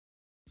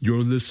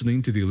You're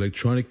listening to the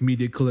Electronic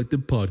Media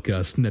Collective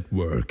Podcast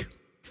Network.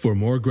 For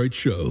more great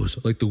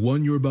shows like the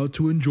one you're about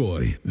to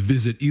enjoy,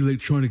 visit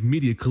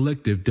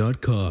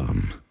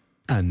electronicmediacollective.com.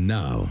 And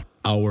now,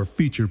 our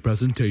feature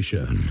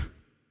presentation.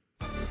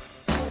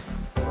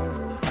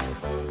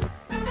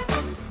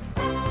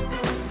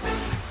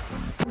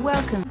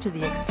 Welcome to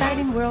the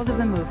exciting world of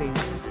the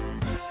movies.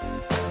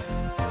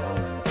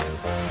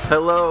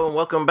 Hello and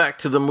welcome back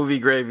to the Movie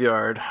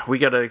Graveyard. We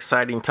got an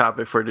exciting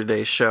topic for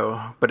today's show,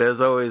 but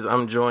as always,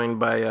 I'm joined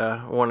by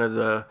one of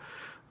the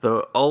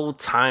old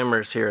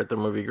timers here at the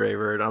Movie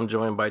Graveyard. I'm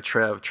joined by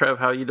Trev. Trev,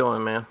 how you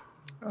doing, man?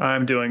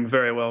 I'm doing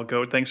very well,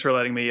 Goat. Thanks for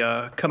letting me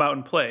come out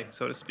and play,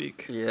 so to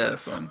speak.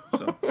 Yes. Fun,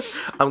 so.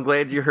 I'm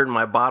glad you heard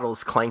my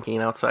bottles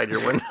clanking outside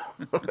your window.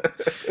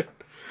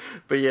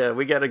 But yeah,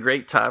 we got a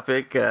great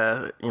topic,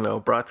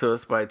 brought to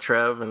us by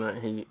Trev,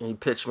 and he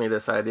pitched me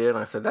this idea, and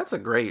I said, that's a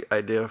great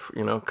idea,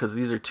 because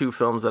these are two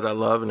films that I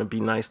love, and it'd be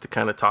nice to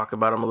kind of talk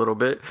about them a little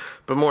bit,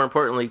 but more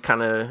importantly,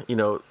 kind of,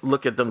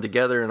 look at them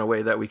together in a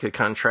way that we could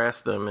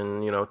contrast them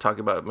and, talk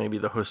about maybe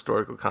the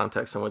historical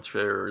context in which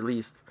they were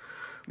released.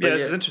 But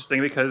this is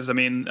interesting because,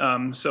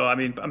 I'm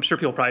sure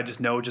people probably just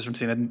know just from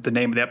seeing the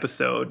name of the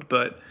episode,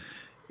 but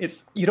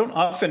you don't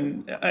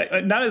often,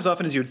 not as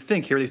often as you'd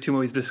think, hear these two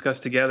movies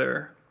discussed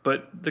together.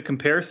 But the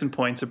comparison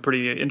points are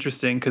pretty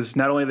interesting because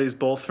not only are these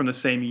both from the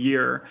same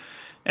year,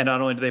 and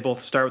not only do they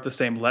both start with the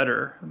same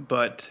letter,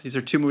 but these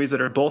are two movies that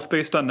are both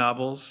based on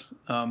novels,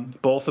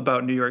 both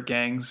about New York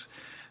gangs,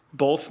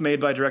 both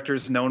made by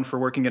directors known for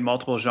working in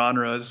multiple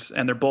genres,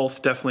 and they're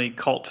both definitely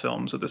cult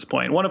films at this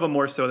point. One of them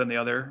more so than the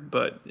other,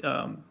 but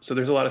so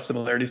there's a lot of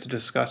similarities to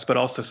discuss, but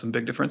also some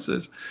big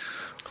differences.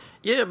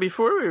 Yeah,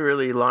 before we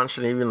really launch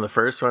even the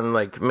first one,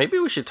 maybe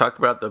we should talk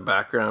about the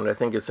background. I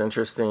think it's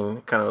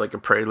interesting, kind of like a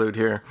prelude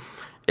here,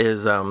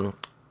 is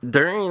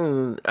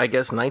during, I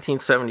guess,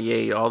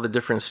 1978, all the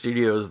different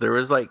studios, there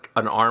was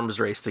an arms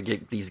race to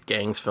get these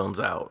gangs films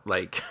out.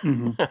 I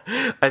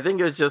think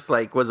it was just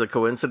was a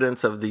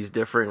coincidence of these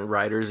different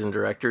writers and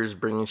directors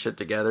bringing shit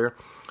together.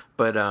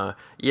 But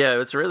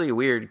it's really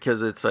weird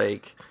because it's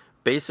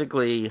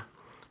basically,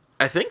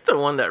 I think the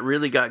one that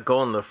really got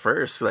going the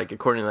first,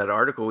 according to that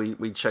article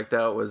we checked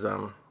out, was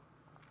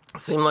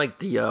seemed like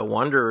the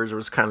Wanderers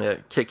was kind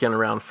of kicking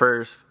around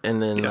first, and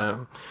then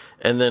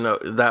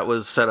that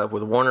was set up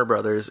with Warner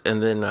Brothers,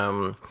 and then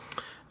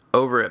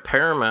over at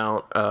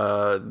Paramount,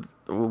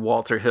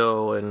 Walter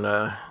Hill and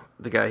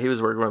the guy he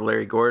was working with,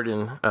 Larry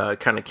Gordon,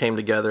 kind of came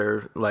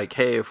together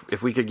hey,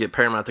 if we could get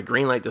Paramount to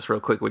greenlight this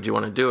real quick, would you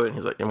want to do it? And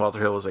he's and Walter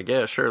Hill was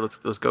yeah, sure,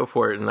 let's go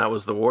for it, and that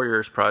was the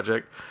Warriors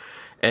project.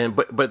 And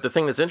but the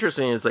thing that's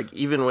interesting is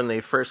even when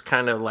they first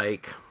kind of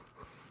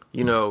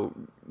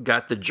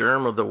got the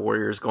germ of the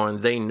Warriors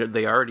going,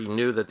 they already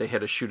knew that they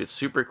had to shoot it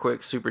super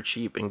quick, super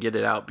cheap, and get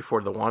it out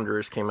before the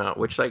Wanderers came out.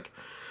 Which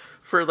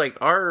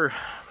for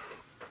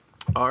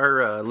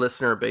our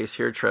listener base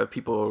here, Trev,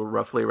 people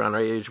roughly around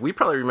our age, we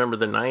probably remember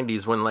the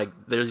 '90s when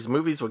these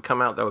movies would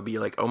come out that would be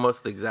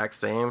almost the exact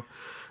same.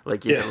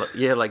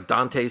 You had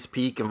Dante's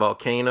Peak and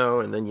Volcano,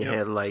 and then you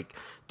had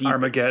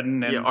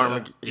Armageddon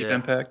and Deep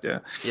Impact,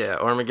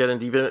 Armageddon,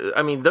 Deep Impact.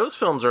 I mean, those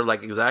films are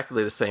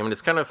exactly the same, and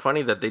it's kind of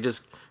funny that they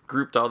just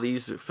grouped all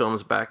these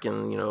films back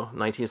in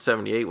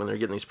 1978 when they're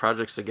getting these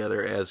projects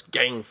together as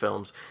gang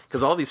films,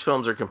 because all these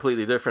films are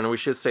completely different. And we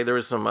should say there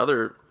was some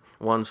other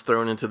ones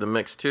thrown into the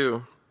mix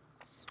too,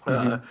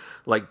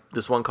 like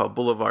this one called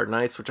Boulevard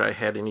Nights, which I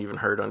hadn't even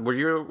heard on. Were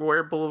you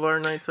aware of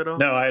Boulevard Nights at all?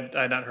 No, I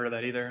had not heard of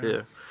that either.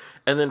 Yeah.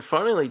 And then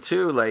funnily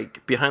too,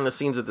 behind the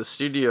scenes at the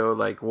studio,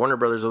 Warner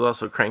Brothers was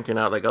also cranking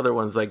out other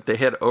ones. They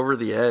had Over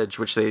the Edge,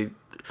 which I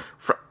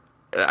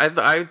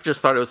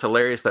just thought it was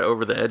hilarious that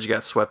Over the Edge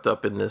got swept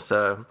up in this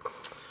kind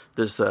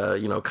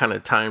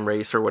of time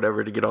race or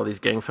whatever to get all these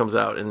gang films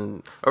out.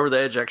 And Over the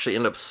Edge actually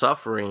ended up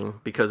suffering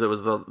because it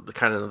was the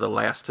kind of the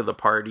last to the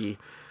party.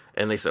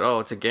 And they said, oh,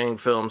 it's a gang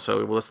film, so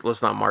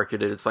let's not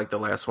market it. It's the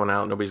last one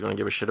out. Nobody's going to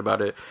give a shit about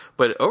it.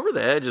 But Over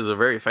the Edge is a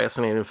very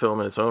fascinating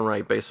film in its own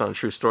right, based on a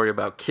true story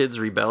about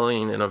kids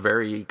rebelling in a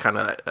very kind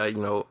of,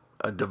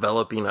 a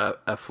developing,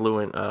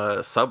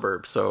 affluent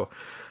suburb. So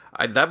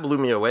that blew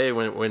me away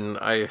when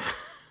I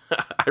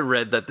I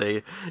read that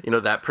they,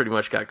 that pretty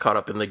much got caught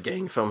up in the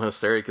gang film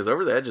hysteria, because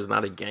Over the Edge is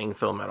not a gang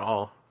film at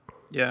all.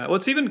 Yeah, well,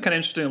 it's even kind of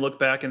interesting to look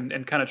back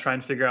and kind of try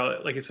and figure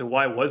out, like you said,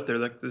 why was there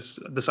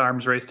this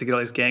arms race to get all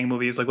these gang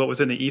movies? What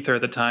was in the ether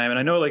at the time? And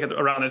I know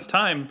around this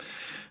time,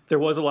 there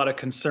was a lot of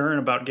concern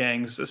about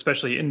gangs,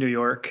 especially in New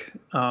York.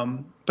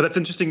 But that's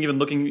interesting,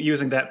 even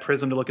using that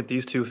prism to look at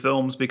these two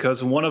films,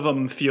 because one of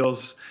them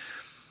feels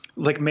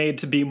made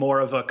to be more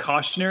of a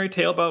cautionary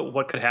tale about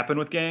what could happen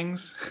with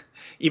gangs,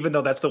 even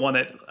though that's the one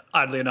that,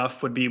 oddly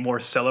enough, would be more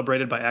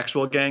celebrated by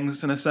actual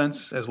gangs in a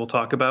sense, as we'll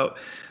talk about.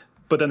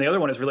 But then the other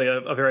one is really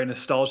a very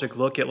nostalgic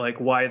look at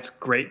why it's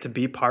great to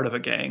be part of a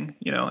gang,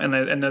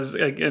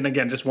 and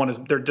again, just one is,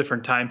 they're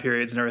different time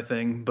periods and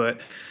everything. But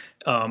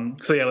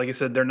so yeah, like you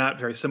said, they're not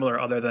very similar,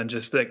 other than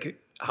just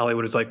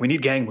Hollywood is we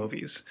need gang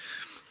movies.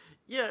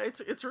 Yeah,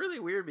 it's really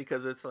weird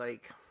because it's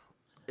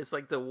it's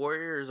like the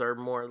Warriors are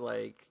more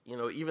like, you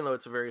know, even though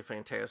it's a very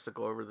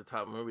fantastical, over the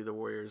top movie, the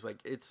Warriors, like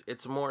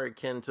it's more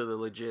akin to the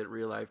legit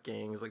real life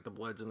gangs, like the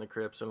Bloods and the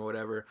Crips and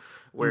whatever.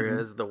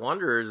 Whereas the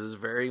Wanderers is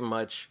very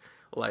much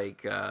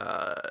like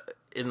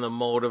in the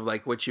mold of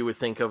like what you would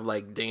think of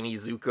like Danny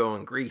Zuko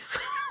and Grease.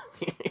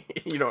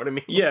 You know what I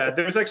mean? Yeah,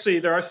 there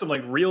are some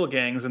like real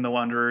gangs in the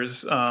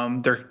Wanderers.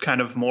 They're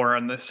kind of more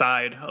on the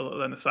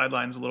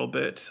sidelines a little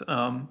bit.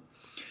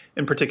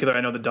 In particular,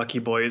 I know the Ducky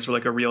Boys were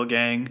like a real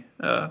gang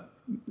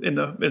in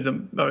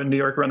New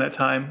York around that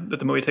time that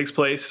the movie takes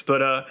place.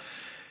 But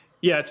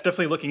yeah, it's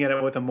definitely looking at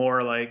it with a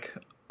more like,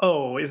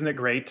 oh, isn't it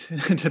great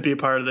to be a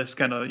part of this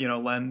kind of, you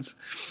know, lens?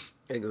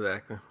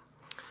 Exactly.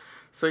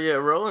 So yeah,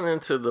 rolling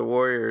into the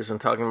Warriors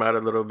and talking about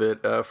it a little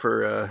bit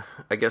for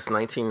I guess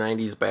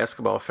 1990s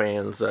basketball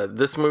fans.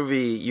 This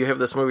movie, you have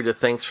this movie to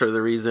thanks for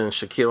the reason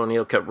Shaquille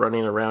O'Neal kept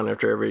running around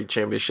after every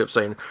championship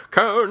saying,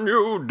 "Can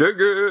you dig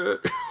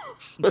it?"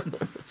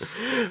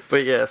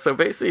 But yeah, so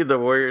basically the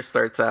Warriors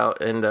starts out,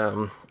 and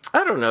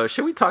I don't know,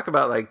 should we talk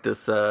about like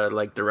this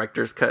like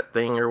director's cut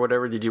thing or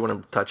whatever? Did you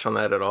want to touch on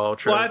that at all,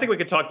 Trev? Well, I think we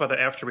could talk about that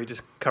after we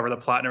just cover the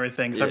plot and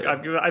everything. So Yeah.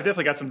 I've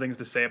definitely got some things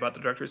to say about the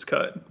director's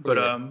cut,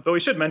 but we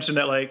should mention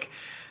that, like,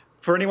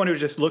 for anyone who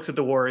just looks at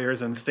the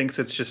Warriors and thinks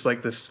it's just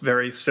like this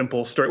very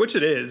simple story, which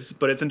it is,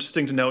 but it's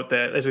interesting to note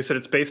that, as we said,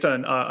 it's based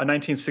on a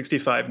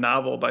 1965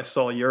 novel by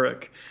Saul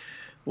Urich,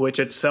 which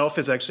itself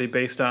is actually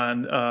based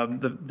on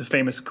the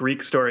famous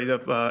Greek story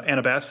of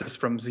Anabasis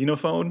from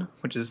Xenophon,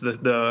 which is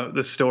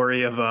the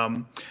story of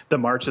the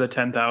March of the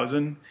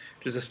 10,000,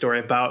 which is a story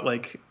about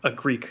like a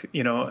Greek,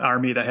 you know,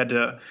 army that had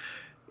to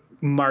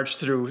march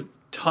through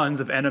tons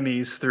of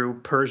enemies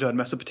through Persia and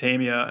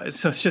Mesopotamia.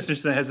 So it's just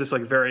interesting. It has this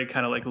like very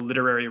kind of like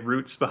literary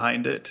roots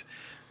behind it.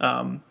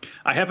 I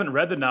haven't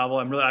read the novel.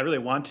 I really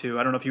want to.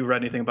 I don't know if you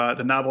read anything about it.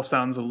 The novel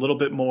sounds a little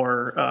bit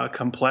more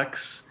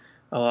complex,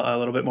 a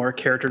little bit more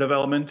character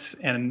development,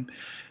 and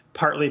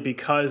partly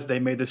because they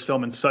made this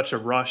film in such a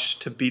rush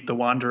to beat the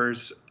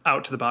Wanderers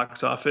out to the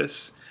box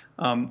office.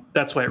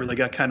 That's why it really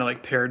got kind of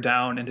like pared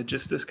down into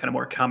just this kind of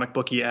more comic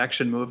booky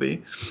action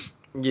movie.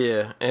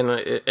 Yeah, and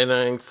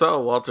I saw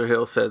Walter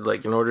Hill said,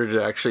 like, in order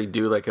to actually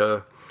do like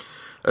a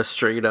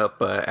straight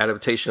up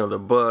adaptation of the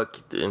book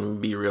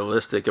and be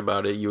realistic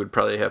about it, you would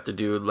probably have to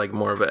do like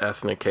more of an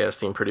ethnic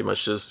casting, pretty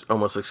much just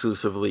almost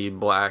exclusively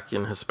Black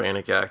and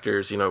Hispanic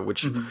actors, you know,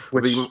 which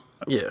would be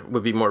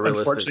more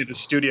realistic. Unfortunately, the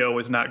studio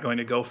was not going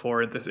to go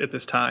for it at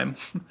this time.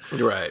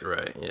 Right,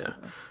 yeah.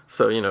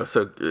 So, you know,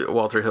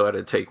 Walter Hill had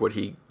to take what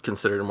he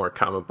considered a more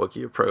comic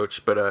booky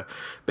approach. But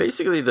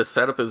basically the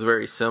setup is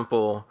very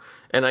simple.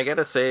 And I got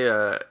to say,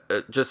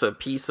 just a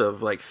piece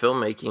of like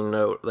filmmaking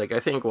note, like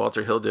I think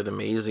Walter Hill did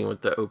amazing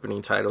with the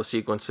opening title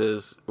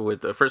sequences.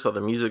 With first of all,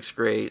 the music's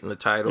great and the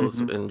titles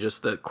and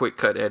just the quick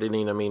cut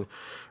editing. I mean,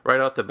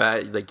 right off the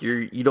bat, like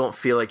you don't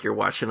feel like you're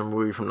watching a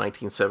movie from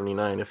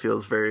 1979. It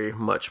feels very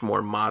much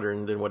more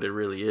modern than what it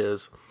really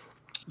is.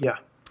 Yeah.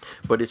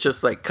 But it's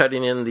just like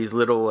cutting in these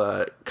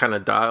little kind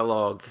of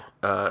dialogue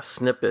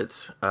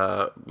snippets,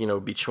 you know,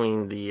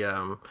 between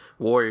the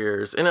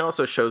Warriors. And it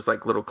also shows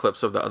like little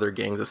clips of the other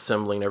gangs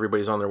assembling.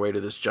 Everybody's on their way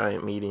to this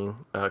giant meeting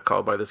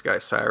called by this guy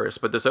Cyrus.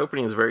 But this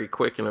opening is very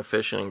quick and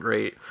efficient and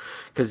great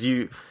because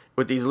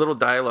with these little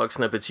dialogue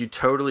snippets, you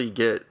totally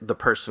get the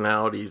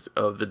personalities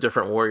of the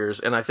different Warriors.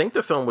 And I think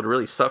the film would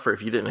really suffer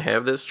if you didn't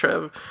have this,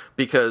 Trev,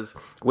 because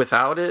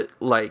without it,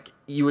 like,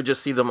 you would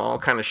just see them all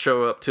kind of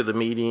show up to the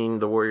meeting,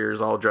 the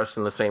Warriors all dressed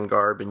in the same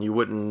garb,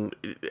 and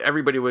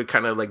everybody would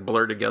kind of like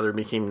blur together and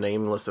become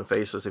nameless and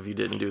faceless if you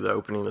didn't do the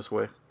opening this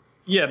way.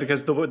 Yeah,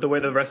 because the way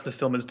the rest of the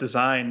film is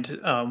designed,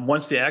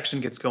 once the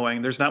action gets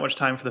going, there's not much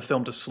time for the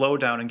film to slow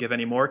down and give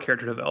any more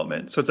character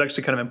development. So it's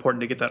actually kind of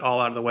important to get that all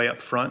out of the way up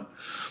front.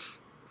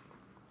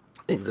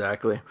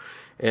 Exactly.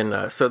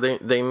 And so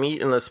they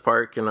meet in this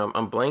park, and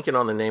I'm blanking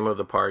on the name of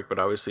the park, but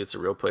obviously it's a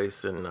real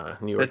place in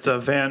New York. It's a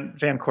Van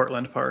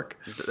Cortlandt Park.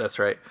 That's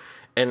right.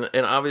 And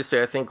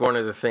obviously I think one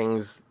of the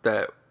things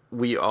that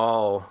we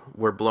all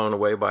were blown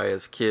away by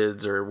as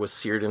kids, or was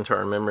seared into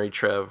our memory,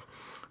 Trev,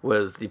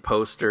 was the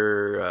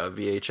poster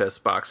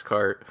VHS box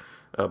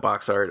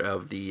art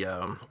of the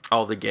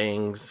all the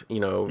gangs,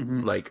 you know,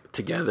 like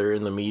together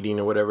in the meeting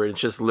or whatever.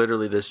 It's just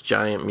literally this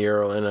giant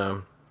mural.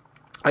 And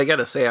I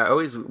gotta say, I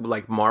always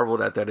like marveled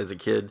at that as a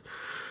kid,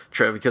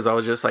 Trev, because I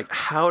was just like,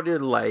 how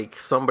did like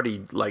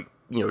somebody like,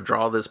 you know,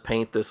 draw this,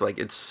 paint this? Like,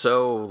 it's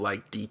so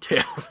like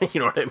detailed. You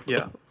know what I mean?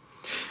 Yeah.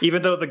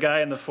 Even though the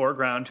guy in the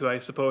foreground, who I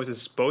suppose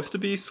is supposed to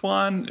be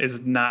Swan,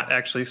 is not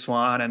actually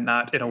Swan and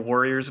not in a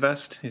Warriors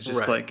vest. He's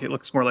just like, it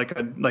looks more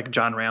like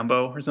John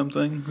Rambo or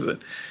something. But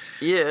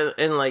yeah,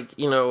 and like,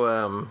 you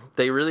know,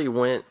 they really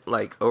went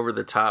like over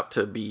the top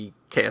to be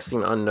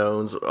casting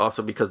unknowns,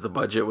 also because the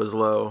budget was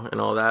low and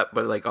all that.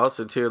 But like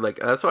also too, like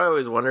that's why I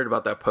always wondered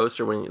about that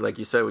poster when, like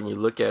you said, when you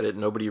look at it,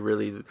 nobody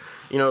really,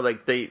 you know,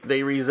 like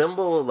they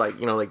resemble, like,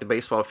 you know, like the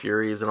Baseball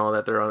Furies and all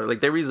that. They're on,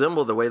 like, they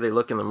resemble the way they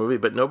look in the movie,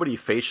 but nobody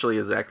facially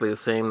is exactly the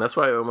same. That's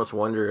why I almost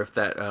wonder if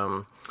that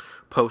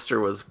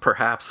poster was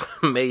perhaps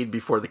made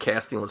before the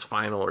casting was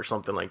final or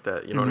something like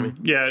that. You know what I mean?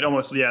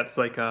 Yeah, it's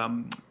like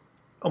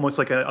almost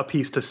like a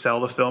piece to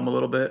sell the film a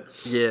little bit.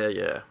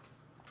 Yeah.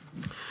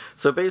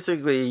 So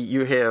basically,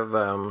 you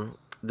have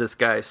this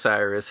guy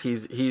Cyrus.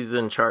 He's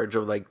in charge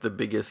of like the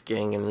biggest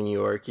gang in New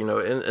York. You know,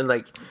 and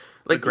like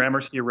the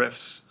Gramercy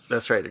Riffs.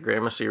 That's right, the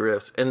Gramercy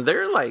Riffs, and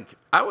they're like,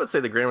 I would say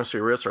the Gramercy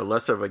Riffs are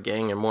less of a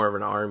gang and more of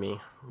an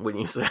army.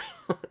 Wouldn't you say?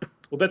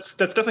 Well, that's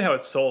definitely how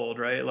it's sold,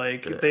 right?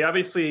 Like they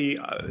obviously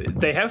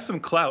they have some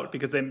clout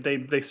because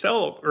they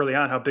sell early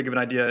on how big of an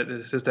idea it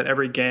is that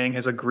every gang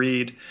has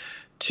agreed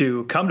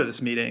to come to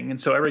this meeting, and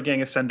so every gang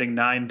is sending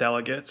 9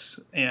 delegates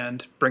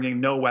and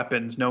bringing no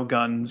weapons, no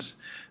guns,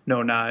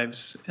 no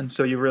knives, and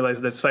so you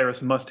realize that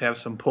Cyrus must have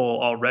some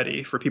pull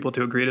already for people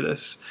to agree to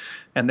this,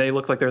 and they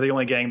look like they're the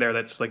only gang there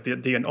that's like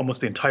the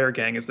almost the entire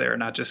gang is there,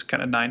 not just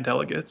kind of 9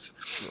 delegates.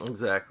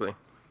 Exactly.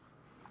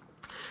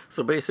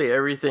 So basically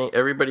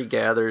everybody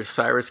gathers.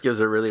 Cyrus gives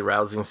a really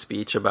rousing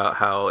speech about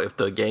how if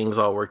the gangs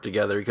all work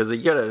together, because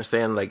you gotta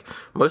understand, like,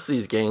 most of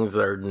these gangs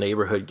are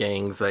neighborhood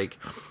gangs. Like,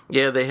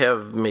 yeah, they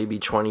have maybe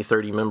 20,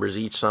 30 members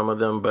each, some of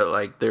them, but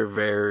like they're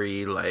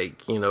very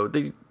like, you know,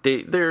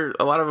 they're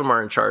a lot of them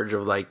are in charge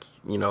of like,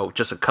 you know,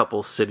 just a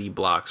couple city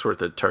blocks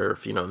worth of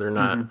turf. You know, they're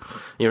not,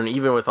 you know,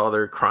 even with all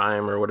their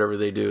crime or whatever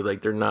they do,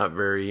 like they're not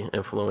very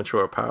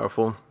influential or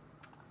powerful.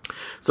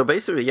 So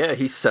basically, yeah,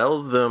 he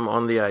sells them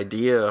on the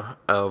idea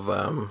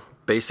of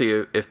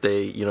basically if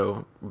they, you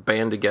know,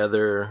 band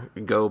together,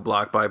 go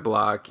block by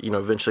block, you know,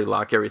 eventually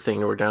lock everything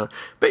down.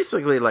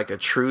 Basically like a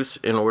truce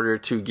in order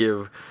to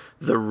give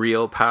the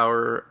real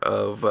power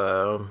of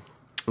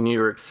New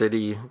York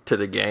City to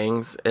the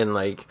gangs and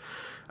like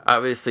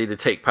obviously to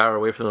take power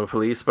away from the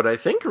police. But I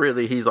think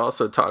really he's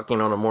also talking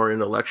on a more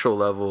intellectual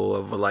level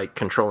of like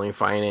controlling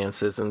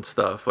finances and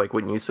stuff. Like,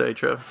 wouldn't you say,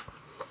 Trev?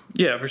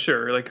 Yeah, for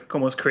sure. Like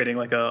almost creating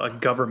like a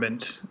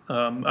government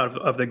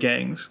of the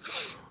gangs.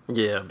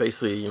 Yeah,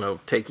 basically, you know,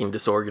 taking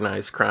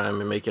disorganized crime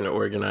and making it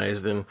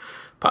organized, and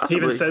possibly.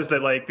 He even says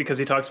that, like, because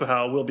he talks about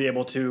how we'll be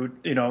able to,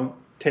 you know,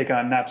 take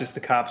on not just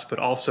the cops but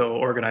also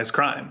organized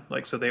crime.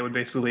 Like, so they would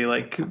basically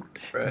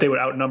they would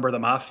outnumber the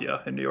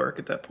mafia in New York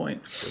at that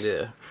point.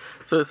 Yeah,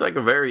 so it's like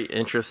a very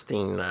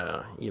interesting,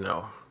 you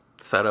know,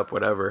 setup,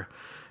 whatever.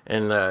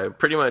 And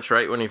pretty much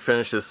right when he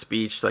finished his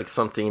speech, like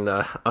something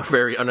a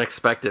very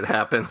unexpected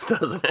happens,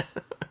 doesn't it?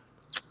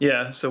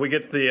 Yeah, so we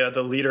get the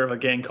leader of a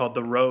gang called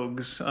the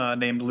Rogues,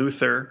 named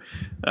Luther,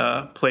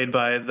 played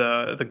by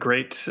the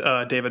great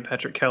David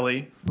Patrick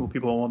Kelly, who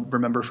people will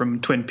remember from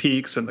Twin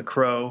Peaks and The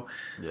Crow.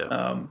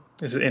 Yeah.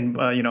 Is in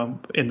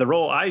in the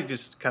role I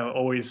just kind of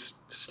always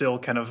still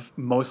kind of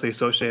mostly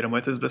associate him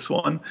with is this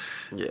one.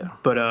 Yeah.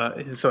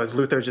 But so as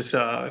Luther, just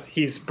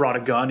he's brought a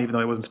gun even though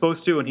he wasn't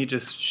supposed to, and he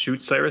just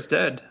shoots Cyrus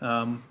dead.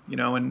 You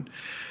know, and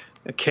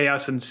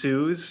chaos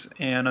ensues,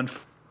 and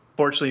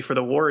unfortunately for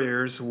the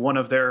Warriors, one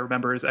of their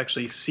members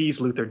actually sees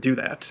Luther do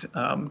that,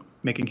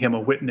 making him a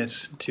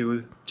witness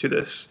to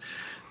this.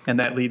 And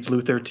that leads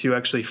Luther to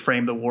actually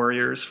frame the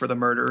Warriors for the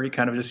murder. He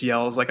kind of just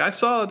yells like, "I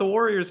saw the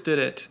Warriors did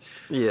it."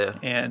 Yeah.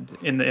 And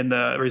in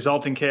the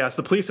resulting chaos,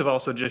 the police have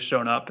also just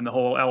shown up, and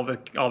all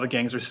the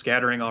gangs are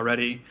scattering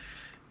already.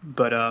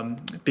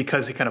 But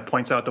because he kind of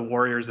points out the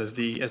Warriors as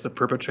the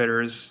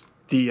perpetrators,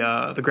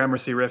 the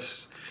Gramercy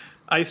Riffs.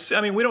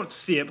 I mean, we don't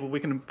see it, but we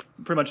can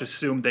pretty much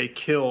assume they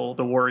kill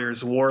the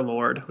Warriors'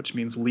 warlord, which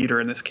means leader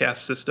in this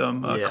caste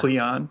system,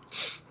 Cleon.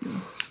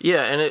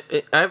 Yeah,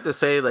 and I have to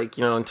say, like,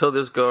 you know, until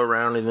this go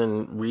around and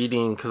then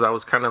reading, because I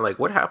was kind of like,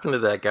 what happened to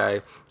that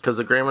guy? Because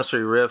the Gramercy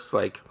Riffs,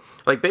 like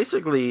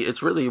basically,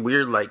 it's really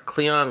weird. Like,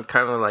 Cleon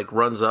kind of like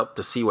runs up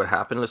to see what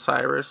happened to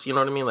Cyrus. You know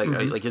what I mean? Like,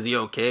 like, is he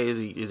okay? Is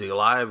he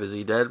alive? Is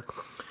he dead?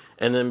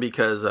 And then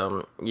because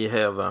you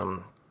have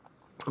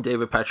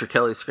David Patrick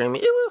Kelly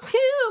screaming, "It was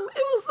him!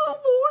 It was the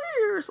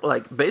Warriors!"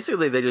 Like,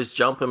 basically, they just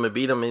jump him and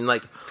beat him. And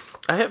like,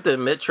 I have to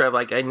admit, Trev,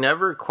 like, I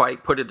never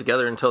quite put it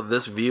together until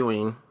this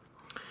viewing.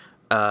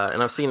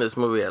 And I've seen this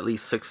movie at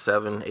least 6,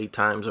 7, 8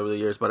 times over the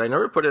years, but I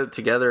never put it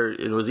together.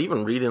 It was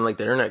even reading like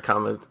the internet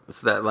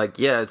comments that like,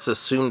 yeah, it's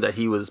assumed that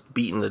he was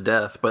beaten to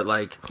death, but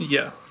like,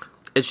 yeah,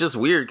 it's just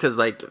weird because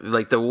like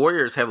the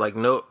Warriors have like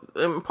no,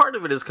 and part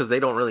of it is because they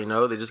don't really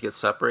know, they just get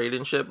separated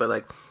and shit. But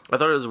like, I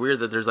thought it was weird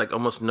that there's like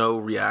almost no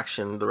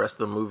reaction the rest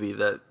of the movie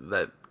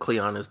that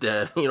Cleon is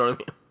dead. You know what I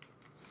mean?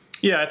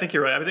 Yeah, I think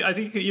you're right. I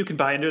think you can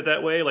buy into it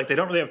that way. Like, they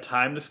don't really have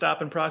time to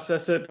stop and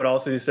process it, but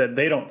also you said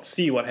they don't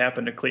see what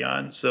happened to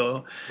Cleon.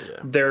 So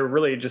they're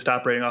really just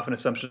operating off an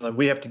assumption like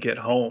we have to get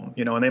home,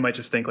 you know, and they might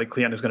just think like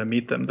Cleon is going to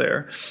meet them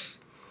there.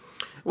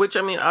 Which,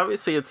 I mean,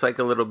 obviously it's like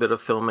a little bit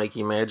of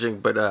filmmaking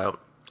magic, but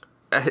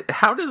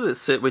how does it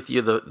sit with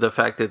you, the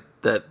fact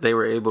that they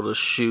were able to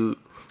shoot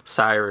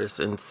Cyrus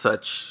in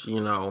such,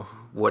 you know,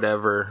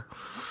 whatever...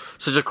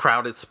 such a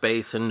crowded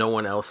space and no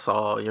one else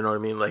saw, you know what I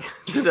mean? Like,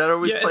 did that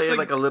always play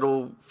like a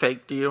little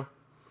fake to you?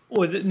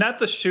 Well, not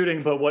the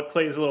shooting, but what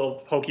plays a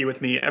little hokey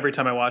with me every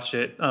time I watch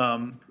it.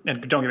 And don't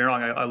get me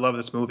wrong, I love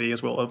this movie,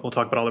 as we'll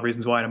talk about all the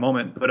reasons why in a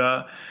moment.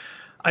 But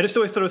I just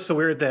always thought it was so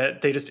weird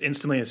that they just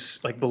instantly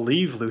like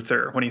believe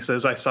Luther when he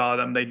says, "I saw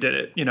them, they did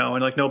it,"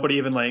 and like nobody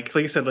even like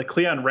you said, like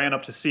Cleon ran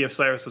up to see if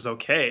Cyrus was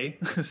okay,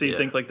 so you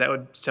think like that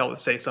would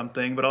say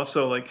something, but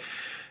also like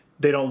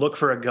they don't look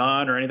for a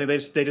gun or anything.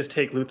 They just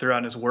take Luther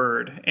on his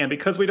word, and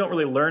because we don't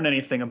really learn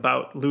anything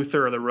about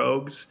Luther or the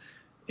Rogues,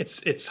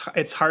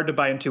 it's hard to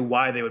buy into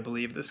why they would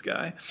believe this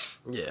guy.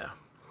 Yeah,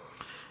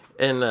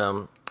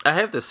 and I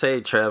have to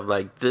say, Trev,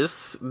 like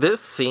this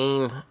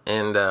scene,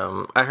 and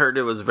I heard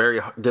it was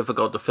very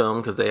difficult to film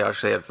because they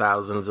actually had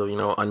thousands of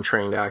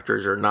untrained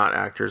actors or not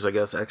actors, I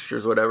guess,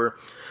 extras, whatever.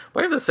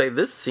 But I have to say,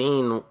 this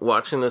scene,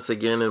 watching this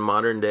again in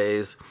modern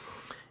days,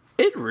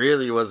 it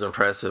really was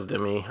impressive to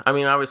me. I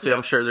mean, obviously,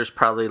 I'm sure there's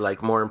probably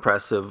like more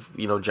impressive,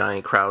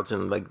 giant crowds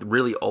in like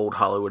really old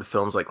Hollywood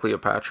films like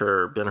Cleopatra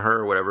or Ben-Hur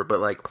or whatever. But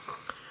like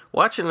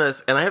watching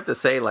this, and I have to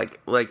say,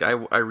 like I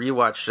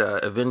rewatched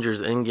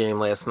Avengers Endgame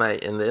last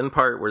night, and the end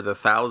part where the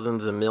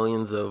thousands and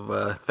millions of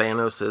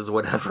Thanos's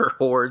whatever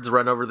hordes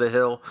run over the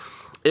hill,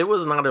 it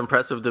was not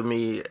impressive to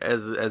me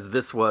as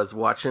this was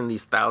watching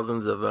these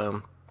thousands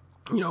of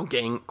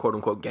gang, quote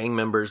unquote, gang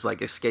members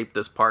like escape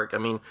this park. I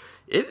mean,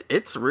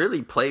 it's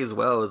really plays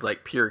well as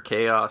like pure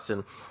chaos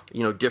and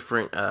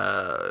different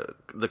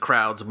the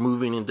crowds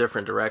moving in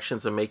different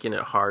directions and making it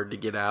hard to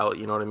get out.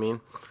 You know what I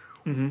mean?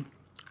 Mm-hmm.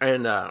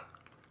 And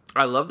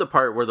I love the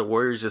part where the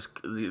warriors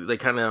they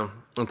kind of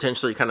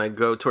intentionally kind of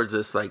go towards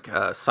this like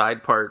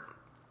side part,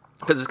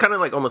 because it's kind of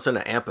like almost in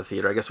an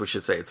amphitheater, I guess we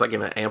should say. It's like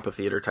in an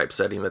amphitheater type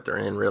setting that they're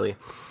in, really.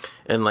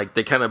 And like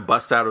they kind of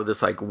bust out of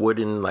this like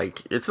wooden,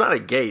 like it's not a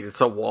gate, it's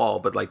a wall,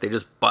 but like they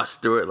just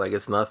bust through it like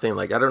it's nothing.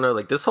 Like I don't know,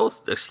 like this whole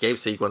escape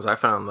sequence I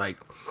found like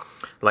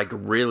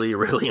really,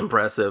 really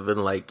impressive,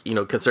 and like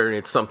considering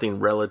it's something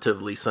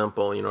relatively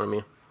simple, you know what I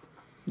mean?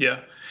 Yeah.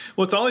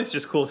 Well, it's always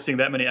just cool seeing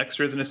that many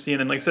extras in a scene.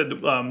 And like I said,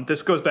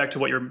 this goes back to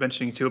what you were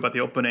mentioning, too, about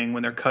the opening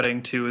when they're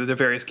cutting to the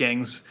various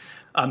gangs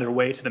on their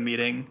way to the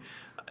meeting.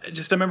 I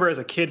remember as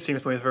a kid seeing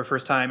this movie for the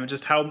first time, and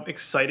just how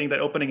exciting that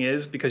opening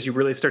is, because you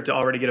really start to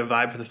already get a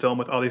vibe for the film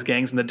with all these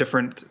gangs and the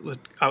different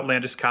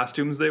outlandish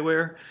costumes they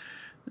wear.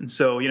 And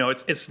so,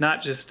 it's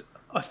not just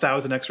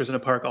 1,000 extras in a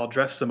park all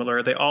dressed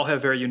similar. They all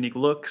have very unique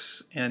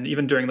looks, and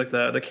even during like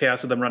the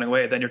chaos of them running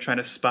away, then you're trying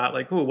to spot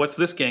like, oh, what's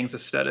this gang's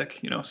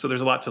aesthetic? So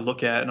there's a lot to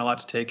look at and a lot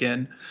to take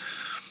in.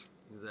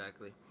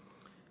 Exactly.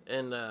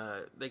 And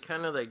they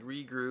kind of like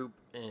regroup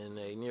in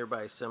a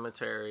nearby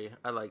cemetery.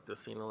 I like this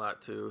scene a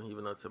lot too,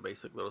 even though it's a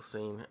basic little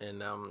scene.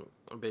 And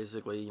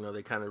basically,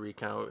 they kind of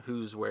recount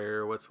who's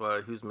where, what's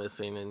what, who's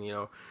missing, and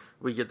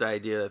we get the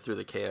idea that through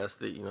the chaos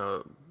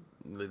that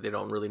they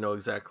don't really know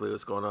exactly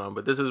what's going on.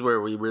 But this is where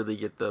we really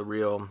get the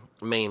real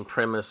main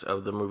premise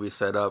of the movie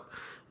set up,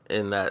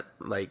 in that,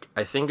 like,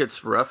 I think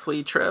it's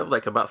roughly, Trev,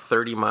 like about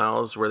 30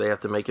 miles where they have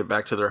to make it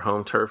back to their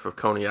home turf of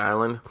Coney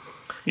Island.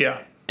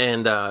 Yeah.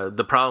 And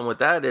the problem with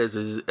that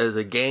is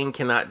a gang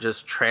cannot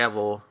just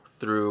travel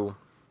through,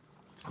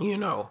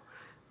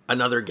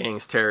 another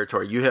gang's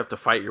territory. You have to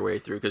fight your way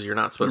through, because you're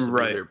not supposed to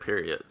be there,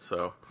 period.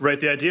 So right,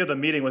 the idea of the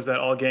meeting was that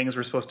all gangs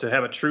were supposed to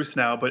have a truce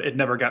now, but it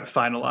never got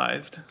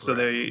finalized. So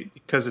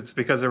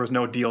because there was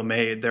no deal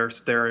made,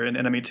 they're in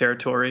enemy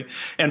territory.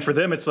 And for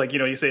them, it's like,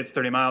 you say it's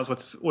 30 miles.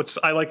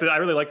 I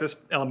really like this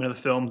element of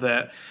the film,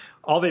 that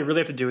all they really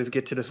have to do is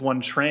get to this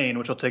one train,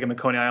 which will take them to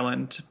Coney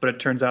Island. But it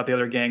turns out the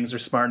other gangs are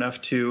smart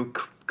enough to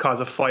cause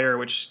a fire,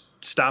 which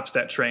stops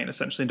that train,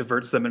 essentially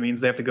diverts them. It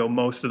means they have to go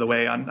most of the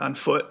way on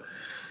foot.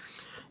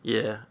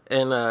 Yeah,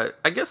 and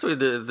I guess at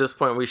this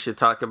point we should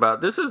talk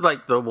about, this is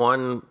like the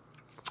one,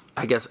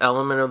 I guess,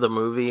 element of the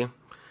movie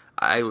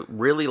I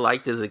really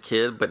liked as a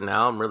kid, but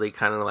now I'm really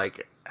kind of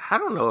like, I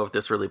don't know if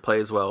this really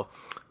plays well.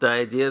 The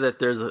idea that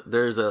there's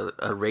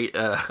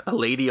a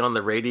lady on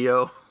the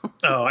radio.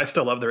 Oh, I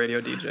still love the radio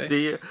DJ. Do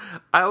you?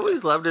 I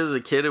always loved it as a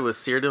kid. It was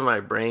seared in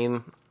my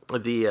brain.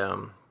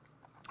 The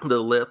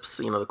lips,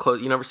 the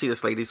clothes. You never see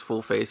this lady's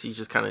full face. You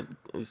just kind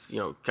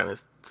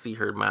of see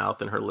her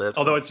mouth and her lips.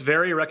 Although it's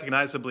very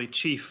recognizably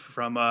Chief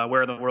from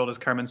Where in the World is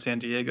Carmen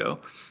Sandiego.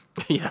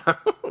 Yeah.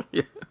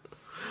 Yeah.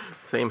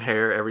 Same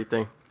hair,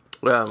 everything.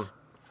 Yeah,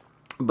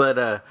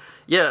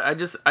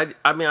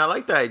 I mean, I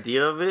like the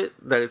idea of it,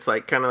 that it's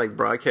like kind of like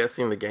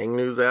broadcasting the gang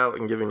news out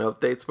and giving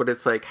updates, but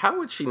it's like, how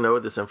would she know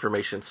this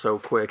information so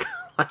quick?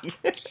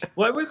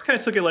 Well, I always kind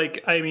of took it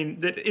like, I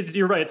mean,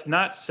 you're right, it's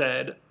not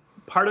said.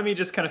 Part of me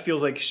just kind of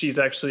feels like she's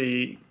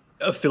actually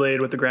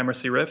affiliated with the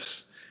Gramercy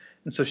Riffs,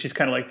 and so she's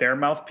kind of like their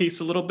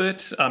mouthpiece a little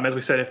bit. As we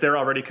said, if they're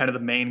already kind of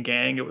the main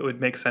gang, it would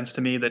make sense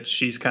to me that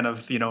she's kind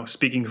of,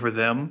 speaking for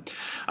them.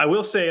 I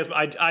will say,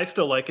 I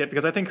still like it,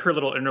 because I think her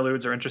little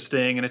interludes are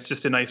interesting, and it's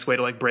just a nice way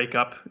to like break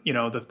up,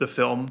 the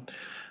film.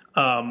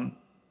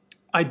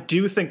 I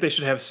do think they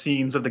should have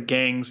scenes of the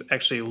gangs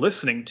actually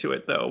listening to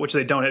it, though, which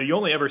they don't have. You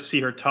only ever see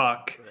her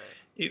talk. Right.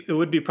 It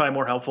would be probably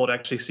more helpful to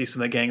actually see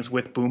some of the gangs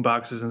with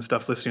boomboxes and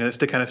stuff listening to this,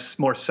 to kind of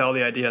more sell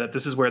the idea that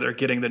this is where they're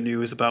getting the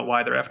news about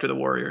why they're after the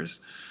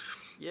Warriors.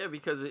 Yeah,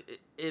 because it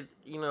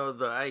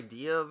the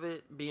idea of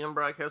it being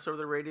broadcast over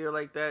the radio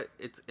like that,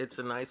 it's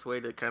a nice way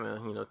to kind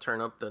of, turn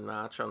up the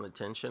notch on the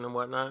tension and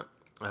whatnot.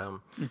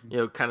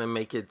 Kind of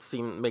make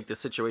the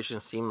situation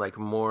seem like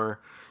more,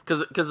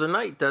 because the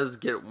night does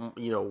get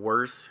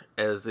worse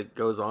as it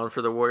goes on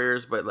for the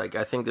Warriors, but like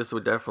I think this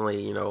would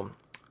definitely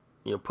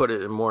put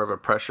it in more of a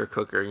pressure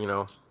cooker.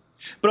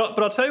 But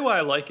I'll tell you why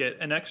I like it.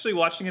 And actually,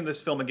 watching in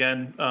this film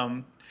again,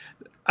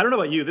 I don't know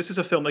about you. This is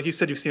a film, like you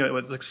said, you've seen it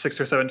like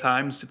 6 or 7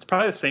 times. It's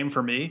probably the same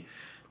for me.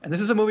 And this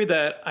is a movie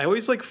that I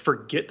always like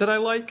forget that I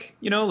like.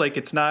 Like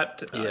it's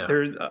not.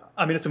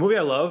 It's a movie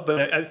I love,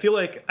 but I feel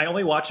like I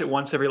only watch it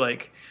once every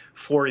like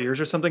 4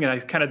 years or something, and I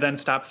kind of then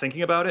stop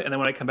thinking about it. And then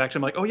when I come back to it,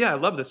 I'm like, oh yeah, I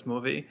love this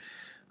movie.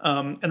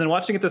 And then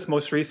watching it this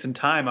most recent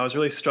time, I was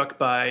really struck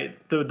by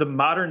the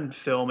modern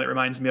film it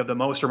reminds me of the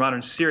most, or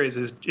modern series,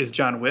 is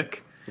John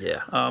Wick.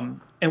 Yeah.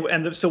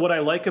 So what I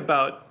like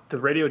about the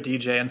radio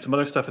DJ and some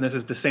other stuff in this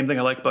is the same thing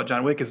I like about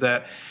John Wick, is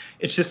that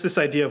it's just this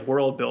idea of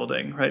world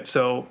building, right?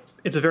 So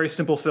it's a very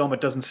simple film.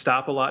 It doesn't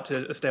stop a lot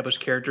to establish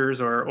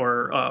characters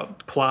or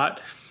plot,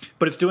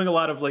 but it's doing a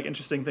lot of like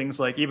interesting things,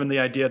 like even the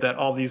idea that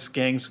all these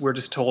gangs, we're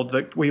just told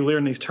that we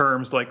learn these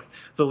terms, like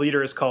the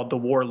leader is called the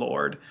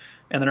warlord.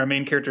 And then our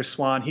main character,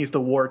 Swan, he's the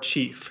war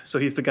chief. So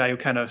he's the guy who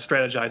kind of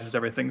strategizes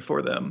everything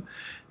for them.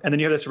 And then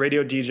you have this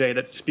radio DJ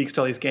that speaks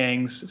to all these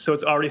gangs. So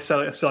it's already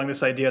selling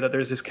this idea that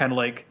there's this kind of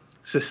like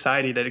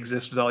society that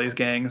exists with all these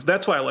gangs.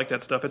 That's why I like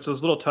that stuff. It's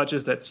those little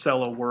touches that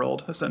sell a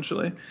world,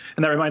 essentially.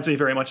 And that reminds me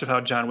very much of how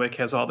John Wick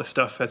has all this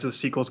stuff as the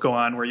sequels go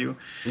on, where you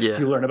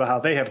learn about how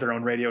they have their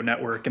own radio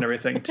network and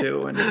everything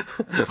too. And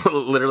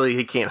literally,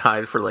 he can't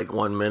hide for like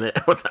 1 minute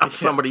without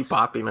somebody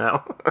popping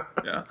out.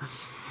 Yeah.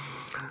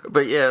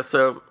 But yeah,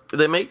 so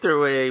they make their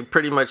way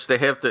pretty much. They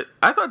have to.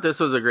 I thought this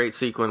was a great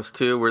sequence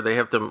too, where they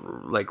have to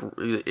like.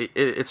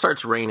 It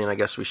starts raining, I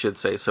guess we should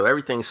say. So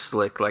everything's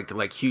slick,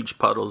 like huge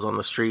puddles on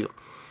the street.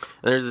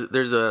 And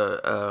there's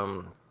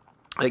a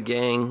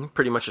gang,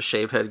 pretty much a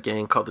shaved head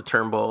gang called the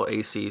Turnbull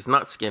ACs,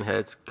 not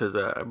skinheads, because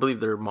I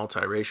believe they're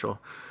multiracial.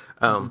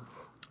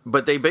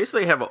 But they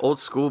basically have an old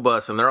school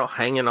bus, and they're all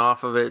hanging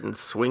off of it and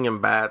swinging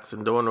bats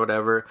and doing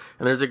whatever.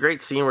 And there's a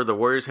great scene where the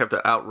Warriors have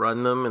to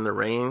outrun them in the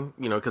rain,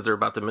 because they're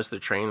about to miss the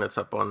train that's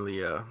up on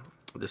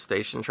the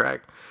station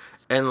track.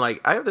 And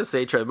like, I have to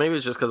say, Trev, maybe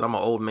it's just because I'm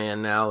an old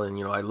man now,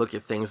 and I look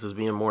at things as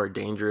being more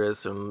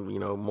dangerous and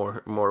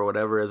more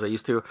whatever as I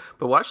used to.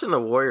 But watching the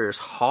Warriors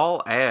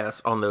haul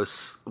ass on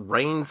those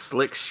rain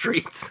slick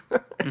streets,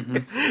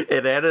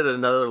 it added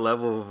another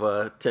level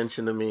of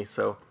tension to me.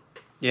 So.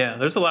 Yeah,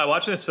 there's a lot.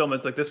 Watching this film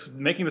is like this.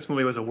 Making this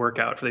movie was a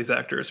workout for these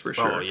actors, for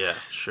sure. Oh yeah,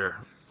 sure.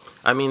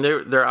 I mean,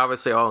 they're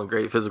obviously all in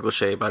great physical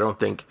shape. I don't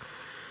think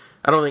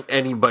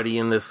anybody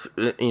in this,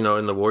 in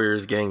the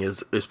Warriors gang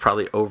is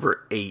probably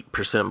over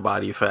 8%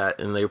 body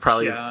fat, and they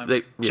probably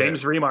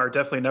James Remar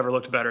definitely never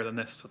looked better than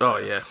this. Oh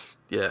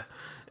yeah,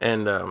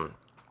 and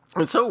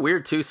it's so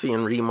weird too seeing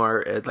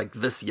Remar at like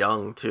this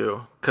young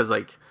too, because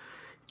like.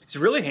 He's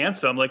really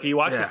handsome. Like you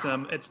watch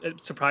this,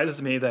 it surprises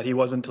me that he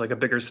wasn't like a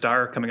bigger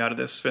star coming out of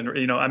this. And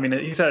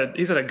he's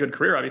had a good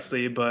career,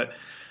 obviously, but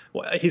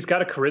he's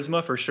got a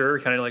charisma for sure.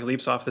 He kind of like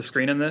leaps off the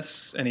screen in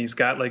this, and he's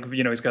got like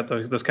he's got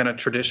those kind of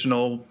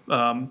traditional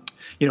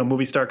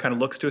movie star kind of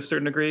looks to a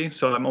certain degree.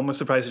 So I'm almost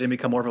surprised he didn't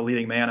become more of a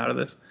leading man out of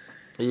this.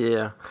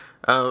 Yeah,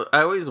 I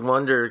always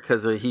wonder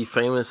because he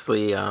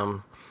famously.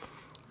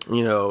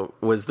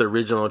 Was the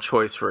original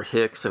choice for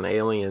Hicks and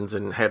Aliens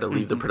and had to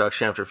leave the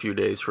production after a few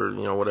days for,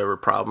 whatever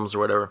problems or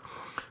whatever.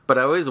 But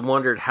I always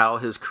wondered how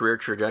his career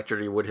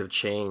trajectory would have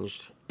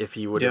changed if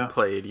he would have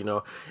played,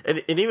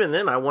 And even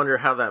then, I wonder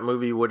how that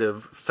movie would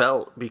have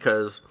felt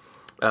because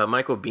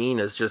Michael Biehn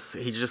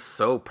he's just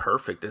so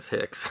perfect as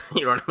Hicks.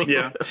 You know what I mean?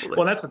 Yeah.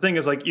 Well, that's the thing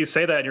is like you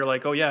say that and you're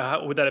like, oh yeah,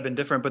 how would that have been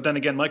different? But then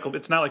again,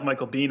 it's not like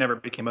Michael Biehn ever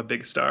became a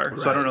big star. Right,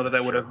 so I don't know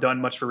that would have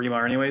done much for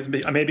Remar anyways.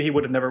 Maybe he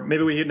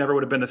never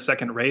would have been the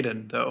second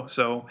Raiden though.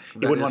 So he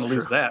wouldn't want to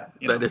lose that.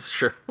 That is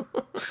true.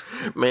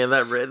 Man,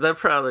 that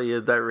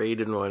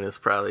Raiden one is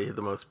probably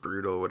the most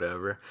brutal,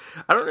 whatever.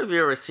 I don't know if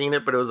you've ever seen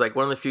it, but it was like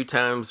one of the few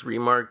times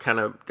Remar kind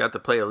of got to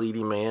play a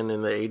leading man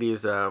in the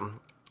 80s.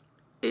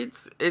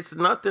 It's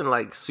nothing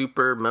like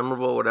super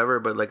memorable, whatever,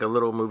 but like a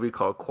little movie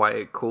called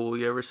Quiet Cool.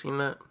 You ever seen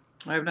that?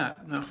 I have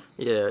not. No.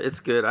 Yeah, it's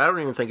good. I don't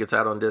even think it's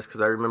out on disc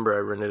because I remember I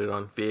rented it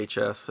on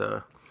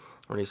VHS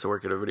when I used to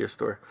work at a video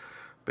store.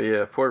 But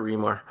yeah, poor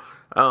Remar.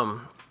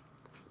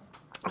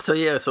 So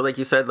like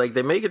you said, like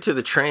they make it to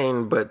the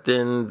train, but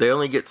then they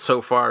only get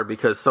so far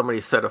because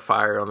somebody set a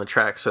fire on the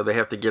track, so they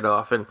have to get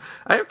off. And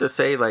I have to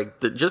say,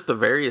 like just the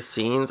various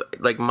scenes,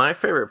 like my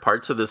favorite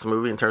parts of this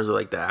movie in terms of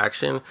like the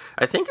action,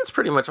 I think it's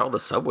pretty much all the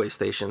subway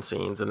station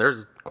scenes, and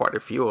there's quite a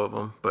few of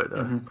them. But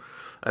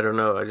I don't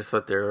know, I just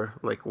thought they were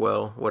like,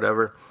 well,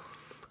 whatever.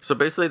 So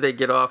basically, they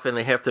get off and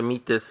they have to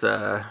meet this.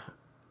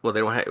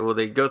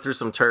 They go through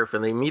some turf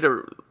and they meet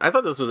I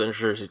thought this was an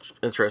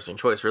interesting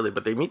choice, really,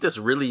 but they meet this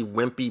really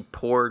wimpy,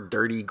 poor,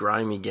 dirty,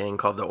 grimy gang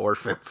called the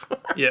Orphans.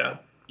 Yeah,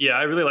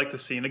 I really like the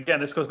scene.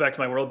 Again, this goes back to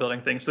my world building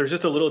thing. So there's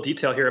just a little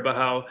detail here about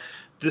how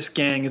this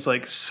gang is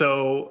like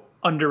so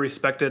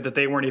under-respected, that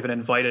they weren't even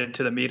invited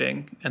to the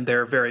meeting, and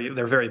they're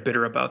very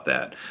bitter about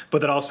that.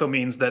 But that also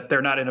means that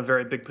they're not in a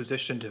very big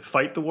position to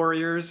fight the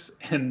Warriors,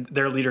 and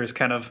their leader is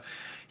kind of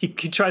he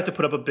tries to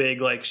put up a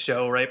big like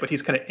show, right? But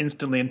he's kind of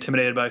instantly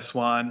intimidated by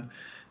Swan,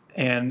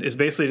 and is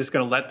basically just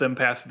going to let them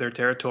pass their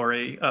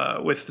territory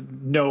with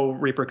no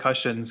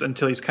repercussions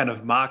until he's kind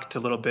of mocked a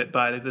little bit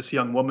by this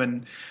young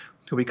woman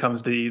who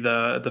becomes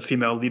the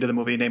female lead of the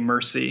movie, named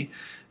Mercy,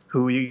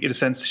 who you get a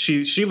sense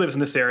she lives in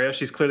this area.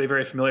 She's clearly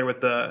very familiar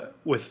with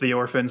the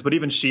orphans, but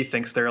even she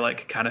thinks they're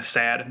like kind of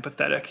sad and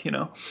pathetic, you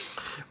know?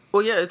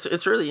 Well, yeah,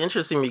 it's really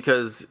interesting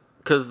because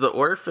the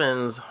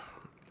orphans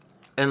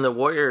and the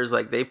Warriors,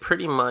 like, they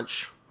pretty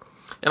much,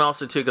 and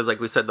also too, because like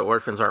we said, the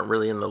orphans aren't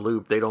really in the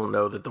loop. They don't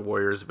know that the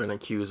Warriors have been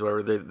accused, or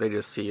whatever. They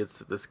just see it's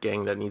this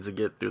gang that needs to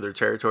get through their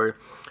territory,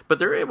 but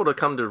they're able to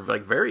come to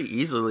like very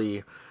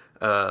easily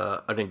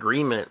an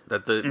agreement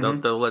that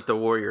they'll let the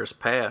Warriors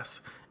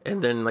pass.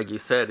 And then, like you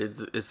said,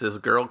 it's this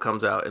girl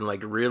comes out and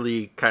like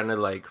really kind of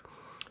like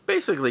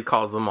basically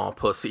calls them all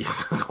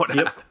pussies is what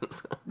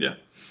happens. Yeah.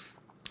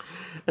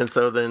 And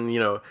so then, you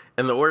know,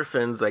 and the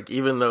orphans, like,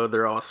 even though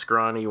they're all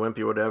scrawny,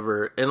 wimpy,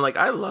 whatever, and like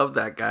I love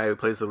that guy who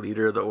plays the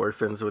leader of the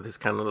orphans with his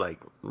kind of like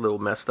little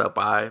messed up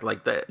eye,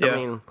 like that. Yeah. I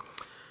mean,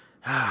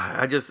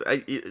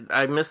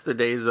 I miss the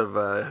days of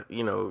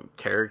you know,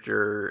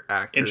 character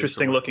actors,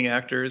 interesting looking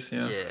actors.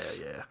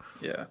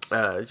 Yeah.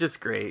 Just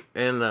great.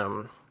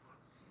 And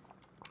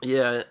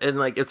yeah, and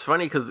like it's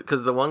funny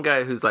because the one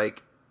guy who's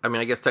like, I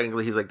mean, I guess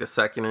technically he's like the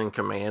second in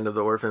command of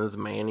the orphans,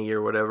 Manny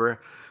or whatever,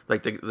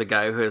 like the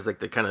guy who has like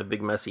the kind of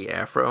big messy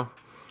afro.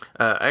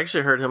 I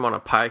actually heard him on a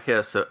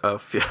podcast a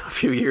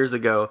few years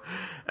ago,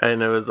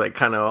 and it was like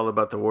kind of all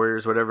about the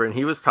Warriors, whatever. And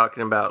he was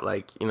talking about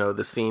like, you know,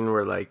 the scene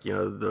where like, you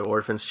know, the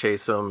orphans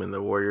chase them and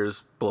the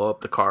Warriors blow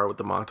up the car with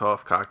the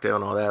Molotov cocktail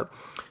and all that.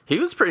 He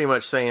was pretty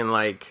much saying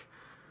like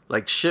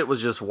shit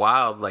was just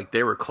wild. Like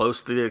they were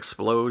close to the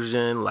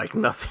explosion. Like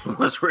nothing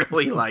was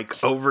really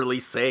like overly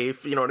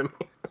safe. You know what I mean?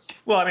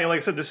 Well, I mean, like I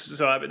said,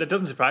 that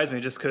doesn't surprise me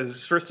just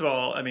because, first of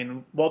all, I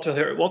mean, Walter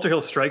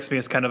Hill strikes me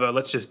as kind of a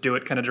let's just do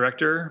it kind of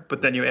director.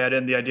 But then you add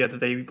in the idea that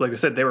they, like I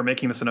said, they were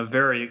making this in a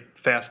very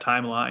fast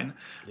timeline.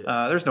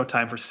 Yeah. There's no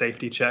time for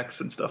safety checks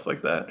and stuff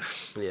like that.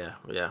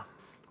 Yeah.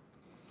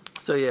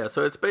 So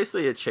it's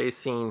basically a chase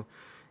scene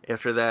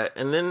after that.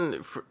 And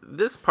then for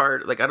this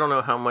part, like, I don't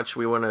know how much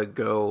we want to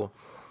go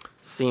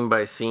scene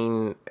by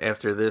scene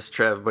after this,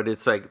 Trev, but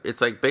it's like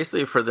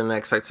basically for the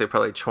next, I'd say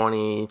probably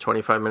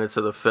 20-25 minutes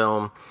of the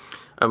film.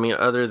 I mean,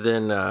 other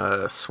than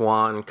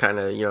Swan kind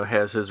of, you know,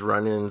 has his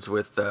run-ins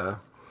with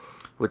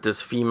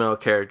this female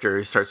character,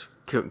 he starts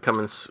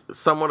becoming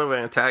somewhat of an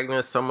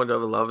antagonist, somewhat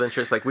of a love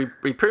interest. Like we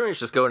pretty much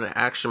just go into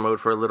action mode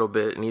for a little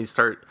bit, and you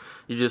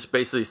just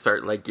basically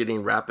start like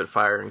getting rapid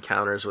fire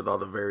encounters with all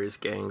the various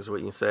gangs.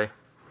 What you say?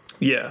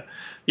 Yeah,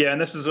 and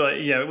this is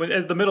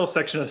as the middle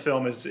section of the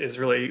film is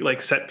really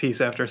like set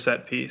piece after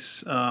set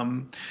piece.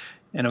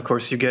 And of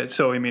course you get,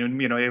 you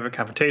have a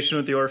confrontation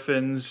with the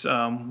orphans.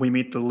 We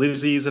meet the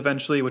Lizzies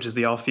eventually, which is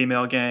the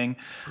all-female gang.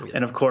 Yeah.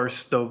 And of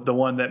course the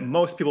one that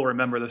most people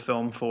remember the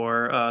film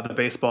for, the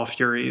Baseball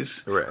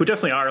Furies, right, who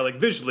definitely are like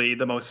visually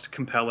the most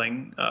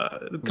compelling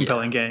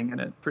gang in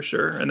it for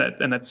sure. And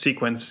that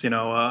sequence,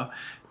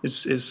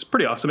 is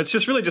pretty awesome. It's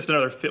just really just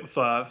another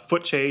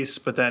foot chase,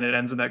 but then it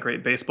ends in that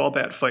great baseball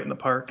bat fight in the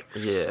park.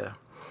 Yeah.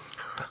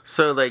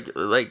 So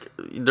like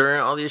during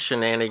all these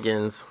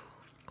shenanigans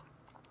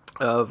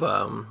of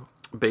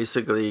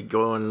basically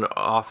going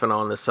off and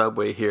on the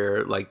subway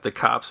here, like the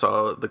cops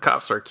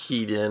are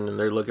keyed in and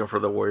they're looking for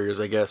the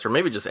Warriors, I guess, or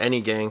maybe just any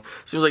gang.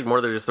 Seems like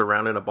more they're just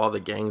rounding up all the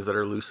gangs that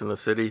are loose in the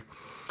city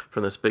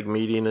from this big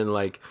meeting. And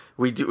like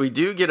we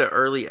do get an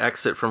early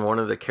exit from one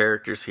of the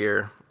characters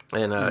here.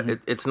 And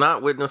it's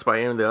not witnessed by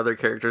any of the other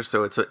characters,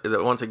 so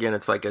once again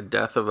it's like a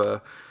death of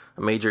a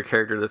major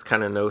character that's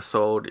kind of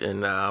no-sold.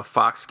 And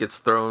Fox gets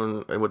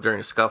thrown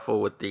during a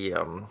scuffle with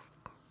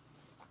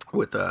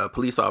a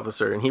police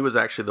officer, and he was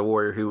actually the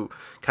warrior who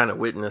kind of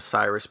witnessed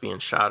Cyrus being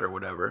shot or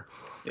whatever.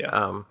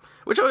 Yeah.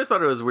 Which I always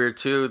thought it was weird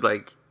too.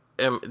 Like,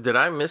 did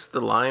I miss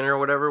the line or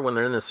whatever when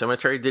they're in the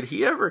cemetery? Did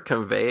he ever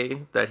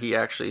convey that he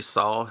actually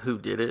saw who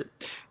did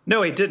it?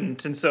 No, he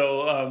didn't. And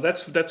so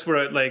that's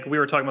where, like, we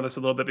were talking about this a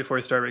little bit before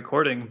we started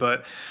recording,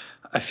 but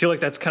I feel like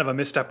that's kind of a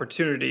missed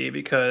opportunity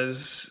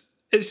because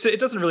it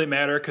doesn't really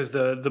matter because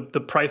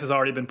the price has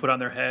already been put on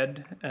their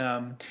head.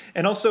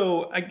 And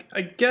also,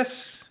 I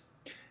guess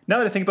now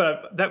that I think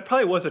about it, that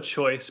probably was a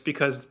choice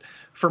because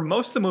for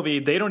most of the movie,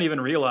 they don't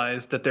even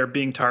realize that they're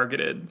being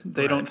targeted.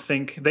 They don't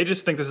think, they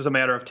just think this is a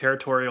matter of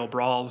territorial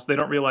brawls. They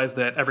don't realize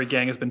that every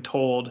gang has been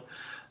told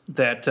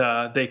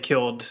that they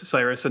killed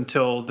Cyrus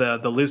until the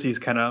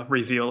Lizzies kind of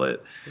reveal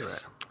it.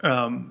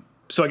 Right.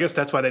 So I guess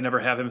that's why they never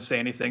have him say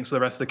anything. So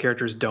the rest of the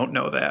characters don't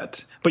know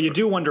that. But you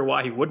do wonder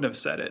why he wouldn't have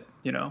said it,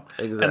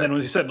 Exactly. And then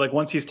as you said, like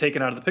once he's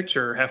taken out of the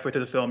picture halfway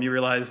through the film, you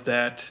realize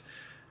that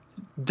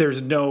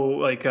there's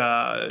no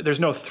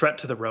threat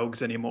to the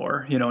rogues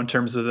anymore, in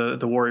terms of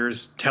the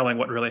Warriors telling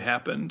what really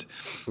happened.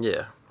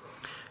 Yeah.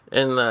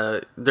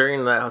 And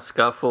during that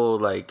scuffle,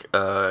 like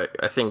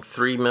I think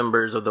 3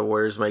 members of the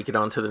Warriors make it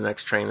onto the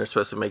next train they're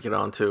supposed to make it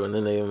onto, and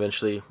then they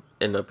eventually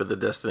end up at the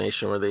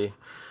destination where they,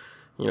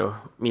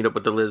 meet up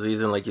with the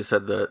Lizzies, and like you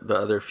said, the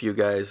other few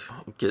guys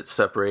get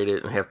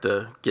separated and have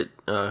to get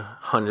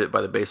hunted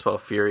by the Baseball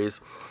Furies.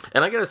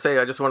 And I gotta say,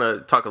 I just want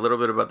to talk a little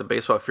bit about the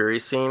Baseball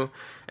Furies scene,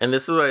 and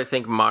this is what I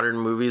think modern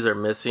movies are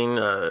missing,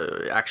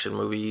 action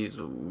movies,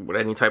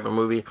 any type of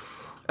movie.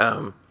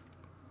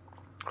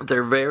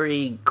 They're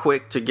very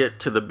quick to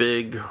get to the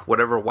big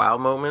whatever wow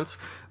moments,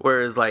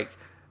 whereas like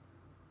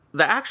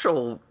the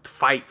actual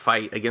fight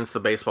against the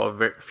Baseball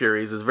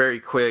Furies is very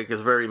quick, is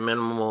very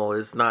minimal,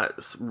 is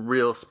not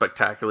real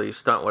spectacularly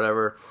stunt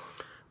whatever.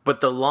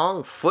 But the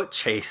long foot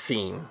chase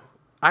scene,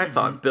 I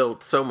thought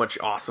built so much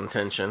awesome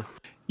tension.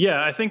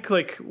 Yeah, I think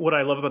like what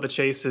I love about the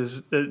chase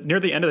is near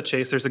the end of the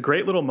chase, there's a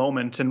great little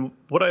moment. And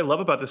what I love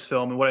about this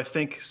film and what I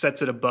think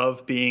sets it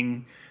above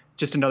being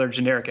just another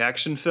generic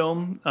action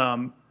film,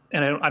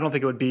 and I don't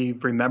think it would be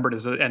remembered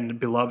and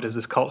beloved as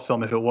this cult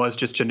film if it was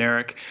just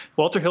generic.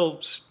 Walter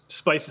Hill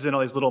spices in all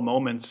these little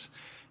moments,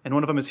 and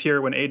one of them is here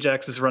when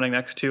Ajax is running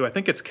next to, I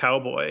think it's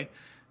Cowboy,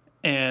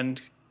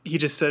 and he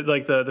just said,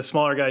 like, the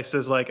smaller guy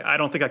says, like, I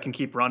don't think I can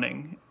keep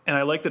running. And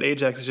I like that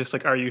Ajax is just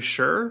like, are you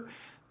sure?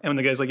 And when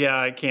the guy's like, yeah,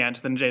 I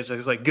can't, then Ajax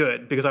is like,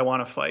 good, because I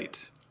want to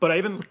fight. But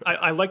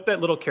I like that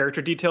little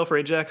character detail for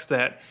Ajax,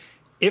 that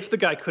if the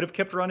guy could have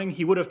kept running,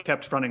 he would have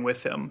kept running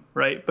with him,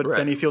 right? But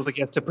then he feels like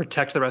he has to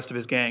protect the rest of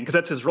his gang, because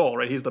that's his role,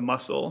 right? He's the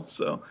muscle.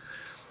 So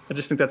I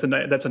just think that's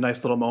a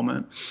nice little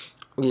moment.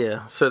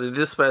 Yeah. So the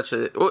dispatch.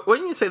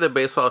 When you say the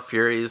Baseball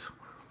Furies,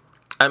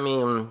 I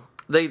mean,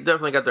 they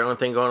definitely got their own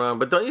thing going on.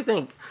 But don't you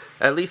think,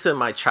 at least in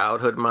my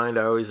childhood mind,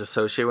 I always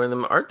associate with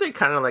them? Aren't they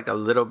kind of like a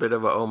little bit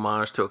of a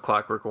homage to A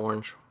Clockwork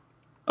Orange?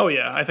 Oh,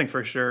 yeah, I think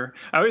for sure.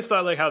 I always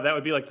thought like how that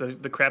would be like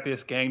the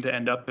crappiest gang to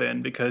end up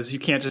in, because you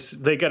can't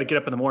they got to get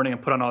up in the morning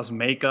and put on all this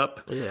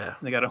makeup. Yeah.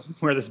 They got to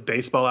wear this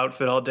baseball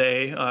outfit all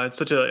day. It's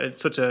such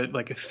a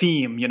like a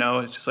theme,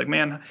 It's just like,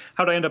 man,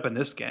 how did I end up in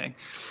this gang?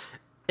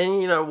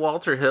 And,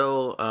 Walter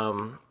Hill,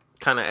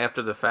 kind of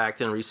after the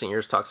fact in recent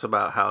years, talks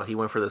about how he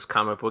went for this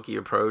comic booky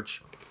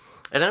approach.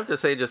 And I have to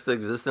say, just the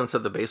existence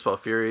of the Baseball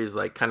Furies,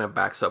 like, kind of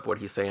backs up what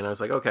he's saying. I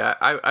was like, okay,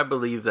 I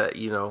believe that,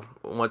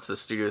 once the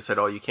studio said,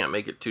 oh, you can't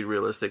make it too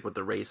realistic with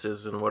the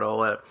races and what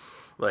all that.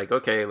 Like,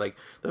 okay, like,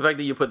 the fact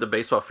that you put the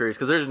Baseball Furies,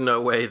 because there's no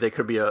way they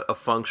could be a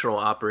functional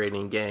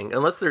operating gang,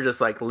 unless they're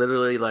just, like,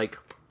 literally, like,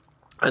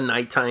 a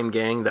nighttime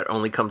gang that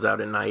only comes out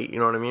at night, you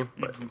know what I mean?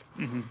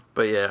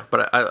 But yeah,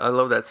 but I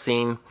love that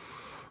scene.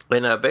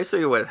 And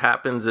basically what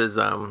happens is,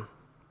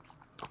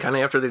 kind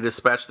of after they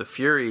dispatch the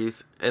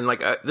Furies, and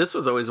like this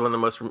was always one of the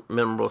most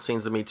memorable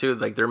scenes to me too.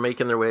 Like they're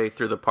making their way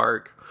through the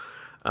park.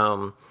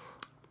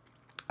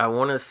 I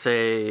want to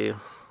say,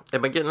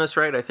 am I getting this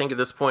right? I think at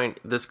this point,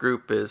 this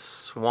group is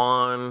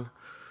Swan,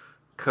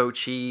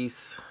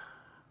 Cochise,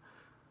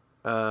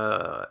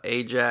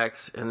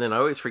 Ajax, and then I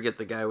always forget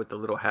the guy with the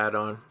little hat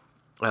on.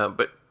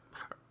 But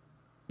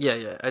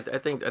yeah, I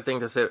think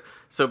that's it.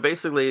 So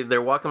basically,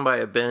 they're walking by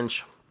a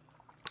bench.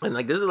 And,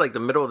 like, this is, like, the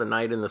middle of the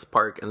night in this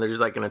park, and there's,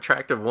 like, an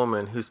attractive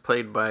woman who's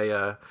played by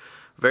a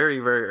very,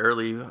 very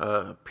early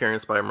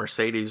appearance by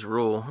Mercedes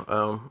Rule.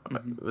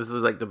 This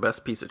is, like, the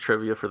best piece of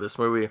trivia for this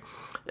movie.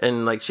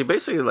 And, like, she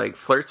basically, like,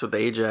 flirts with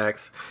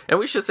Ajax. And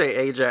we should say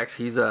Ajax,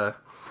 he's a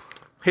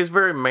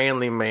very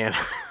manly man.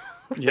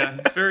 Yeah,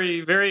 he's very,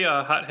 very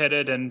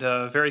hot-headed and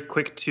very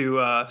quick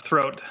to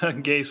throw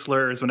out gay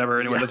slurs whenever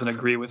anyone doesn't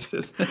agree with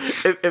this.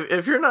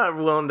 If you're not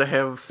willing to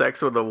have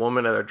sex with a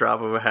woman at a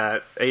drop of a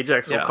hat,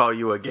 Ajax will call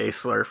you a gay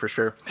slur for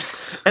sure.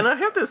 And I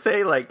have to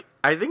say, like,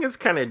 I think it's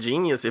kind of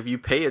genius if you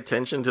pay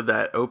attention to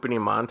that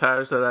opening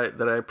montage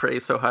that I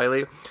praise so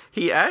highly.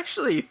 He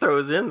actually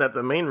throws in that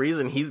the main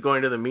reason he's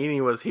going to the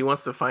meeting was he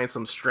wants to find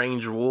some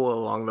strange wool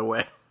along the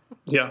way.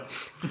 Yeah.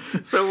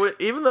 So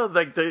even though,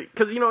 like,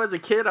 because, as a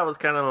kid, I was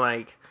kind of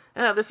like,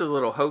 this is a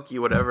little hokey,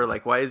 whatever.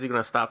 Like, why is he going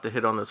to stop to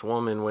hit on this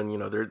woman when,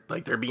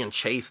 they're being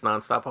chased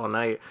nonstop all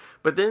night?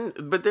 But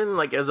then,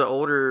 like, as an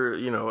older,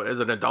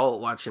 as an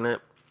adult watching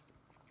it,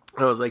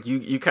 I was like,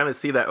 you kind of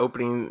see that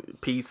opening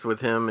piece with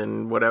him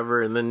and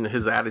whatever, and then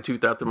his attitude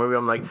throughout the movie.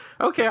 I'm like,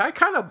 okay, I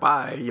kind of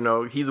buy,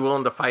 he's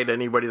willing to fight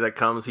anybody that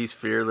comes. He's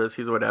fearless.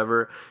 He's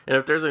whatever. And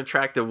if there's an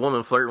attractive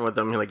woman flirting with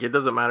him, like, it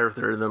doesn't matter if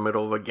they're in the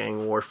middle of a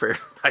gang warfare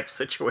type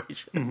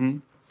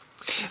situation.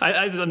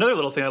 Another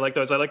little thing I like,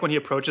 though, is I like when he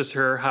approaches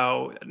her,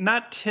 how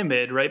not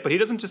timid, right? But he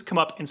doesn't just come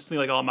up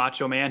instantly like all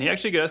macho man. He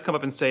actually does come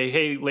up and say,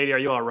 hey, lady, are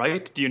you all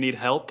right? Do you need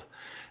help?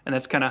 And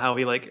that's kind of how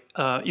he, like,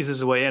 eases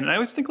his way in. And I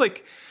always think,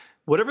 like,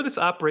 whatever this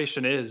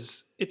operation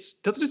is,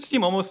 doesn't it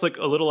seem almost like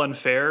a little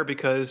unfair,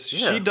 because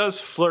she does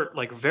flirt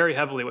like very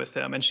heavily with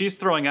him, and she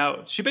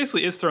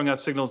basically is throwing out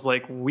signals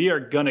like, we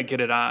are gonna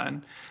get it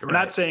on.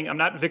 Right. I'm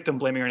not victim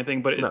blaming or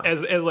anything, but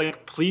as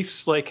like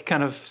police like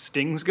kind of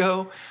stings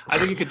go, I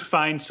think you could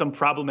find some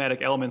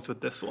problematic elements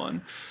with this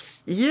one.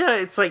 Yeah,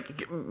 it's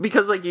like,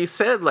 because like you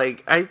said,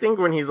 like I think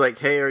when he's like,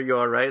 "Hey, are you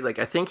all right?" Like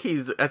I think he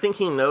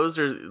knows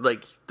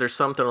there's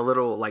something a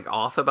little like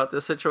off about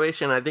this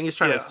situation. I think he's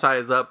trying to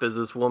size up, is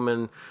this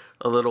woman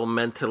a little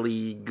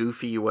mentally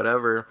goofy,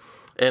 whatever.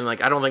 And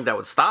like I don't think that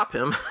would stop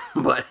him,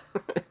 but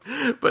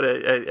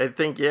I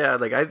think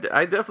like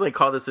I definitely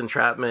call this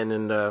entrapment,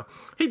 and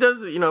he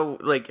does,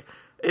 like.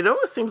 It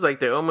almost seems like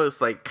they almost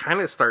like kind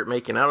of start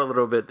making out a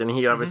little bit. Then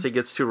he obviously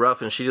gets too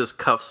rough, and she just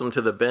cuffs him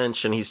to the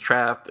bench, and he's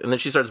trapped. And then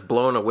she starts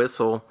blowing a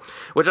whistle,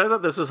 which I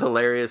thought this was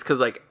hilarious because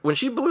like when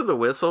she blew the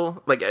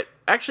whistle, like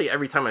actually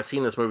every time I've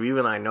seen this movie,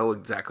 even I know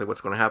exactly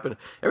what's going to happen.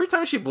 Every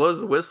time she blows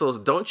the whistles,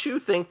 don't you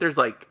think there's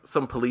like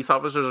some police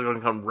officers are going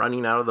to come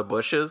running out of the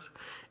bushes?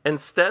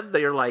 Instead,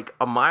 they're like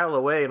a mile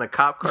away in a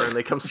cop car, and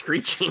they come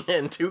screeching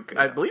in.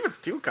 I believe it's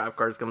 2 cop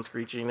cars come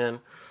screeching in.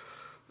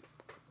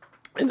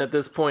 And at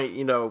this point,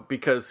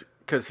 because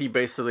he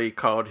basically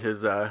called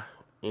his,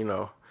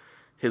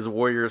 his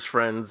Warriors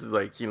friends,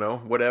 like,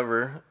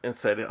 whatever, and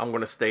said, I'm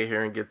going to stay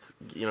here and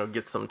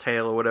get some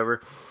tail or whatever.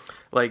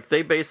 Like,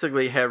 they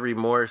basically have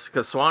remorse,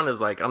 because Swan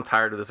is like, I'm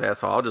tired of this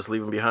asshole, I'll just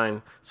leave him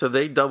behind. So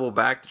they double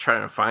back to try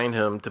and find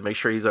him to make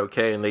sure he's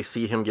okay, and they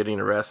see him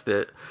getting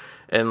arrested.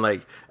 And,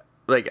 like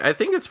I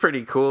think it's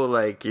pretty cool,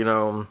 like,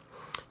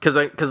 Because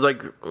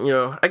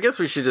I guess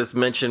we should just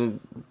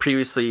mention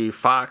previously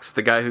Fox,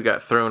 the guy who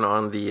got thrown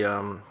on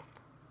the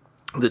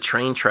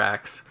train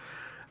tracks.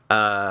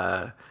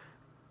 That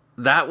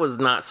was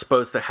not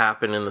supposed to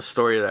happen in the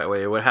story that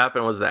way. What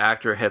happened was the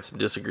actor had some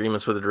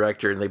disagreements with the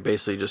director, and they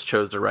basically just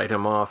chose to write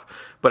him off.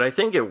 But I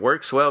think it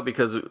works well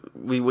because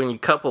when you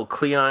couple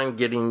Cleon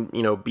getting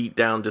beat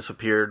down,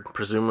 disappeared,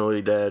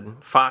 presumably dead,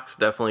 Fox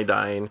definitely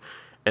dying,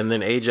 and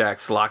then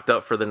Ajax locked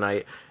up for the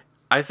night.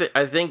 I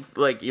think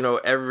like,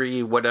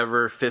 every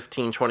whatever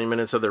 15, 20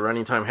 minutes of the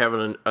running time,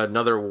 having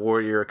another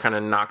warrior kind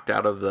of knocked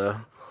out of the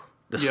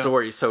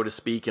story, so to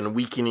speak, and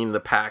weakening the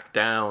pack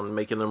down,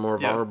 making them more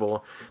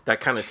vulnerable.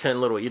 That kind of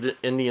 10 little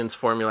Indians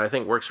formula, I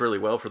think, works really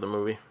well for the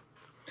movie.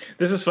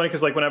 This is funny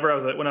because like when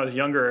I was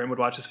younger and would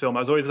watch this film, I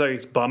was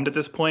always bummed at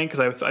this point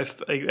because I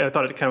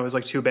thought it kind of was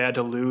like too bad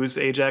to lose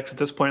Ajax at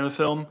this point in the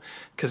film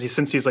because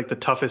since he's like the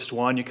toughest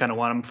one, you kind of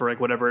want him for like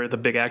whatever the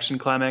big action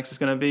climax is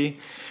going to be.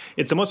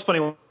 It's the most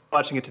funny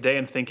watching it today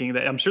and thinking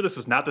that I'm sure this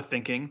was not the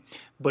thinking,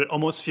 but it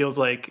almost feels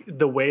like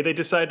the way they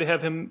decided to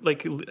have him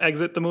like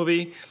exit the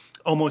movie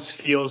almost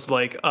feels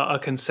like a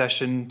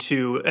concession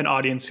to an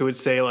audience who would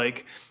say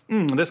like,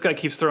 this guy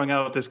keeps throwing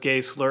out this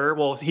gay slur.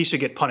 Well, he should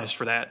get punished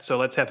for that. So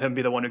let's have him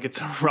be the one who gets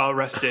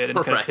arrested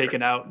and kind of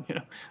taken out.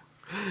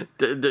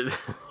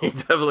 He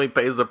definitely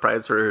pays the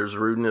price for his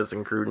rudeness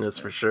and crudeness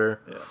for sure.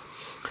 Yeah.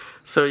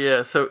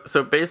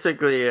 So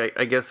basically,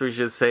 I guess we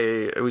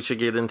should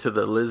get into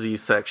the Lizzie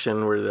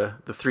section where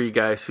the 3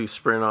 guys who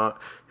spin off.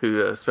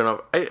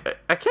 I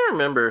can't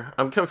remember.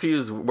 I'm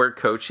confused where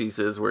Cochise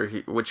is,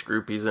 which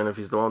group he's in. If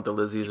he's the one with the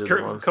Lizzies or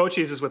the ones.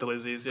 Cochise is with the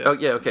Lizzies. Yeah. Oh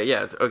yeah. Okay.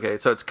 Yeah. Okay.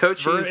 So it's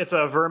Cochise. It's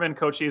Vermin,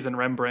 Cochise, and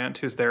Rembrandt,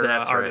 who's their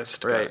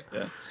artist. Right.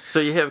 Yeah. So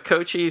you have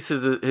Cochise,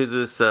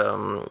 who's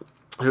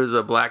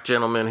a black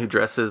gentleman who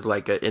dresses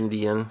like an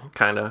Indian,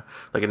 kind of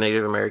like a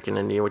Native American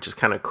Indian, which is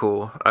kind of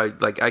cool. I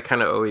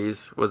kind of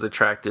always was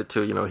attracted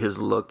to his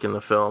look in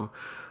the film.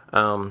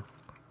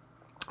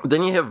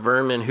 Then you have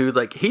Vermin, who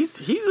like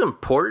he's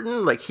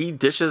important, like he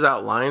dishes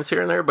out lines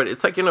here and there, but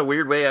it's like in a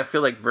weird way. I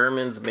feel like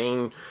Vermin's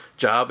main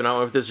job, and I don't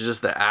know if this is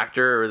just the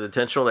actor or his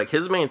intentional, like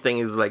his main thing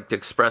is like to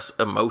express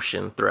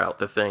emotion throughout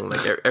the thing,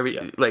 like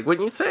like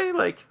wouldn't you say,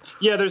 like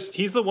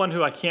he's the one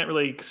who I can't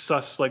really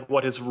suss like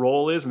what his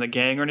role is in the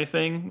gang or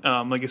anything.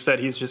 Like you said,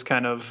 he's just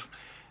kind of,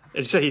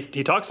 as you said,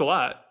 he talks a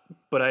lot,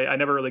 but I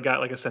never really got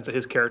like a sense of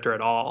his character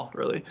at all,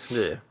 really.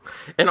 Yeah,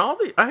 and I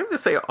have to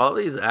say, all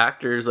these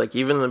actors, like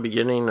even in the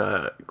beginning,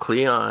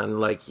 Cleon,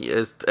 like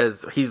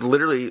as he's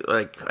literally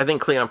like, I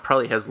think Cleon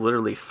probably has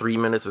literally 3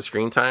 minutes of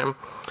screen time.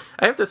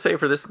 I have to say,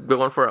 for this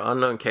going for an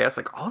unknown cast,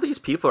 like all these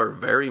people are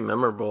very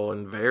memorable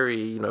and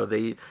very,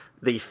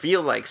 they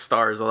feel like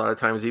stars a lot of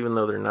times, even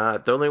though they're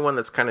not. The only one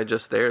that's kind of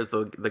just there is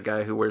the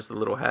guy who wears the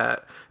little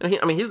hat.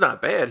 And he's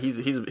not bad.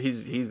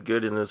 He's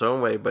good in his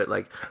own way. But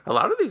like a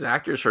lot of these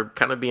actors, for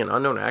kind of being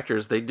unknown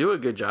actors, they do a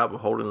good job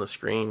of holding the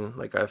screen.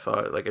 Like I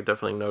thought, like I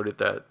definitely noted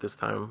that this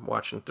time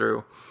watching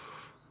through.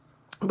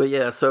 But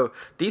yeah, so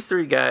these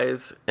 3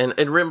 guys, and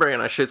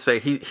Rembrandt, I should say,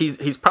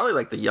 he's probably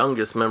like the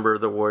youngest member of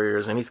the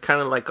Warriors, and he's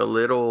kind of like a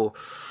little,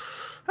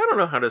 I don't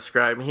know how to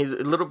describe him. He's a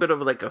little bit of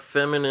like a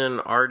feminine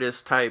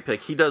artist type.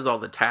 Like he does all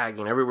the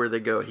tagging everywhere they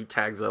go. He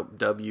tags up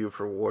W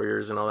for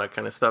Warriors and all that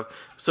kind of stuff.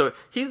 So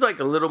he's like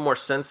a little more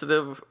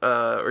sensitive,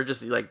 or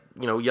just like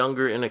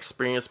younger,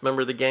 inexperienced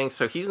member of the gang.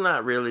 So he's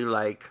not really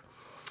like,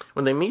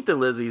 when they meet the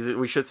Lizzies,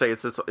 we should say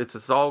it's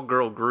this all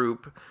girl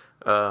group.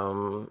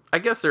 I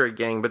guess they're a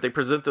gang, but they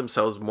present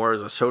themselves more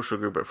as a social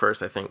group at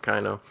first, I think,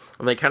 kind of.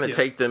 And they kind of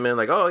take them in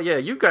like, oh, yeah,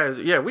 you guys,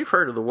 yeah, we've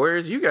heard of the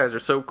Warriors. You guys are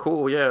so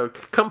cool. Yeah,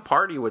 come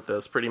party with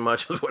us, pretty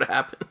much is what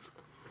happens.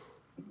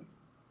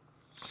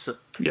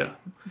 Yeah,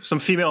 some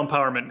female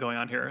empowerment going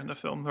on here in the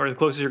film, or the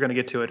closest you're going to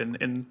get to it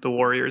in the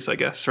Warriors, I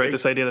guess, right?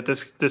 This idea that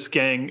this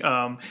gang,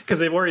 because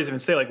the Warriors even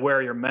say, like, where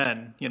are your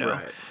men, you know?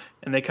 Right.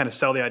 And they kind of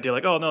sell the idea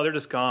like, oh no, they're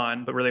just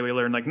gone, but really we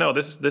learn like, no,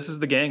 this is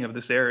the gang of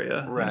this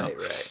area. Right,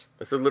 right.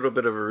 It's a little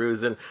bit of a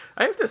ruse, and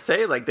I have to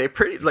say, like,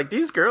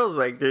 these girls,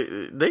 like,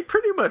 they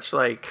pretty much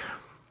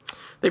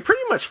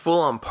full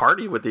on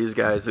party with these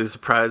guys. They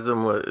supply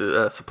them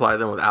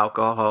with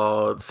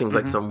alcohol. It seems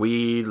like some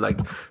weed, like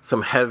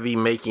some heavy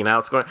making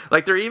out's going.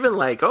 Like they're even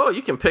like, oh,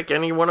 you can pick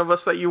any one of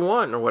us that you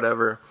want or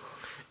whatever.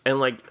 And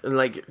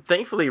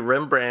thankfully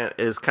Rembrandt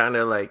is kind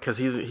of like, because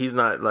he's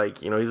not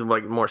like, you know, he's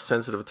like more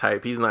sensitive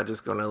type. He's not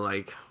just gonna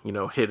like, you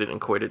know, hit it and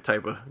quit it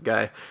type of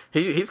guy.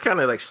 He's kind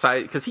of like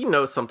side, because he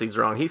knows something's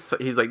wrong. He's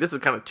like, this is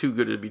kind of too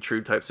good to be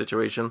true type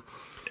situation.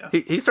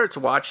 Yeah. He starts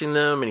watching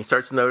them and he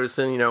starts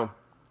noticing, you know,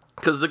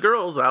 because the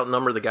girls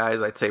outnumber the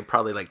guys. I'd say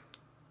probably like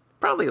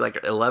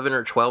 11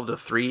 or 12 to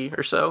 3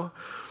 or so.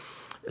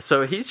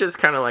 So he's just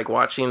kind of like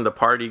watching the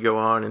party go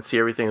on and see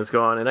everything that's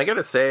going on. And I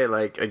gotta say,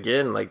 like,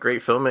 again, like,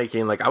 great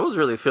filmmaking. Like, I was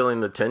really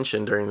feeling the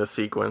tension during this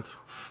sequence.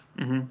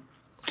 Mm-hmm.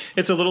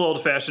 It's a little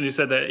old fashioned. You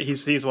said that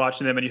he's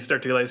watching them and you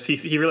start to realize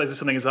he realizes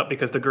something is up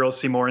because the girls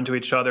see more into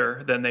each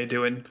other than they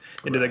do into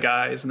the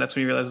guys. And that's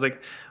when you realize,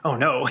 like, oh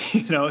no,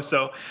 you know?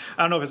 So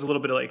I don't know if it's a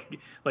little bit of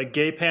like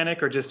gay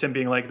panic or just him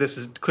being like, this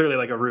is clearly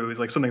like a ruse,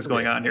 like something's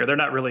going on here. They're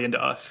not really into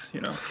us,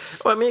 you know?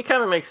 Well, I mean, it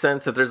kind of makes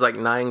sense if there's like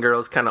 9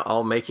 girls kind of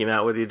all making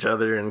out with each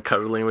other and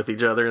cuddling with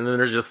each other. And then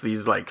there's just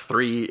these like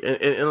 3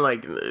 and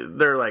like,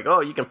 they're like,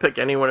 oh, you can pick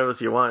any one of us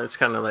you want. It's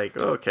kind of like,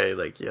 okay,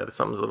 like, yeah,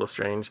 something's a little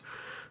strange.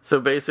 So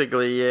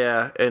basically,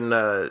 yeah, and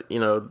you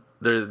know,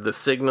 the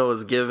signal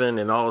is given,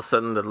 and all of a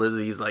sudden the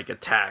Lizzies like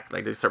attack,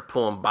 like they start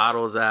pulling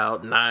bottles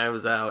out,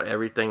 knives out,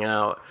 everything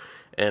out,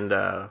 and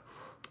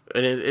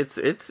it's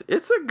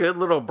a good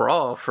little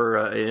brawl for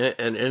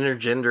an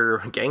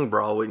intergender gang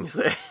brawl, wouldn't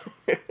you say?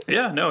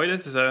 Yeah, no, it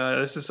is.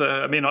 This is.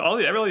 I mean, all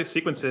these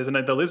sequences, and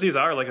the Lizzies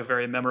are like a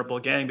very memorable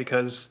gang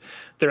because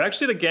they're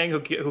actually the gang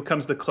who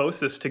comes the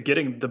closest to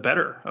getting the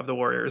better of the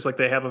Warriors. Like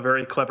they have a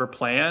very clever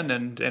plan,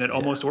 and it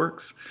almost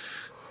works.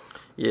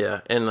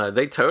 Yeah, and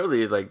they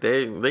totally, like,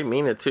 they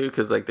mean it, too,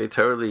 because, like, they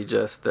totally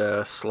just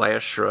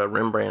slash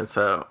Rembrandt's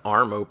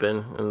arm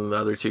open, and the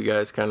other 2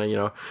 guys kind of, you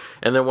know,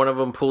 and then one of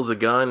them pulls a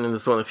gun, and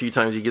it's one of the few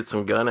times you get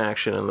some gun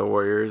action in the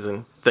Warriors,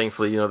 and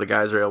thankfully, you know, the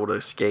guys are able to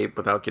escape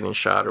without getting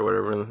shot or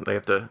whatever, and they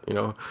have to, you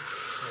know,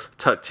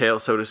 tuck tail,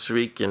 so to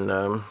speak, and,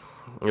 you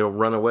know,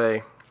 run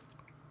away.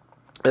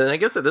 And I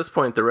guess at this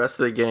point, the rest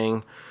of the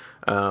gang,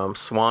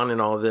 Swan and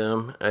all of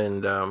them,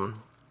 and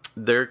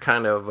they're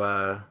kind of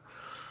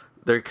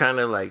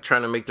like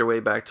trying to make their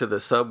way back to the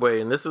subway,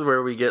 and this is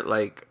where we get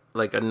like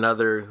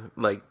another,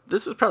 like,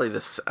 this is probably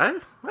this, I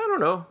don't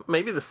know,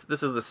 maybe this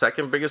is the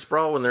second biggest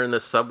brawl when they're in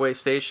this subway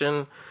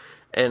station.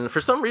 And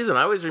for some reason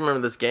I always remember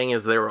this gang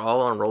as they were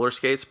all on roller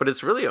skates, but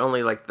it's really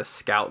only like the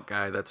scout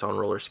guy that's on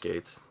roller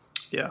skates.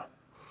 Yeah,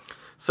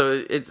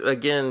 so it's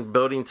again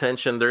building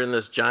tension. They're in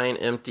this giant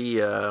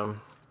empty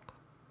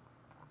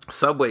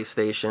subway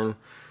station.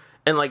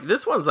 And, like,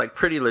 this one's, like,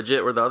 pretty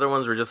legit, where the other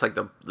ones were just, like,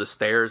 the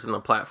stairs and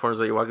the platforms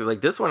that you walk through. Like,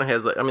 this one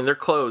has, like, I mean, they're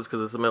closed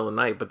because it's the middle of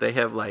the night, but they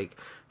have, like,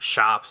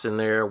 shops in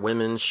there,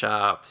 women's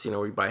shops, you know,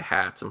 where you buy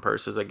hats and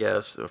purses, I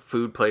guess,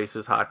 food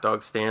places, hot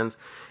dog stands.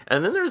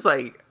 And then there's,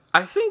 like,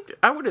 I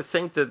would have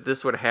think that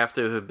this would have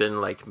to have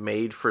been, like,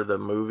 made for the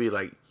movie,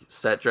 like,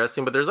 set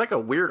dressing, but there's, like, a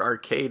weird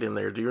arcade in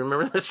there. Do you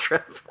remember this,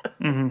 Trev?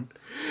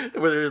 Mm-hmm.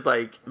 Where there's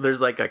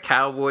like a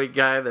cowboy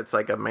guy that's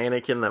like a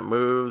mannequin that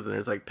moves, and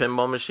there's like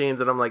pinball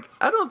machines, and I'm like,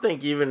 I don't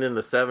think even in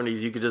the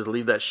 70s you could just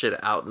leave that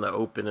shit out in the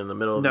open in the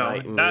middle of the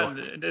night. No,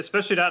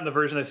 especially not in the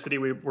version of the city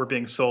we were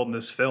being sold in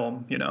this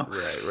film, you know.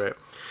 Right.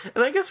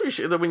 And I guess we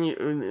should,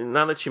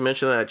 now that you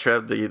mentioned that,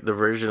 Trev, the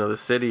version of the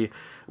city,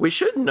 we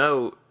should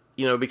note,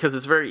 you know, because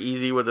it's very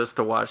easy with us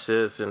to watch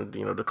this and,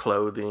 you know, the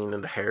clothing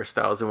and the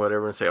hairstyles and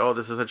whatever and say, oh,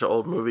 this is such an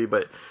old movie.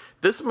 But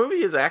this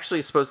movie is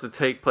actually supposed to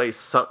take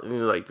place,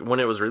 like, when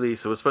it was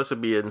released, it was supposed to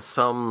be in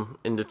some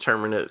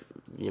indeterminate,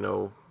 you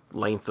know,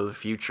 length of the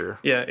future.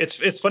 Yeah,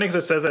 it's funny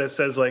because it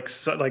says like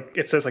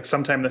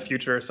sometime in the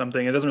future or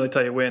something. It doesn't really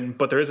tell you when,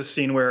 but there is a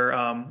scene where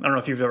I don't know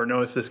if you've ever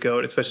noticed this,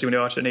 Goat, especially when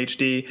you watch it in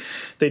HD.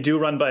 They do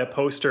run by a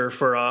poster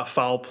for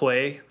Foul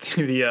Play,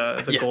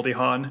 the Goldie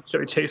Hawn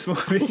Chevy Chase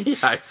movie. Yeah,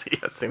 I see.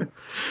 I've seen it.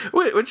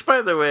 Which,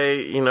 by the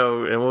way, you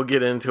know, and we'll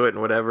get into it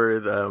and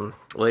whatever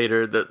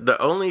later. The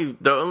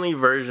only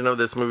version of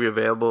this movie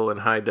available in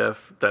high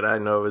def that I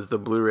know is the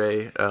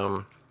Blu-ray.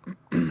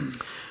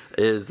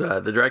 Is the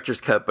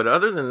director's cut, but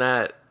other than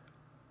that,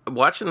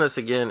 watching this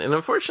again, and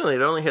unfortunately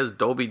it only has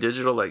Dolby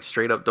Digital, like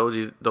straight up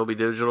Dolby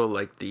Digital,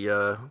 like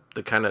the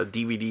kind of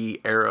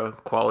DVD era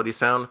quality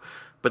sound,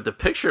 but the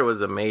picture was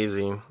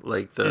amazing,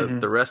 like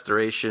the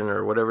restoration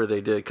or whatever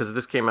they did, because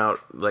this came out,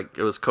 like,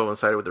 it was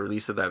coincided with the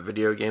release of that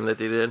video game that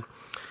they did.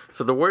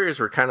 So the Warriors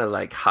were kind of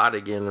like hot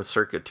again in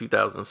circa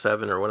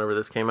 2007 or whenever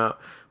this came out.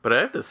 But I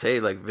have to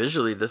say, like,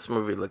 visually, this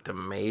movie looked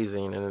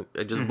amazing. And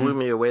it just blew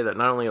me away that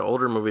not only an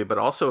older movie, but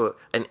also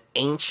an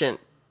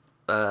ancient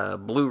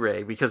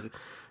Blu-ray. Because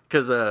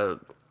because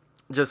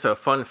just a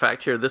fun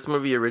fact here, this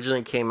movie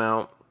originally came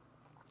out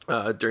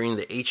during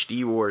the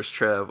HD wars,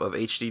 Trev, of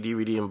HD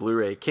DVD and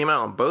Blu-ray. It came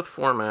out on both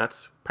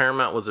formats.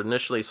 Paramount was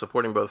initially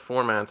supporting both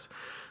formats.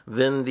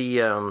 Then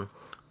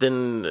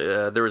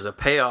there was a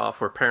payoff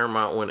where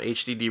Paramount went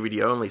HD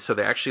DVD only, so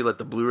they actually let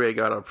the Blu-ray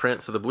go out of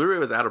print. So the Blu-ray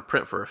was out of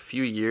print for a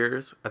few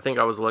years. I think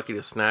I was lucky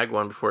to snag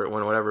one before it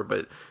went whatever,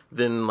 but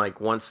then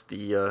like once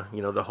the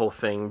the whole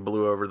thing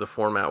blew over, the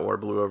format war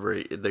blew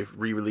over, they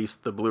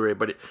re-released the Blu-ray.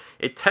 But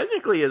it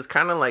technically is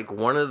kind of like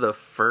one of the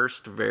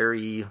first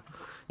very,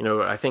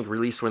 I think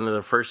released within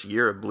the first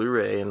year of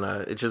Blu-ray, and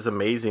it's just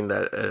amazing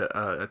that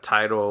a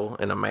title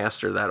and a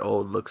master that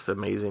old looks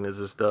amazing as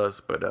this does.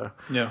 But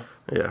yeah.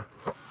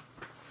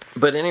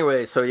 But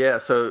anyway, so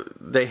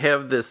they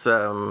have this.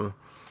 Do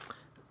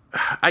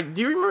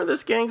you remember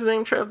this gang's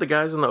name, Trev? The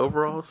guys in the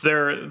overalls?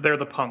 They're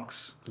the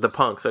punks. The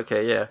punks,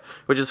 okay, yeah.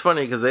 Which is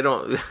funny because they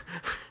don't.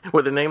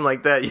 With a name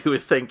like that, you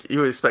would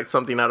expect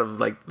something out of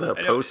like the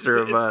poster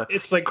of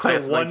it's like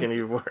Class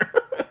 1984.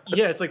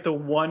 Yeah, it's like the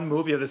one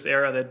movie of this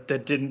era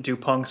that didn't do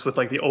punks with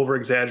like the over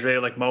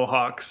exaggerated like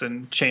mohawks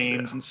and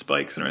chains and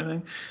spikes and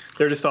everything.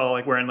 They're just all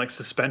like wearing like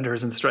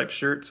suspenders and striped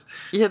shirts.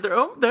 Yeah, they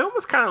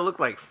almost kind of look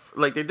like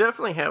they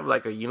definitely have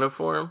like a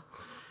uniform,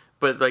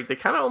 but like they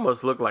kind of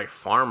almost look like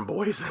farm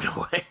boys in a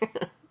way.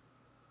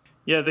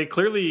 Yeah, they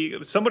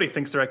clearly, somebody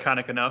thinks they're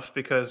iconic enough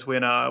because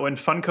when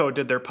Funko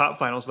did their pop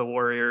finals, the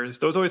Warriors,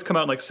 those always come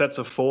out in like sets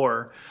of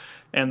 4.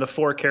 And the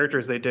 4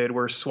 characters they did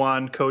were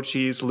Swan,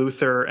 Cochise,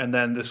 Luther, and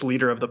then this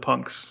leader of the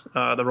punks,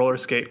 the roller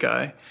skate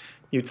guy.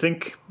 You'd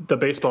think the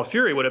Baseball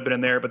Fury would have been in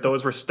there, but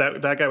those were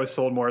that guy was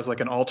sold more as like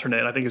an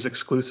alternate. I think he was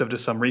exclusive to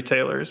some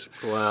retailers.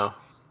 Wow.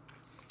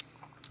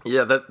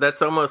 Yeah,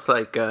 that's almost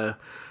like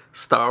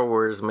Star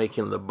Wars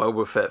making the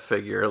Boba Fett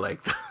figure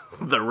like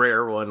the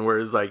rare one, where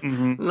it's like,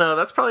 no,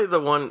 that's probably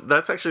the one.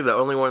 That's actually the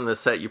only one in the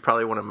set you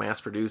probably want to mass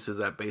produce is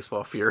that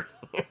Baseball Fury.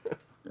 Yeah.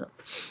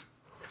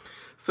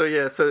 So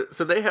yeah, so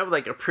they have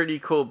like a pretty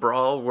cool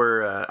brawl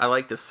where I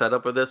like the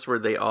setup of this, where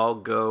they all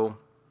go,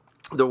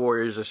 the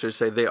Warriors, I should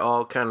say, they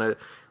all kind of,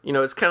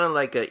 it's kind of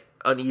like a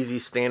uneasy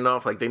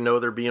standoff. Like they know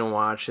they're being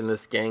watched, and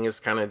this gang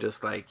is kind of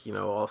just like,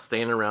 all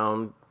standing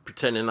around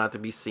pretending not to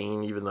be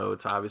seen, even though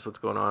it's obvious what's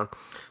going on.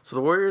 So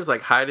the Warriors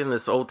like hide in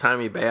this old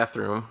timey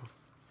bathroom,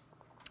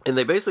 and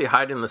they basically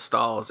hide in the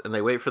stalls, and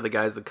they wait for the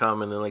guys to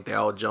come, and then like they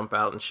all jump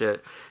out and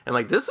shit. And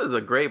like this is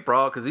a great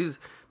brawl because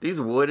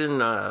these wooden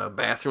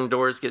bathroom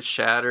doors get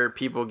shattered,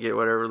 people get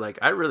whatever. Like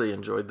I really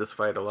enjoyed this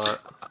fight a lot.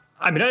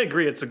 I mean, I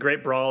agree. It's a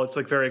great brawl. It's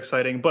like very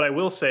exciting. But I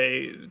will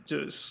say,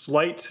 just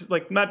slight,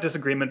 like not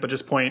disagreement, but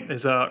just point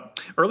is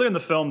earlier in the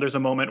film, there's a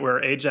moment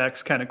where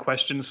Ajax kind of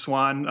questions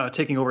Swan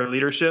taking over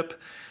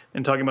leadership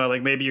and talking about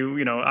like maybe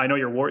I know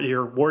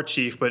you're war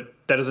chief, but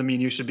that doesn't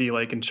mean you should be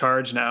like in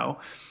charge now.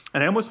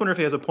 And I almost wonder if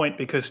he has a point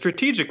because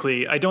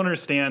strategically, I don't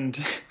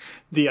understand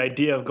the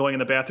idea of going in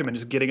the bathroom and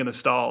just getting in the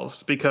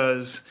stalls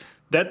because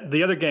that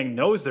the other gang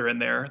knows they're in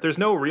there. There's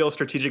no real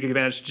strategic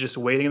advantage to just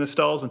waiting in the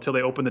stalls until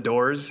they open the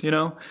doors,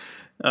 So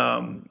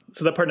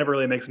that part never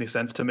really makes any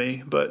sense to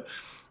me. But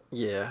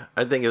yeah,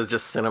 I think it was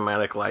just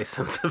cinematic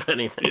license, if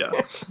anything. Yeah.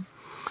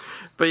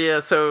 But yeah,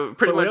 so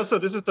pretty much. Also,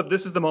 this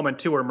is the moment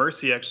too where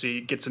Mercy actually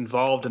gets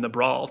involved in the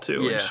brawl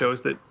too, and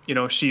shows that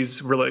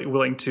she's really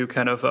willing to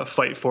kind of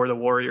fight for the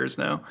Warriors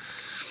now.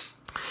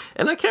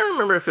 And I can't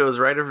remember if it was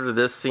right after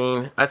this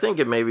scene. I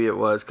think maybe it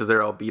was because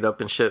they're all beat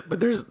up and shit. But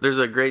there's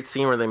a great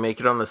scene where they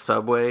make it on the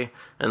subway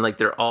and like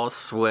they're all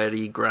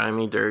sweaty,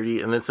 grimy,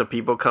 dirty, and then some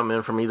people come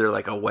in from either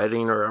like a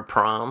wedding or a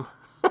prom.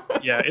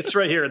 Yeah, it's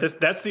right here.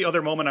 That's the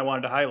other moment I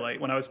wanted to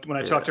highlight when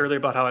I talked earlier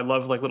about how I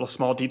love like little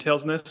small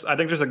details in this. I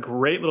think there's a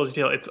great little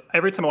detail. It's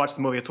every time I watch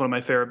the movie, it's one of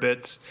my favorite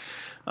bits.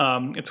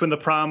 It's when the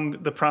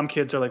prom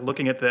kids are like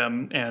looking at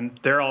them and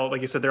they're all,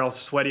 like you said, they're all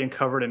sweaty and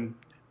covered in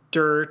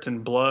dirt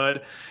and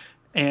blood.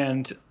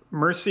 And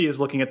Mercy is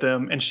looking at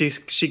them, and she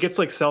gets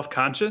like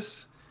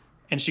self-conscious,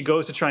 and she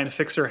goes to try and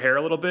fix her hair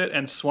a little bit,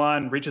 and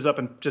Swan reaches up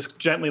and just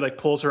gently like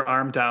pulls her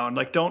arm down,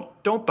 like don't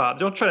bother,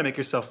 don't try to make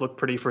yourself look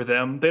pretty for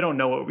them. They don't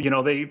know what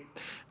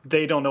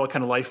they don't know what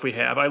kind of life we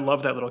have. I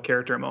love that little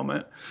character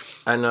moment.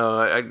 I know,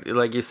 I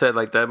like you said,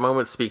 like that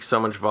moment speaks so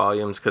much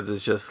volumes because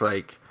it's just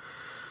like,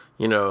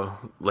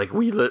 like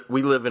we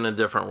live in a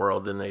different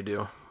world than they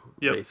do,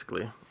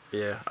 basically.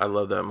 Yeah, I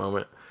love that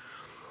moment,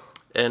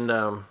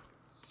 and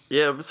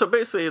yeah, so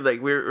basically,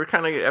 like, we're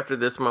kind of, after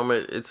this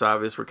moment, it's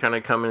obvious we're kind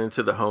of coming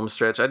into the home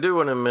stretch. I do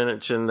want to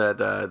mention that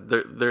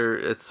there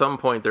at some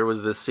point, there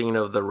was this scene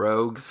of the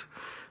Rogues,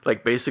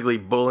 like, basically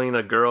bullying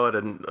a girl at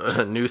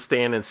a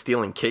newsstand and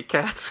stealing Kit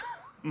Kats.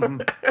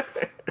 Mm-hmm.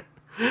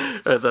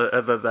 I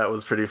thought that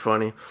was pretty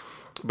funny.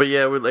 But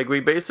yeah,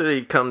 we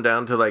basically come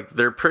down to, like,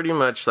 they're pretty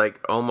much,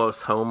 like,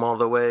 almost home all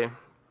the way.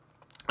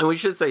 And we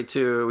should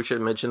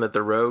mention that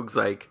the Rogues,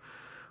 like,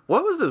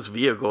 what was this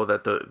vehicle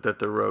that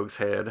the Rogues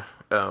had?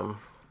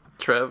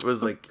 Trev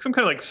was like some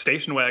kind of like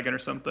station wagon or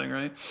something,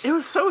 right? It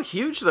was so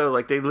huge though.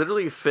 Like they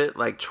literally fit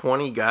like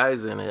 20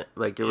 guys in it.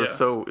 Like it was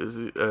so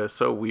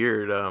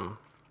weird.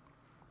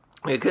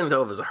 I couldn't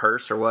tell if it was a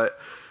hearse or what.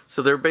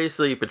 So they're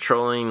basically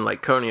patrolling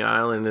like Coney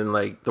Island, and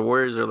like the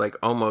Warriors are like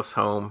almost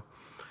home.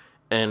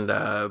 And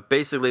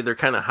basically, they're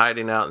kind of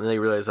hiding out, and they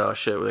realize, oh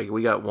shit, like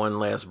we got one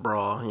last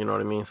brawl. You know what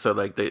I mean? So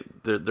like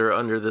they're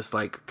under this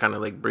like kind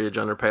of like bridge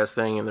underpass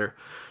thing, and they're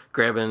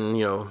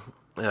grabbing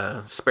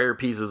spare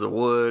pieces of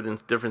wood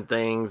and different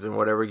things and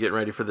whatever, getting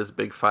ready for this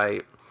big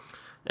fight.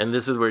 And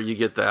this is where you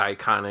get the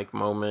iconic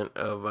moment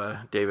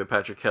of David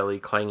Patrick Kelly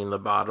clanging the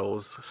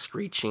bottles,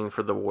 screeching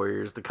for the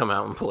Warriors to come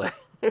out and play.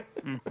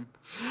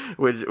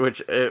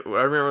 Which I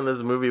remember when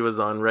this movie was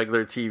on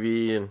regular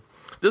TV, and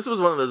this was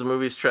one of those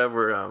movies, Trev,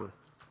 where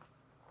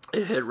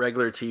it hit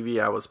regular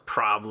TV. I was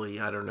probably,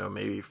 I don't know,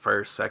 maybe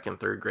first, second,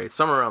 third grade,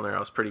 somewhere around there. I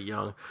was pretty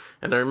young,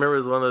 and I remember it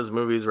was one of those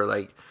movies where,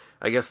 like,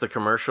 I guess the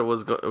commercial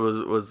was on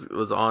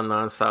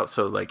nonstop,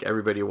 so like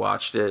everybody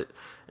watched it,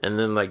 and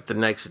then like the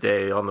next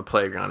day on the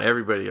playground,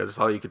 everybody, just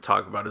all you could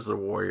talk about is the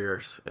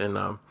Warriors,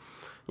 and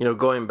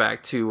going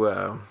back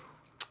to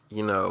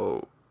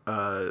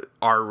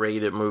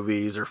R-rated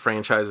movies or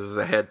franchises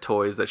that had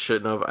toys that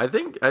shouldn't have. I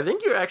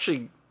think you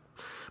actually.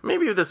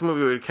 Maybe if this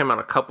movie would have come out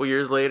a couple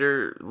years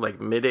later,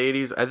 like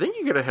mid-'80s, I think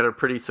you could have had a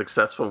pretty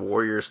successful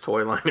Warriors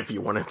toy line if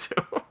you wanted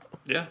to.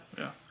 Yeah.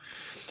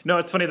 No,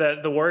 it's funny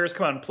that the Warriors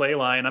come out and play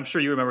line. I'm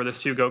sure you remember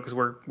this too, Go, because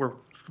we're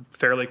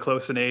fairly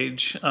close in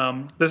age.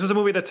 This is a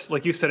movie that's,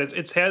 like you said,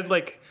 it's had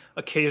like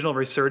occasional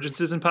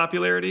resurgences in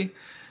popularity,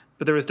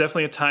 but there was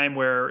definitely a time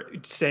where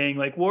saying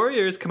like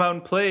Warriors come out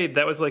and played,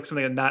 that was like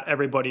something that not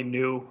everybody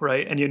knew,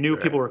 right? And you knew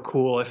people were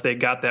cool if they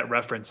got that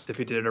reference, if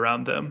you did it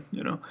around them,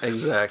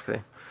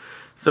 Exactly.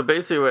 So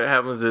basically what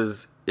happens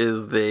is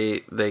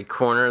they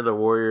corner the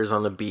Warriors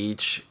on the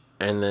beach,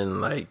 and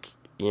then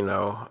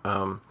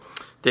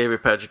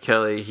David Patrick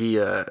Kelly, he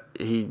has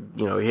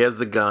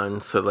the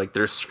gun, so like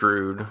they're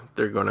screwed.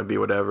 They're going to be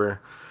whatever.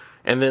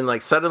 And then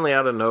like suddenly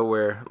out of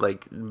nowhere,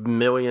 like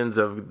millions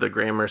of the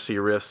Gramercy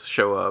Riffs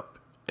show up,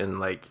 and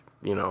like,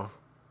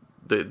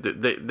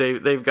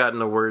 they've gotten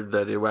the word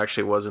that it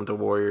actually wasn't the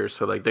Warriors,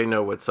 so like they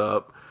know what's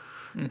up.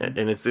 Mm-hmm.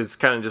 And it's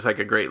kind of just like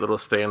a great little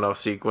standoff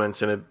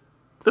sequence, and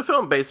the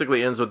film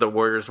basically ends with the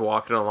Warriors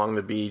walking along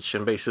the beach,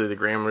 and basically the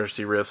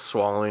Gramercy Riffs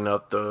swallowing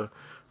up the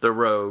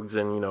Rogues,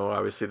 and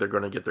obviously they're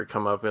going to get their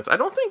comeuppance. I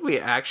don't think we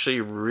actually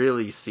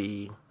really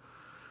see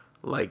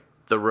like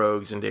the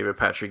Rogues and David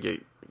Patrick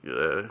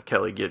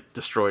Kelly get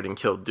destroyed and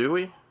killed, do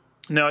we?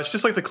 No, it's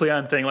just like the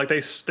Cleon thing. Like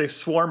they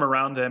swarm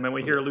around them, and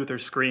we hear Luther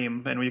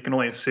scream, and we can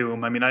only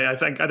assume. I mean, I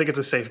think it's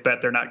a safe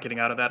bet they're not getting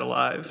out of that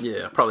alive.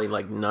 Yeah, probably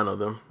like none of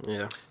them.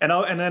 Yeah.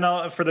 And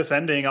then for this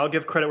ending, I'll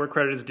give credit where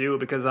credit is due,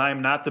 because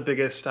I'm not the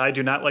biggest. I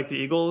do not like the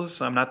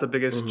Eagles. I'm not the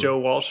biggest Joe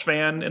Walsh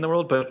fan in the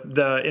world. But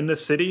the In the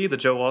City, the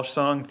Joe Walsh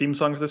theme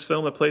song for this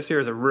film that plays here,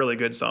 is a really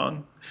good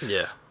song.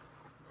 Yeah.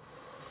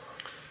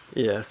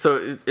 Yeah.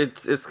 So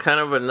it's kind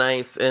of a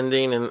nice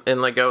ending,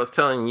 and like I was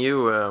telling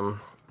you.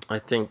 I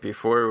think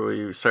before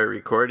we start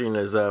recording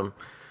is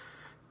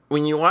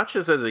when you watch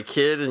this as a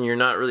kid and you're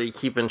not really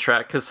keeping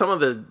track, because some of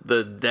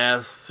the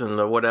deaths and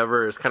the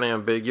whatever is kind of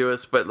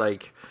ambiguous, but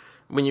like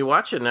when you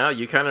watch it now,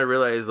 you kind of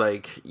realize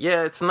like,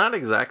 yeah, it's not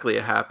exactly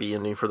a happy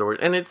ending for the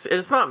world, and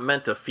it's not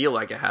meant to feel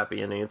like a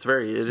happy ending. It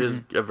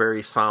is a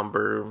very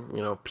somber,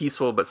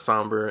 peaceful but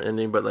somber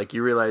ending. But like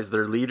you realize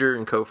their leader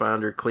and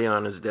co-founder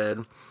Cleon is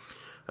dead,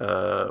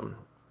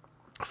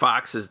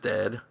 Fox is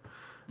dead.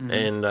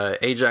 And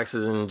Ajax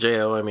is in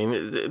jail. I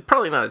mean,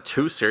 probably not a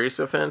too serious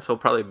offense. He'll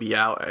probably be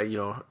out,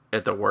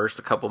 at the worst,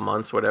 a couple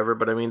months, whatever.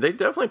 But I mean, they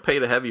definitely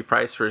paid a heavy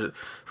price for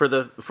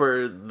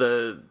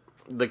the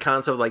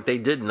concept. Like they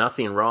did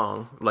nothing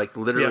wrong. Like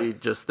literally,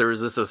 just there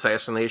was this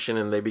assassination,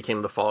 and they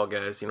became the fall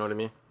guys. You know what I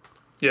mean?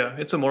 Yeah,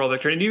 it's a moral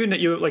victory. And even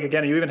you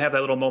even have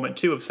that little moment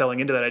too of selling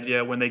into that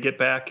idea when they get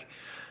back.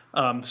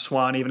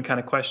 Swan even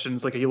kind of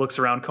questions, like he looks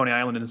around Coney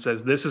Island and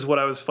says, "This is what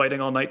I was fighting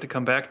all night to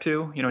come back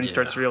to." And he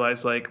starts to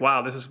realize, like,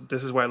 wow, this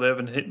is where I live,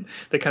 and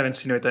they kind of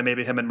insinuate that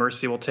maybe him and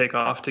Mercy will take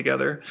off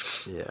together.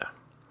 Yeah.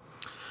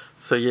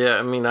 So yeah,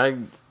 I mean,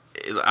 I'm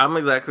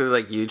exactly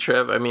like you,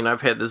 Trev. I mean,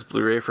 I've had this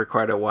Blu-ray for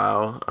quite a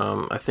while.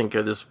 I think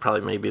this is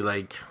probably maybe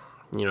like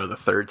the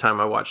third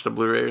time I watched the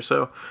Blu-ray or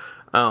so.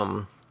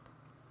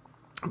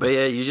 But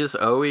yeah, you just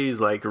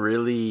always like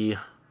really.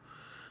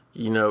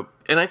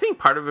 And I think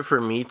part of it for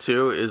me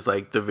too is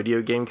like the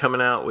video game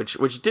coming out,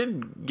 which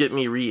did get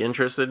me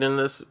reinterested in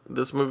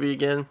this movie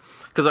again,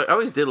 because I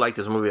always did like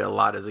this movie a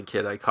lot as a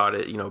kid. I caught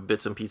it,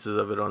 bits and pieces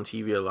of it on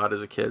TV a lot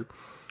as a kid,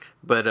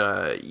 but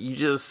you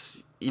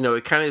just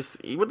it kind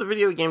of, with the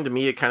video game, to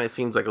me it kind of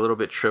seems like a little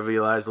bit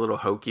trivialized, a little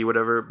hokey,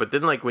 whatever. But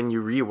then like when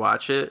you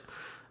rewatch it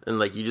and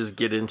like you just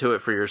get into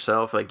it for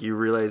yourself, like you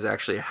realize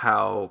actually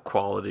how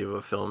quality of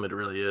a film it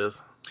really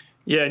is.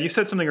 Yeah, and you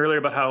said something earlier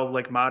about how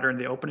like modern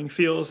the opening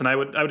feels, and I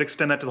would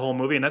extend that to the whole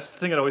movie, and that's the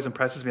thing that always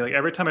impresses me. Like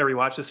every time I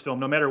rewatch this film,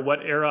 no matter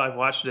what era I've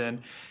watched it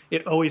in,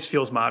 it always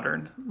feels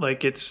modern.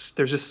 Like there's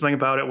just something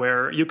about it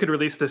where you could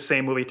release this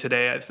same movie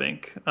today, I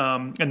think,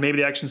 and maybe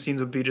the action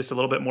scenes would be just a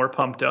little bit more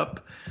pumped up,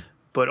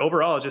 but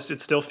overall, it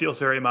still feels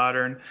very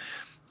modern.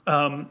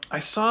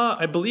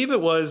 I believe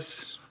it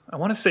was I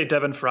want to say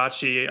Devin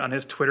Faraci on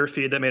his Twitter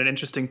feed that made an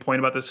interesting point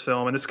about this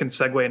film, and this can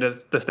segue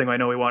into the thing I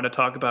know we wanted to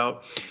talk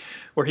about,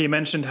 where he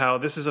mentioned how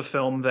this is a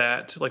film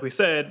that, like we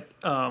said,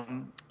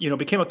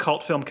 became a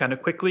cult film kind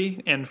of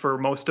quickly, and for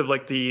most of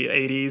like the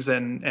 80s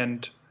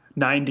and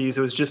 90s,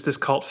 it was just this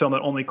cult film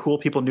that only cool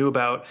people knew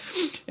about.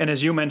 And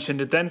as you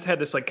mentioned, it then had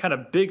this like kind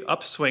of big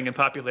upswing in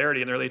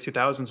popularity in the early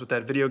 2000s with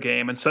that video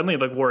game, and suddenly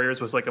like Warriors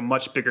was like a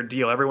much bigger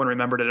deal. Everyone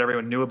remembered it,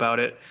 everyone knew about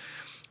it.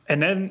 And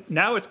then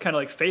now it's kind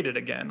of like faded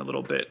again a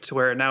little bit, to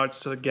where now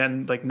it's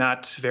again like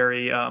not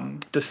very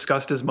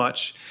discussed as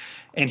much.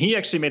 And he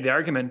actually made the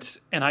argument,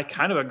 and I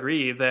kind of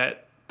agree,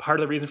 that part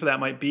of the reason for that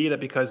might be that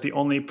because the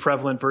only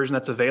prevalent version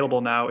that's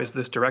available now is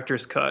this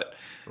director's cut,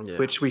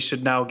 which we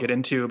should now get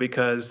into,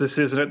 because this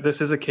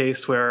is a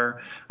case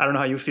where I don't know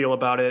how you feel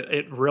about it.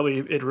 It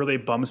really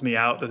bums me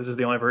out that this is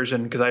the only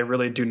version, because I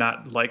really do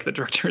not like the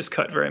director's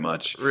cut very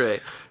much.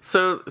 Right.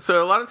 So a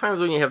lot of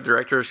times when you have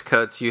director's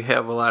cuts, you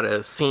have a lot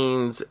of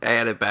scenes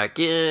added back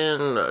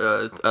in,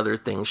 other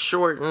things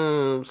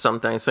shortened,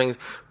 sometimes things.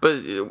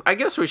 But I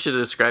guess we should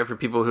describe for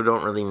people who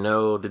don't really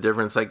know the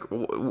difference, like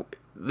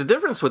the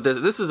difference with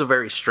this is a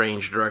very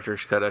strange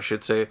director's cut, I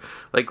should say.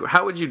 Like,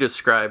 how would you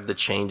describe the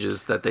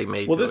changes that they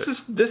made? Well, this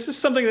is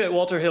something that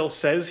Walter Hill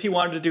says he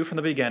wanted to do from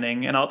the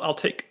beginning, and I'll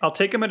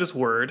take him at his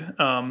word.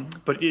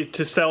 But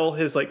to sell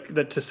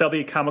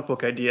the comic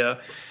book idea,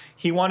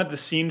 he wanted the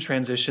scene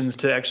transitions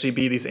to actually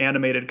be these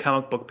animated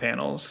comic book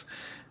panels.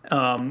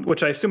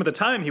 Which I assume at the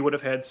time he would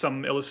have had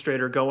some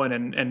illustrator going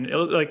and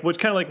like, which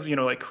kind of like,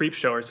 like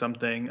Creepshow or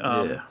something.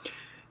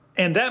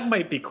 And that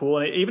might be cool.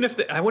 And even if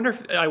I wonder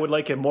if I would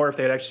like it more if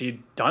they had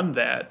actually done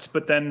that.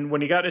 But then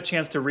when you got a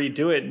chance to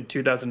redo it in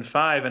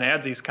 2005 and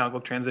add these comic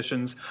book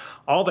transitions,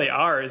 all they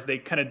are is they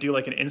kind of do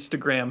like an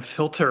Instagram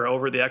filter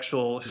over the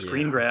actual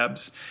screen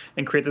grabs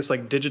and create this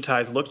like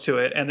digitized look to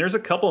it. And there's a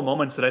couple of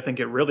moments that I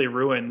think it really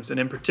ruins. And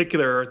in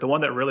particular, the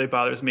one that really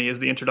bothers me is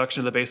the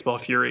introduction of the Baseball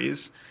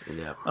Furies.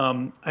 Yeah.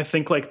 I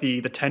think like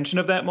the tension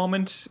of that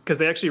moment, because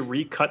they actually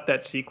recut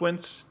that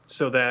sequence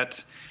so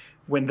that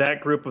when that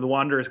group of the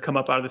Wanderers come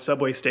up out of the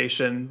subway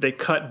station, they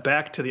cut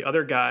back to the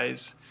other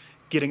guys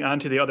getting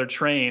onto the other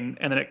train,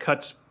 and then it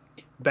cuts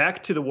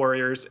back to the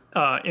Warriors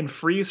in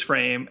freeze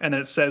frame, and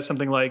then it says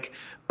something like,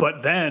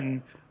 "But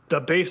then the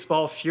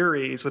Baseball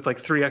Furies," with like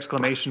 3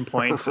 exclamation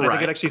points. And I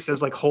think it actually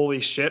says like "holy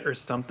shit" or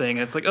something. And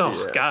it's like,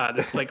 oh God,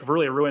 this like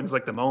really ruins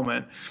like the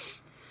moment.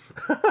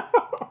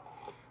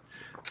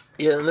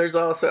 Yeah, and there's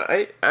also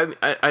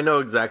I know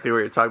exactly what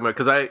you're talking about,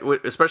 because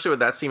especially with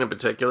that scene in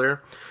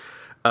particular.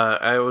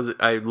 I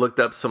looked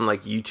up some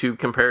like YouTube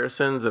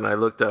comparisons, and I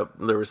looked up,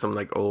 there was some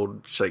like old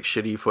like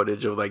shitty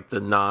footage of like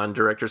the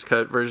non-director's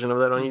cut version of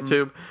that on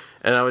YouTube,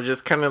 and I was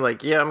just kind of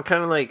like, I'm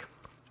kind of like,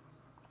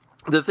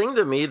 the thing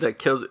to me that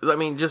kills, I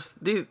mean, just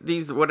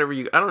these whatever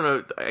I don't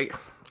know,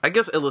 I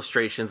guess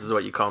illustrations is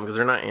what you call them, because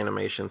they're not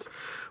animations,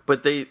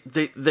 but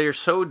they're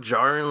so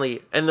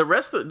jarringly, and the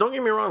rest of, don't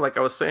get me wrong, like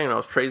I was saying, I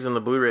was praising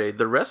the Blu-ray,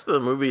 the rest of the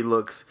movie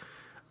looks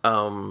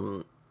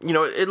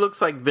it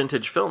looks like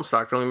vintage film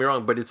stock, don't get me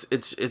wrong, but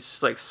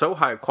it's like so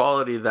high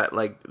quality that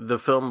like the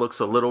film looks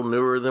a little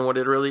newer than what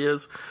it really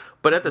is.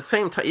 But at the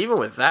same time, even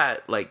with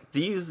that, like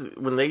these,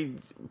 when they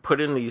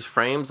put in these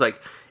frames, like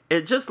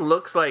it just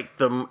looks like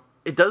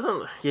it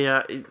doesn't,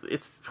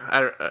 it's,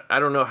 I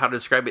don't know how to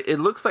describe it. It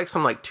looks like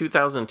some like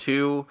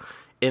 2002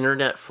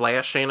 internet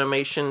flash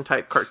animation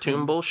type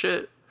cartoon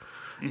bullshit.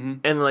 Mm-hmm.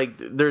 And like,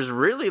 there's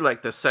really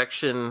like the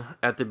section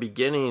at the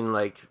beginning,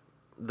 like,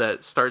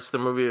 that starts the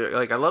movie,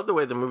 like I love the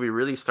way the movie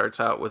really starts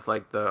out with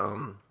like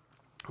the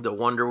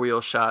Wonder Wheel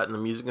shot and the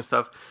music and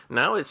stuff.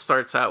 Now it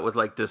starts out with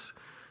like this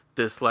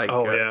like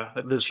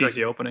this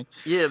cheesy like, opening.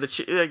 Yeah,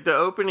 the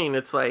opening.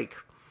 It's like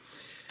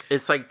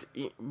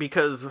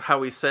because how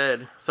we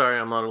said. Sorry,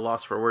 I'm at a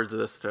loss for words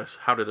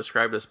how to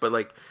describe this, but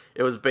like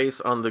it was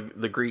based on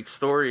the Greek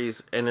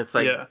stories, and it's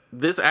like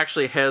this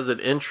actually has an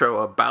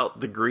intro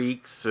about the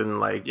Greeks and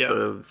like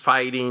the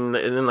fighting,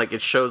 and then like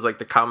it shows like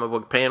the comic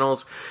book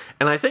panels.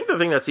 And I think the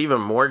thing that's even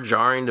more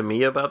jarring to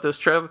me about this,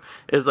 Trev,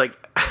 is like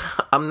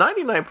I'm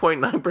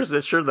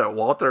 99.9% sure that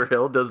Walter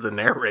Hill does the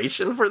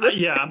narration for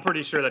this. I'm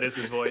pretty sure that is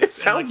his voice. It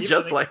sounds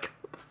just like.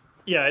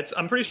 Yeah,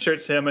 I'm pretty sure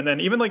it's him. And then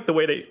even like the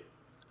way they.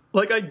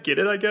 Like, I get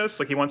it, I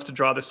guess. Like, he wants to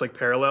draw this, like,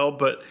 parallel,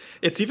 but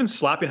it's even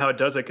sloppy how it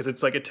does it, because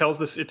it's like it tells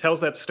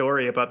that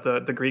story about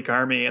the Greek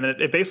army, and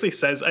it basically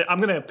says, I'm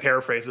going to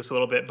paraphrase this a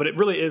little bit, but it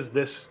really is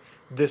this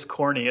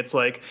corny. It's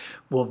like,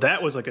 well,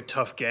 that was, like, a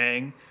tough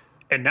gang,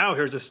 and now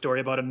here's a story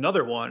about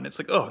another one. It's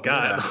like, oh,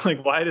 God,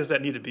 like, why does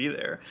that need to be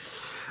there?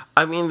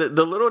 I mean,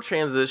 the little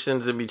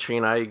transitions in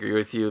between, I agree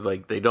with you,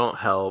 like, they don't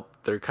help.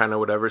 They're kind of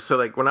whatever. So,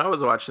 like, when I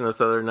was watching this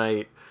the other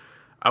night,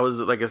 I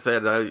was, like I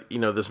said,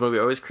 this movie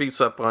always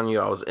creeps up on you.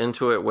 I was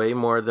into it way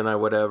more than I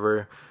would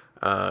ever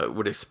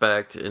would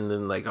expect. And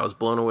then, like, I was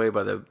blown away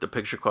by the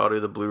picture quality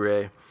of the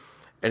Blu-ray.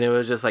 And it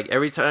was just, like,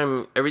 every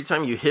time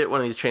you hit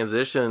one of these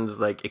transitions,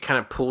 like, it kind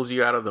of pulls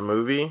you out of the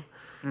movie.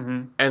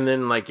 and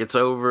then like it's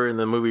over and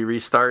the movie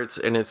restarts,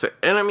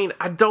 and I mean,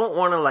 I don't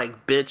want to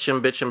like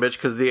bitch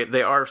because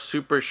they are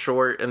super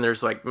short, and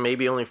there's like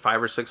maybe only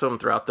 5 or 6 of them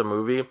throughout the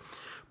movie,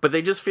 but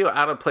they just feel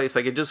out of place.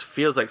 Like it just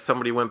feels like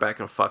somebody went back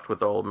and fucked with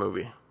the old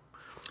movie.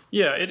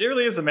 Yeah, it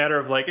really is a matter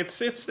of like it's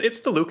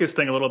the Lucas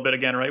thing a little bit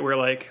again, right? Where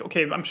like,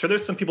 okay, I'm sure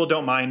there's some people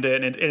don't mind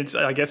it, and it's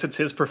I guess it's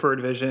his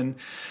preferred vision,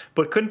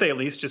 but couldn't they at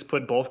least just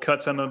put both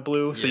cuts on the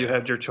blue so you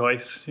had your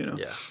choice, you know?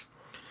 Yeah.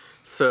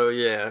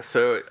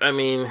 So I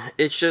mean,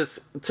 it's just,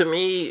 to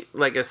me,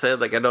 like I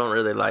said, like I don't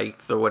really like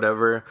the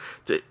whatever.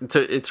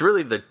 It's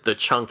really the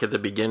chunk at the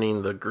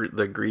beginning, the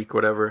Greek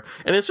whatever,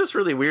 and it's just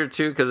really weird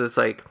too because it's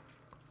like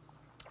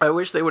I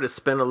wish they would have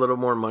spent a little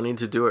more money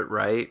to do it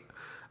right.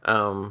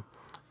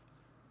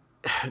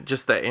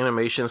 Just that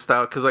animation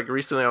style, because like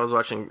recently I was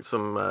watching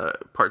some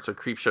parts of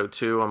Creepshow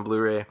 2 on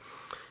Blu-ray,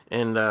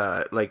 and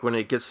like when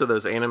it gets to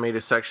those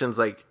animated sections,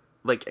 like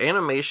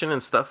animation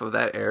and stuff of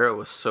that era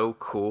was so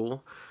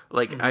cool.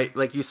 Like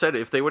like you said,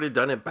 if they would have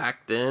done it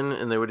back then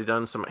and they would have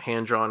done some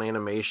hand-drawn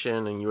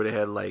animation, and you would have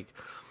had like,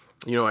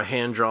 you know, a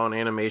hand-drawn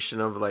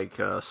animation of like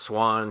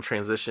Swan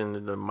transition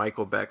into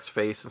Michael Beck's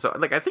face and so,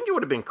 like I think it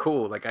would have been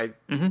cool. Like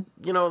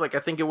you know, like I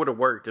think it would have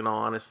worked in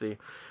all honesty.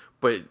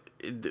 But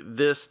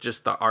this,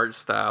 just the art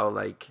style,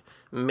 like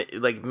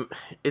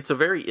it's a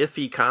very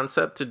iffy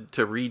concept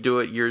to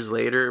redo it years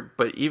later.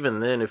 But even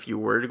then, if you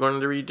were going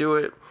to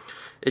redo it,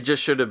 it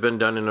just should have been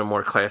done in a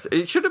more classic.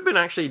 It should have been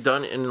actually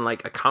done in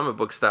like a comic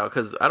book style.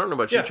 Because I don't know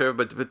about you, Trevor,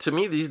 but to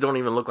me, these don't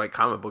even look like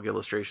comic book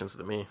illustrations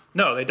to me.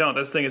 No, they don't.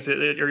 That's the thing is,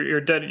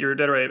 you're dead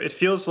right. It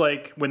feels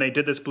like when they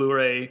did this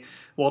Blu-ray,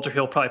 Walter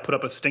Hill probably put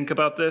up a stink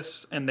about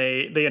this, and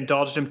they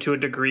indulged him to a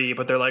degree,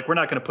 but they're like, we're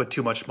not going to put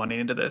too much money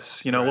into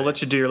this. You know, We'll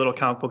let you do your little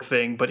comic book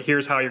thing, but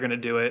here's how you're going to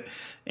do it.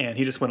 And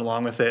he just went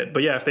along with it.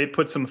 But yeah, if they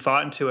put some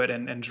thought into it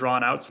and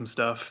drawn out some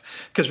stuff,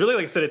 because really,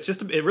 like I said,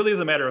 it really is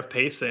a matter of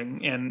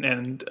pacing,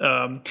 and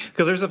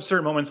because there's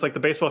certain moments like the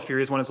Baseball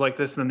Furies one is like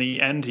this, and then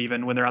the end,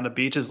 even when they're on the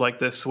beach, is like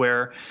this,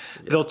 where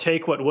they'll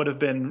take what would have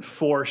been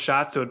 4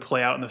 shots that would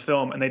play out in the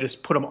film, and they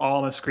just put them all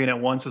on the screen at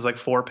once as like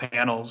 4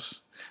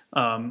 panels.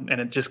 And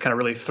it just kind of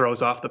really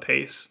throws off the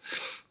pace.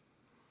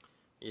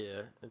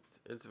 Yeah,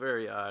 it's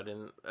very odd.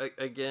 And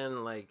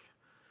again, like,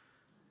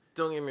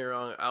 don't get me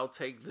wrong, I'll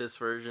take this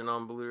version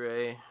on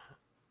Blu-ray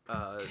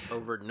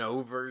over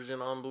no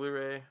version on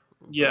Blu-ray.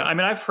 Yeah, I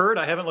mean, I've heard,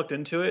 I haven't looked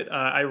into it.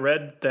 I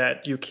read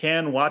that you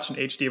can watch an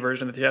HD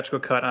version of the theatrical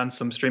cut on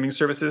some streaming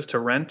services to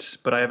rent,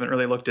 but I haven't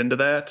really looked into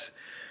that.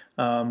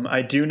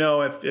 I do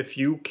know if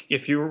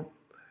you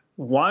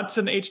want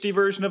an HD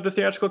version of the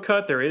theatrical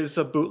cut, there is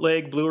a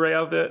bootleg Blu-ray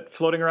of it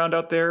floating around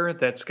out there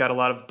that's got a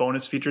lot of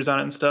bonus features on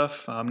it and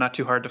stuff. Not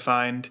too hard to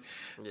find,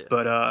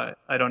 but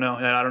I don't know.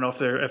 I don't know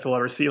if we'll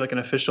ever see like an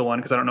official one,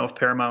 because I don't know if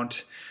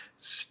Paramount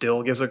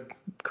still gives a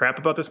crap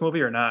about this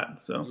movie or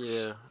not. So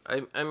yeah,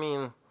 I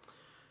mean,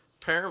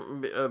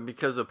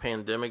 because of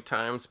pandemic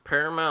times,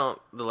 Paramount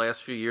the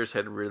last few years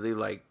had really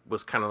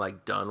was kind of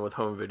like done with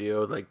home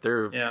video. Like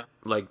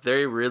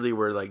they really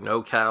were like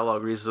no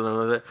catalog reason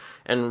with it.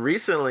 And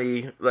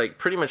recently, like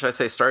pretty much I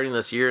say starting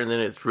this year, and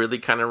then it's really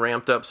kind of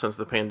ramped up since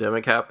the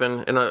pandemic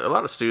happened. And a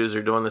lot of studios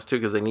are doing this too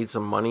because they need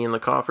some money in the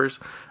coffers.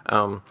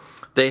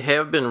 They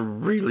have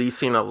been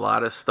releasing a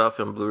lot of stuff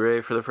in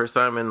Blu-ray for the first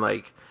time, and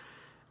like,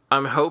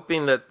 I'm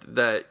hoping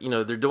that you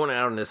know, they're doing it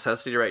out of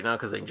necessity right now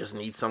because they just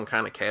need some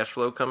kind of cash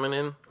flow coming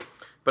in.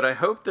 But I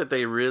hope that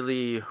they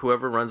really,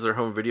 whoever runs their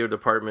home video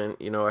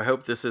department, you know, I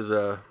hope this is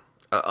a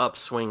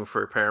upswing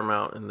for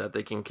Paramount, and that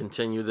they can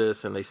continue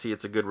this, and they see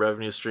it's a good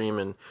revenue stream.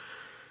 And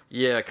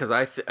yeah, because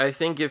I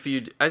think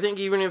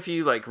even if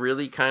you like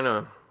really kind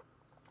of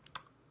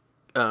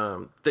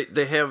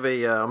they have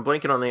a I'm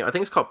blanking on the, I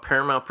think it's called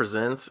Paramount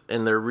Presents,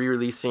 and they're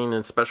re-releasing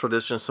in special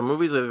editions some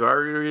movies that they've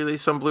already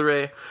released on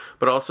Blu-ray,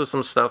 but also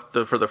some stuff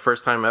for the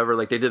first time ever.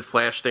 Like they did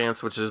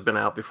Flashdance, which has been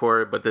out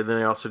before, but then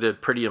they also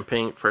did Pretty in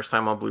Pink, first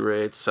time on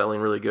Blu-ray. It's selling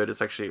really good. It's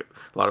actually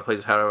a lot of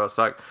places have it out of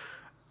stock.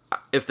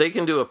 If they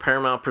can do a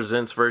Paramount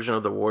Presents version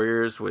of The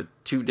Warriors with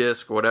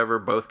 2-disc, whatever,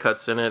 both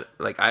cuts in it,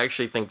 like I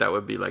actually think that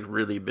would be like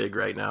really big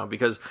right now,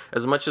 because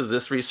as much as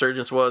this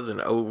resurgence was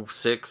in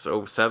 06,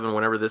 07,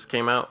 whenever this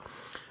came out,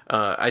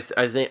 I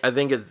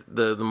think it's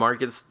the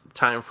market's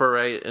time for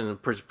it, right,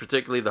 and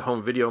particularly the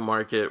home video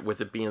market, with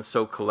it being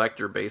so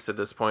collector based at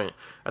this point,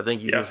 I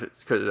think you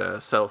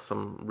could sell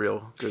some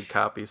real good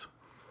copies.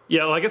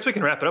 Yeah, well, I guess we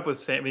can wrap it up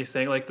with me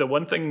saying, like, the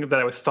one thing that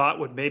I thought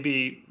would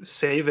maybe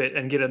save it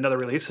and get another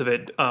release of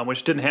it,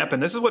 which didn't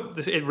happen.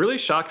 It really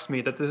shocks me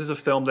that this is a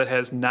film that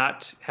has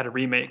not had a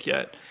remake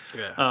yet.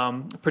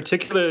 Yeah.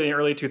 Particularly in the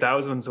early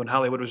 2000s, when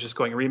Hollywood was just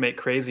going remake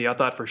crazy, I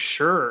thought for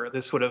sure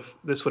this would have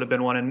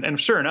been one. And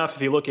sure enough,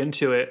 if you look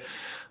into it,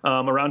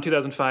 around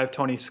 2005,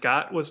 Tony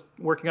Scott was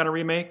working on a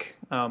remake,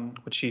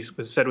 which he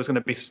said was going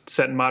to be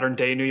set in modern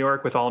day New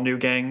York with all new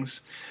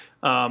gangs.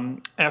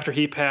 After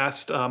he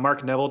passed,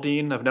 Mark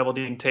Neveldine of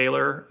Neveldine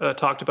Taylor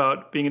talked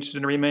about being interested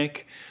in a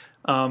remake.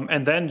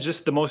 And then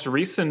just the most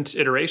recent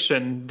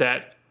iteration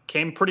that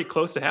came pretty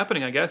close to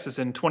happening, I guess, is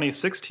in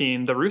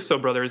 2016, the Russo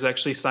brothers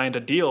actually signed a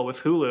deal with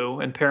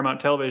Hulu and Paramount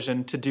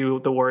Television to do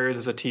The Warriors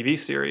as a TV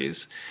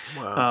series.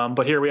 Wow.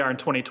 But here we are in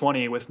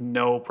 2020 with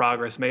no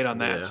progress made on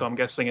that. Yeah. So I'm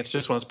guessing it's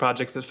just one of those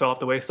projects that fell off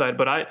the wayside.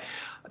 But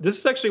this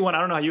is actually one, I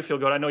don't know how you feel,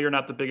 Goat. I know you're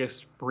not the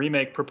biggest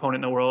remake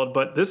proponent in the world,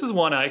 but this is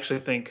one I actually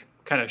think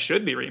kind of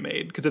should be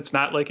remade because it's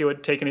not like it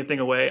would take anything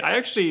away. I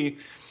actually,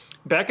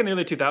 back in the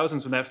early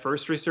 2000s when that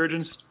first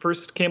resurgence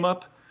first came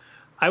up,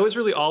 I was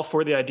really all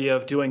for the idea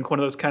of doing one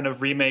of those kind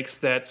of remakes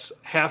that's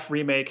half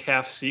remake,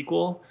 half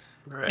sequel.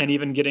 Right. And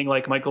even getting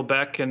like Michael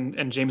Beck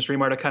and James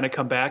Remar to kind of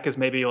come back as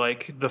maybe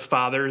like the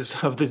fathers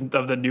of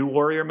the new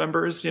Warrior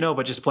members,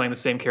 but just playing the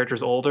same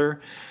characters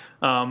older.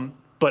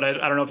 But I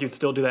don't know if you'd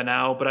still do that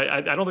now. But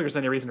I don't think there's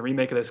any reason a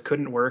remake of this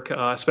couldn't work,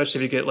 especially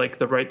if you get like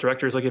the right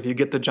directors. Like if you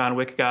get the John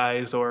Wick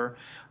guys, or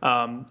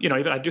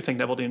even I do think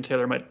Neville Dean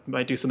Taylor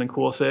might do something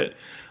cool with it.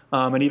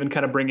 And even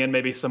kind of bring in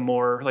maybe some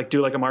more, like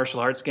do like a martial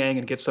arts gang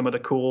and get some of the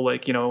cool,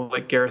 like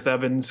Gareth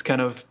Evans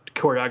kind of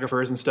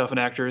choreographers and stuff and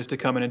actors to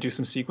come in and do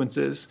some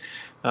sequences.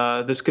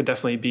 This could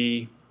definitely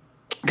be,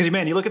 because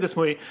man, you look at this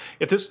movie.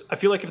 I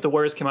feel like if the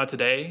Warriors came out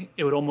today,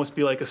 it would almost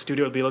be like a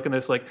studio would be looking at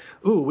this like,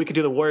 ooh, we could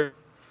do the Warriors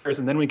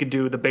and then we could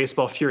do the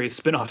Baseball Furies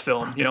spin-off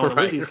film. And the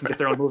Lizzies can get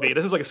their own movie.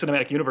 This is like a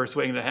cinematic universe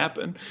waiting to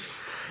happen.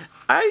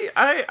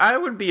 I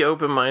would be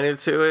open-minded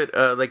to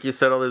it. Like you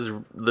said, all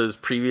those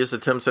previous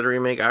attempts at a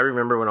remake, I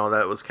remember when all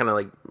that was kind of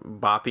like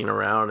bopping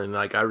around, and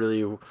like I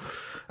really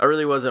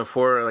wasn't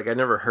for it. Like I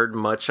never heard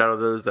much out of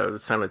those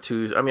that sounded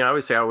too. I mean, I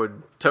would say I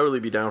would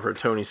totally be down for a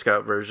Tony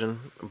Scott version,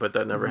 but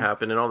that never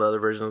happened. And all the other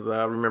versions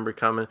I remember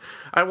coming.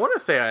 I want to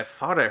say I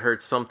thought I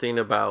heard something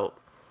about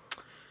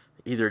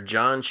either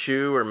John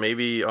Chu or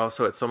maybe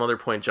also at some other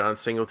point John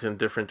Singleton,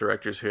 different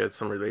directors who had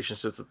some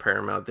relationships with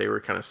Paramount. They were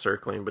kind of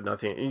circling, but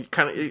nothing.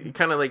 Kind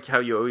of like how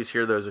you always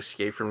hear those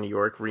Escape from New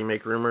York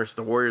remake rumors.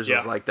 The Warriors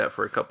was like that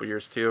for a couple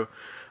years too.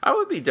 I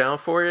would be down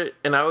for it,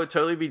 and I would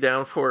totally be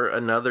down for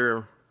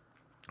another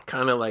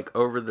kind of like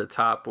over the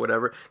top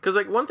whatever, because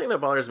like one thing that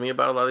bothers me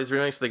about a lot of these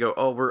remakes, they go,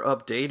 oh, we're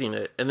updating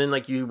it, and then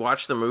like you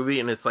watch the movie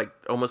and it's like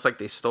almost like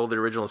they stole the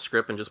original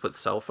script and just put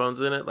cell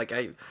phones in it. Like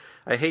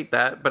I hate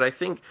that, but I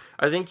think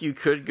you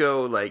could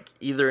go like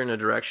either in a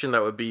direction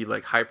that would be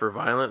like hyper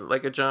violent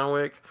like a John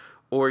Wick,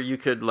 or you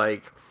could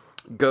like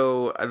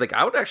go like,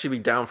 I would actually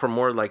be down for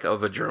more like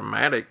of a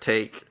dramatic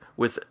take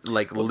with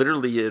like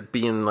literally it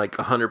being like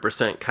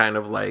 100% kind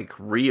of like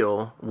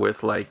real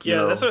with like you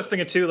know. That's what I was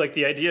thinking too. Like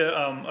the idea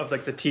of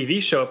like the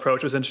TV show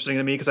approach was interesting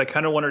to me, because I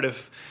kind of wondered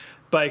if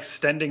by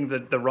extending the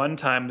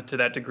runtime to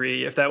that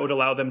degree, if that would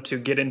allow them to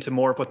get into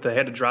more of what they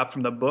had to drop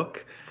from the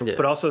book. Yeah.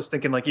 But also I was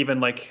thinking like even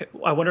like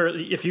I wonder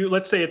if you,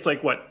 let's say it's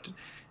like what,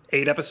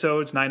 8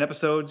 episodes, 9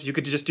 episodes, you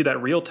could just do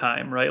that real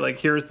time, right? Like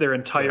here's their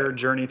entire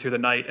journey through the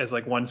night as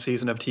like one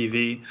season of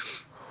TV.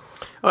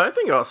 Well, I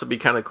think it'd also be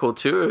kind of cool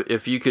too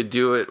if you could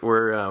do it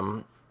where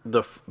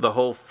the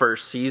whole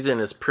first season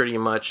is pretty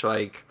much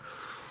like,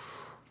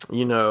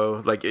 you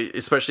know, like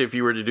especially if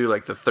you were to do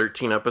like the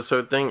 13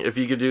 episode thing, if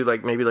you could do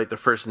like maybe like the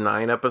first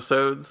 9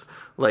 episodes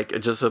like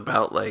just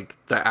about like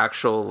the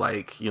actual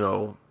like, you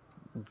know,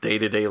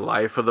 day-to-day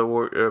life of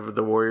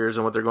the Warriors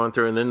and what they're going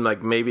through, and then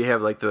like maybe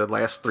have like the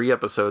last 3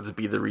 episodes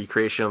be the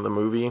recreation of the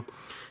movie.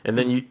 And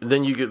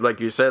then you could, like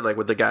you said, like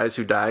with the guys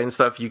who die and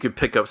stuff, you could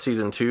pick up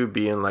season 2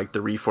 being like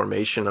the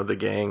reformation of the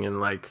gang and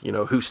like, you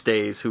know, who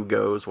stays, who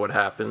goes, what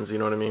happens, you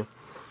know what I mean?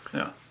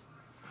 Yeah.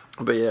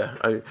 But yeah,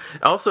 I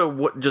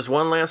also, just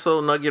one last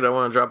little nugget I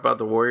want to drop about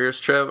the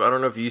Warriors, Trev. I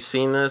don't know if you've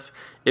seen this.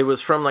 It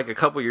was from like a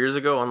couple years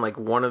ago on like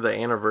one of the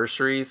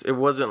anniversaries. It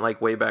wasn't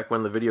like way back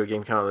when the video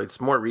game came out. It's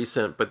more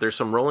recent, but there's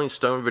some Rolling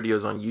Stone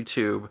videos on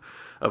YouTube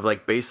of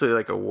like basically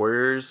like a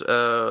Warriors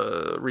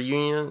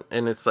reunion,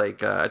 and it's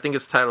like I think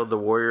it's titled "The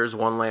Warriors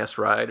One Last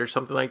Ride" or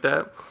something like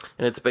that.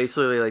 And it's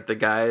basically like the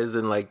guys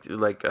and like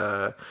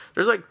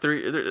there's like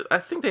 3. I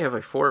think they have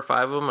like 4 or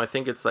 5 of them. I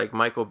think it's like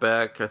Michael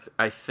Beck.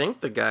 I think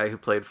the guy who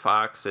played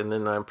Fox, and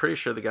then I'm pretty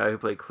sure the guy who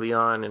played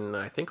Cleon, and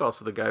I think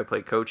also the guy who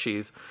played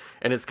Cochise.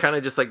 And it's kind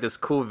of just like this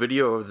cool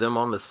video of them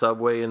on the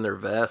subway in their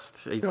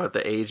vest, you know, at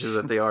the ages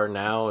that they are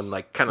now, and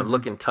like kind of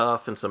looking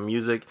tough, and some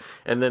music.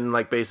 And then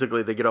like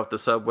basically they get off the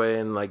subway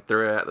and like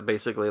they're at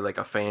basically like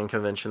a fan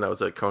convention that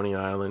was at Coney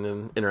Island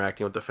and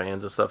interacting with the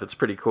fans and stuff. It's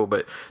pretty cool.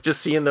 But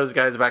just seeing those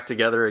guys back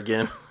together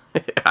again,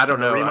 I don't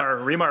know.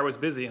 Remar was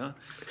busy, huh?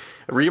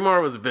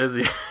 Remar was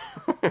busy.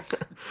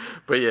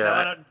 But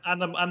yeah.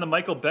 Now, on the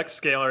Michael Beck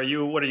scale, are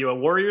you a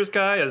Warriors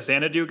guy, a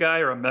Xanadu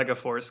guy, or a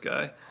Megaforce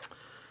guy?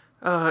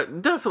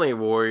 Definitely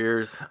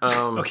Warriors.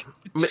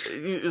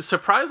 Okay.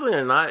 Surprisingly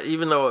or not,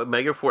 even though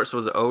Megaforce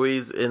was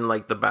always in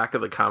like the back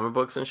of the comic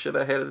books and shit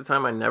I had at the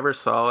time, I never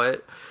saw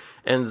it.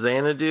 And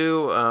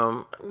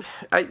Xanadu,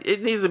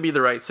 it needs to be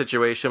the right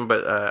situation,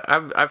 but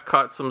I've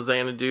caught some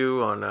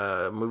Xanadu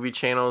on movie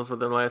channels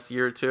within the last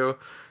year or two,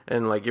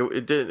 and like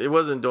it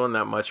wasn't doing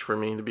that much for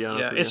me, to be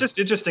honest. Yeah, it's just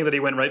interesting that he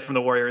went right from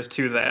the Warriors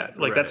to that.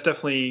 Like, that's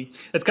definitely,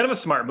 it's kind of a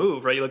smart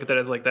move, right? You look at that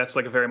as like, that's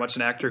like very much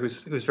an actor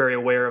who's very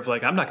aware of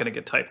like, I'm not going to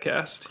get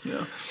typecast. You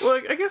know? Well,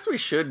 I guess we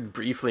should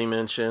briefly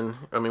mention,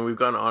 I mean, we've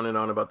gone on and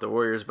on about the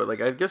Warriors, but like,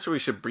 I guess we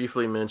should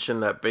briefly mention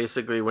that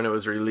basically when it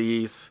was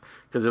released,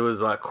 because it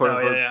was a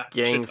quote-unquote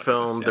gang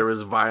film, there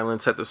was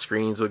violence at the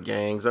screens with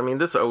gangs. I mean,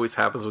 this always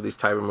happens with these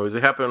type of movies.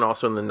 It happened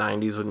also in the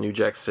 90s with New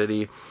Jack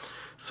City.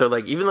 So,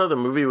 like, even though the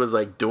movie was,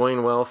 like,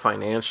 doing well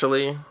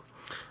financially,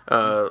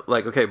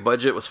 like, okay,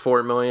 budget was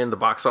 $4 million, the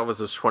box office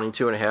was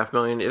 $22.5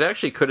 million. It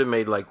actually could have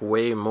made, like,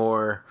 way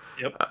more.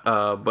 Yep.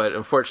 But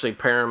unfortunately,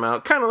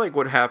 Paramount, kind of like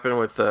what happened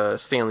with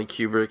Stanley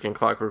Kubrick and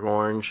Clockwork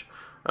Orange,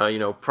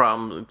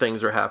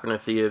 things were happening in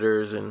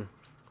theaters, and,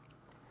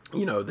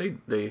 you know,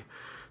 they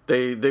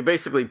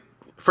basically,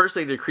 first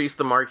they decreased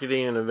the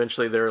marketing, and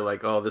eventually they were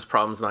like, oh, this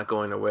problem's not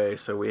going away,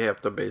 so we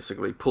have to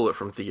basically pull it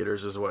from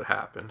theaters is what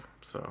happened.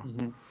 So.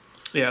 Mm-hmm.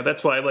 Yeah,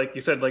 that's why, like you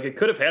said, like it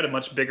could have had a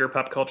much bigger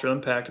pop cultural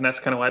impact, and that's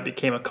kind of why it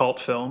became a cult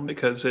film,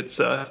 because its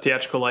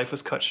theatrical life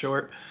was cut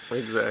short.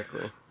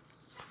 Exactly.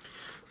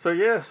 So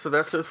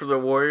that's it for the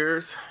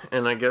Warriors,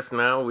 and I guess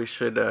now we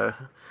should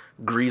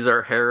grease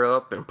our hair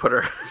up and put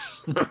our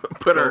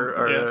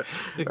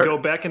go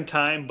back in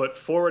time, but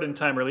forward in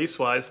time release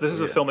wise. This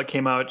is a film that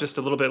came out just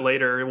a little bit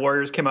later.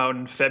 Warriors came out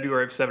in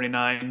February of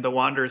 '79. The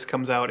Wanderers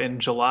comes out in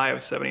July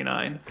of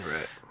 '79.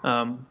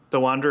 Right. The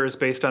Wanderers is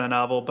based on a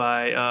novel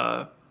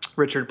by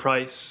Richard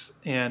Price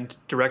and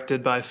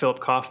directed by Philip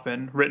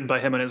Kaufman, written by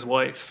him and his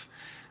wife.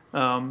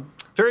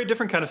 Very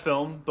different kind of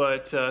film,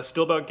 but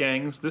still about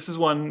gangs. This is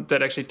one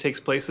that actually takes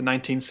place in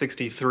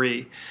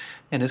 1963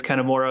 and is kind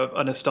of more of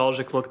a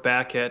nostalgic look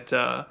back at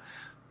the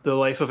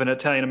life of an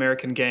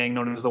Italian-American gang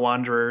known as the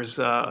Wanderers,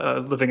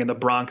 living in the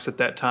Bronx at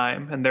that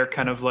time. And they're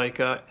kind of like...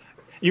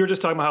 you were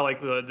just talking about how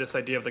like this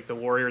idea of like the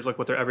Warriors, like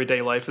what their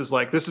everyday life is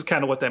like. This is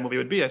kind of what that movie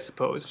would be, I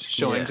suppose,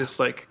 showing just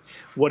like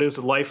what is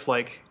life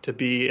like to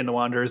be in the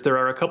Wanderers. There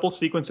are a couple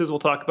sequences we'll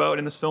talk about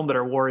in this film that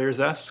are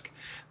Warriors-esque,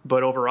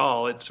 but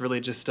overall it's really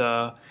just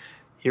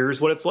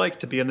here's what it's like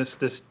to be in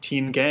this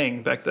teen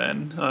gang back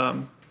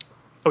then.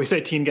 We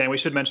say teen gang. We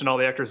should mention all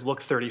the actors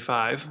look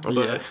 35.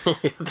 But...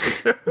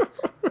 Yeah.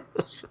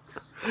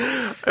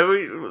 I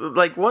mean,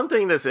 like one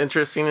thing that's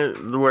interesting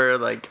where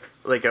like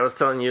I was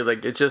telling you,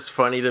 like it's just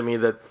funny to me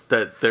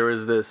that there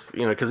was this,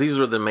 you know, because these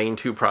were the main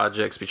two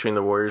projects between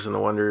the Warriors and the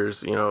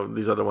Wanderers. You know,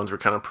 these other ones were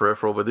kind of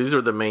peripheral, but these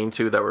are the main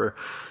two that were,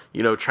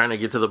 you know, trying to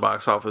get to the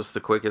box office the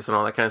quickest and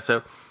all that kind of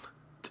stuff.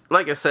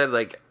 Like I said,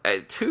 like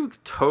two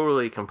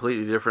totally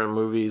completely different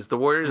movies. The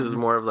Warriors is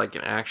more of like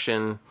an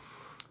action,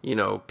 you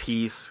know,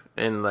 piece,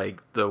 and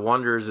like the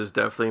Wanderers is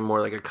definitely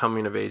more like a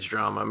coming of age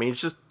drama. I mean,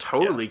 it's just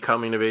totally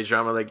coming of age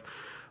drama. Like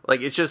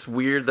it's just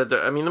weird that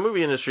the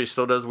movie industry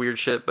still does weird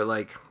shit, but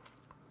like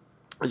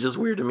it's just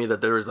weird to me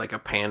that there was like a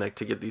panic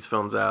to get these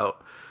films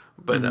out.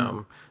 But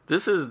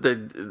this is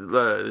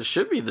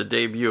should be the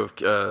debut of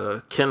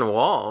Ken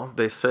Wall.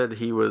 They said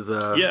he was.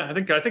 I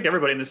think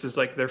everybody in this is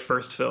like their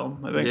first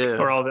film. I think,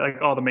 or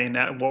all the main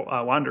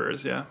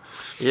Wanderers. Yeah.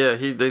 Yeah,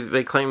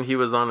 they claimed he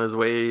was on his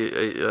way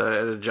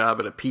at a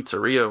job at a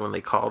pizzeria when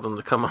they called him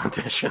to come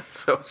audition.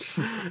 So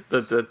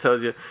that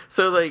tells you.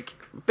 So like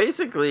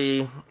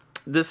basically,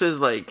 this is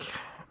like,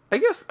 I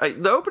guess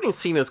the opening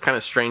scene is kind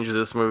of strange to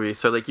this movie.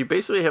 So like you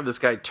basically have this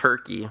guy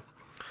Turkey,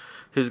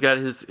 who's got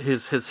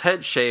his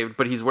head shaved,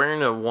 but he's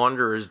wearing a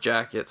Wanderer's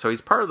jacket. So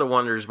he's part of the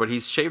Wanderers, but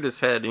he's shaved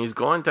his head, and he's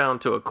going down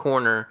to a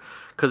corner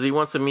because he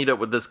wants to meet up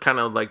with this kind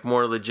of like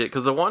more legit,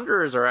 because the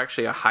Wanderers are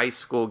actually a high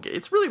school.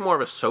 It's really more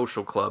of a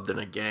social club than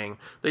a gang.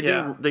 They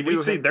do.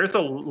 There's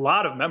a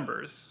lot of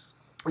members.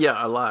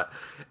 Yeah, a lot.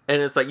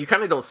 And it's like you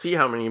kind of don't see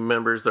how many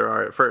members there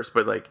are at first,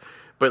 but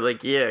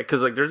yeah,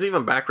 because like there's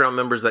even background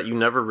members that you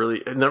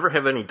never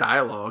have any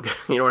dialogue.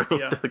 You know what I mean?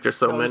 Yeah. Like there's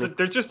so many.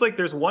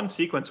 There's one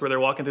sequence where they're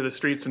walking through the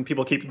streets and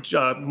people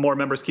more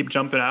members keep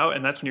jumping out,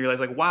 and that's when you realize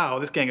like, wow,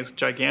 this gang is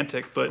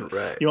gigantic, but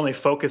you only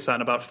focus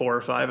on about 4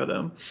 or 5 of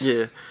them.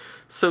 Yeah.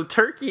 So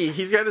Turkey,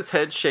 he's got his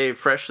head shaved,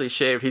 freshly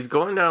shaved. He's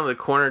going down to the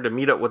corner to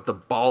meet up with the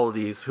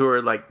Baldies, who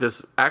are like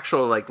this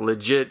actual like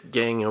legit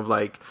gang of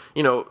like,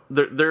 you know,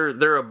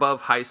 they're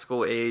above high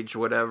school age,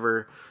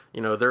 whatever.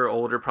 You know, they're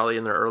older, probably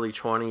in their early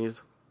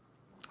 20s.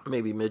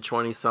 Maybe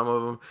mid-20s, some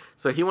of them.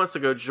 So he wants to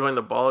go join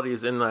the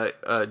Baldies,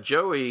 and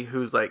Joey,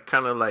 who's like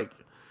kind of like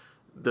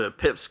the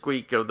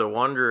pipsqueak of the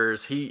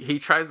Wanderers, he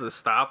tries to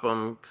stop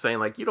him, saying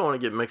like, you don't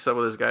want to get mixed up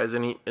with those guys.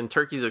 And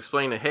Turkey's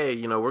explaining, hey,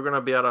 you know, we're going to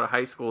be out of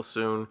high school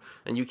soon,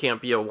 and you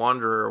can't be a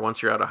Wanderer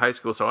once you're out of high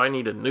school, so I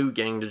need a new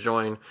gang to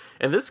join.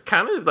 And this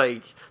kind of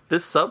like,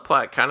 this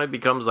subplot kind of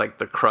becomes like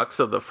the crux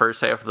of the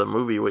first half of the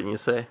movie, wouldn't you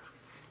say?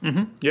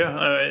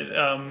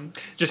 Yeah,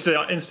 just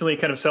to instantly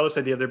kind of sell this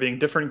idea of there being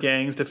different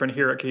gangs, different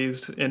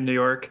hierarchies in New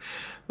York.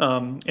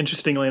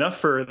 Interestingly enough,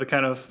 for the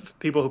kind of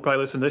people who probably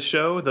listen to this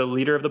show, the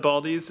leader of the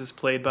Baldies is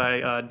played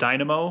by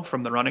Dynamo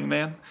from The Running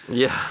Man.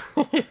 Yeah,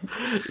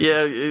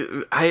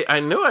 yeah. I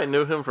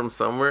knew him from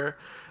somewhere.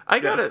 I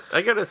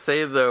gotta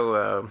say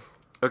though,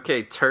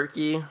 okay,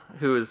 Turkey,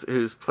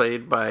 who's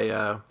played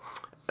by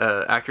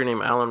actor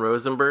named Alan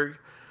Rosenberg.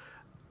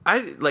 I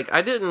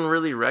didn't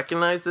really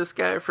recognize this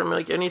guy from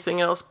like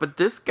anything else, but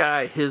this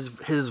guy, his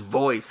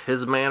voice,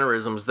 his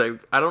mannerisms,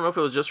 I don't know if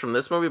it was just from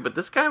this movie, but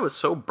this guy was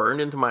so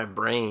burned into my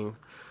brain.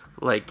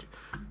 Like,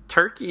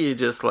 Turkey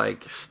just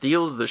like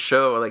steals the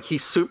show. Like,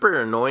 he's super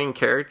annoying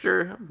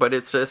character, but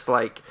it's just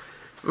like,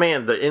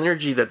 man, the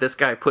energy that this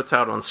guy puts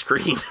out on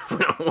screen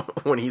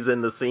when he's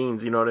in the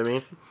scenes, you know what I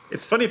mean?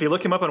 It's funny, if you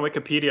look him up on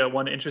Wikipedia,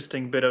 one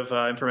interesting bit of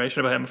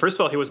information about him. First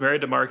of all, he was married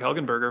to Mark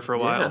Helgenberger for a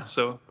while,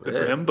 so good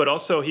for him. But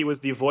also, he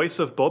was the voice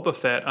of Boba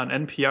Fett on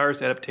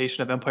NPR's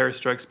adaptation of Empire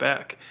Strikes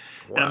Back.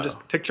 Wow. And I'm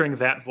just picturing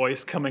that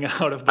voice coming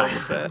out of Boba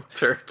Fett.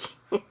 Turkey.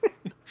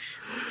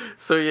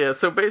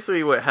 So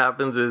basically what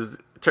happens is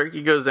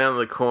Turkey goes down to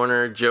the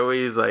corner.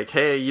 Joey's like,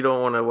 hey, you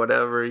don't want to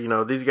whatever. You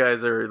know, these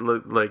guys are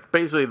like,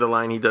 basically the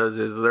line he does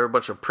is they're a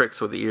bunch of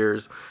pricks with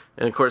ears.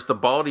 And of course the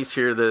Baldies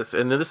hear this.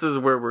 And this is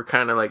where we're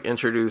kind of like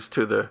introduced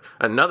to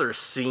another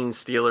scene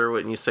stealer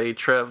when you say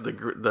Trev,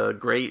 the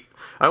great.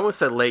 I almost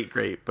said late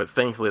great, but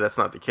thankfully that's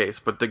not the case.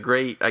 But the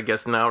great, I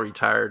guess now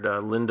retired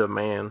Linda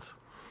Manns.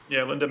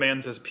 Yeah, Linda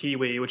Manns as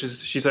Pee-wee,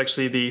 she's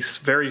actually the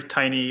very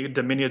tiny,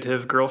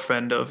 diminutive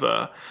girlfriend of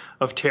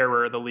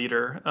Terror, the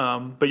leader.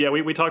 But yeah,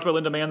 we talked about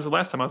Linda Manns the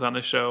last time I was on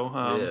this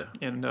show,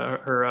 in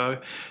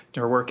her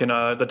work in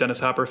the Dennis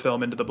Hopper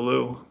film Into the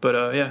Blue.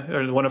 But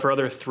one of her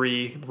other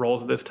 3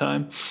 roles at this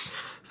time.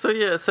 So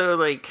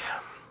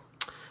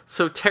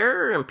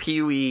Terror and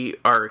Pee-wee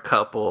are a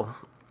couple.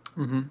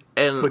 Mm-hmm.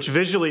 And which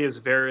visually is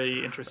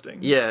very interesting.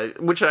 Yeah,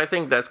 which I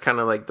think that's kind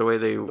of like the way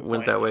they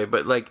went that way.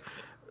 But like,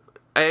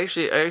 I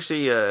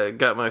actually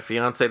got my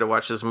fiance to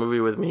watch this movie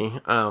with me,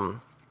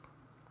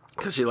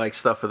 because she likes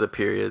stuff of the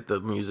period, the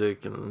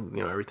music, and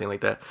everything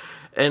like that.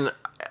 And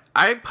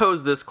I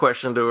posed this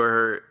question to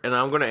her, and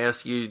I'm going to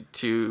ask you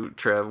too,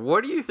 Trev.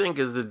 What do you think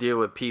is the deal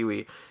with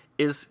Pee-wee?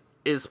 Is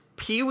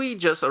Pee-wee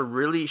just a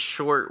really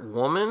short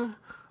woman,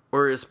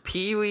 or is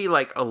Pee-wee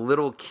like a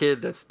little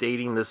kid that's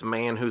dating this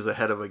man who's the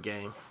head of a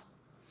gang?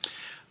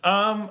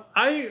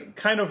 I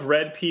kind of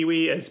read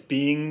Pee-wee as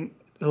being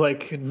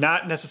like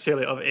not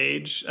necessarily of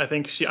age. I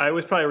think I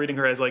was probably reading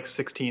her as like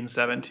 16,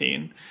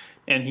 17,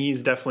 and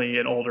he's definitely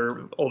an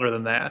older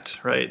than that,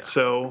 right? Yeah.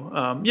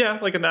 So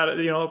like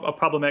a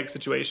problematic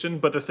situation.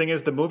 But the thing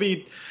is, the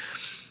movie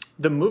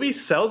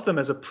sells them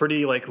as a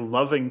pretty like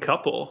loving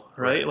couple,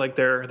 right? Like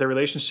their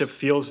relationship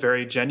feels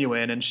very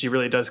genuine, and she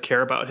really does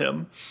care about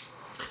him.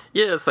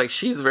 Yeah, it's like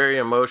she's very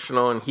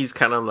emotional, and he's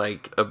kind of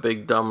like a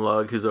big dumb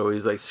lug who's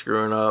always like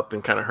screwing up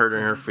and kind of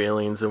hurting her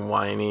feelings and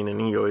whining. And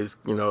he always,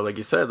 like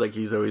you said, like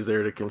he's always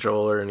there to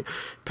control her, and he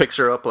picks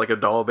her up like a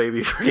doll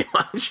baby pretty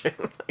much.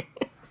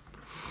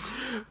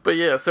 But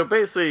yeah, so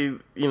basically,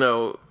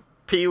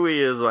 Pee-wee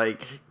is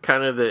like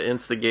kind of the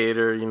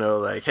instigator,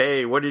 like,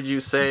 hey, what did you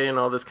say, and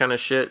all this kind of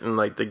shit, and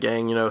like the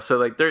gang, so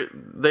like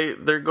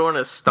they're going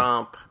to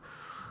stomp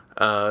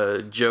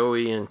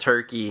Joey and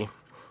Turkey.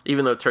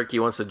 Even though Turkey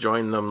wants to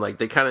join them, like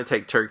they kind of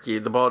take Turkey,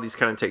 the Baldies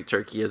kind of take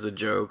Turkey as a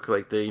joke,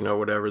 like they,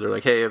 whatever. They're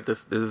like, hey, if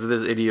this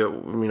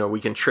idiot, we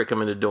can trick him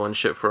into doing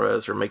shit for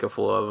us or make a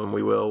fool of him,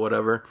 we will,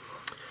 whatever.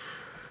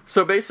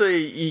 So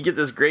basically, you get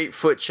this great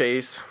foot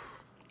chase,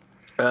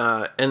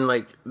 and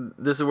like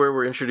this is where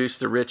we're introduced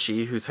to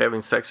Richie, who's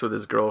having sex with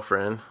his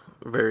girlfriend.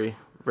 Very,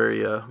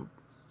 very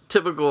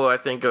typical, I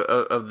think,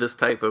 of this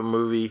type of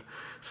movie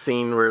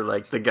scene where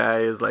like the guy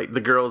is like, the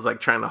girl's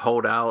like trying to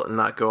hold out and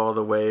not go all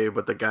the way,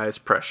 but the guy's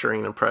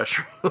pressuring.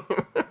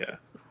 Yeah,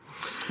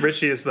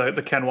 Richie is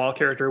the Ken Wall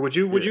character. Would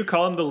you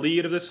call him the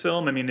lead of this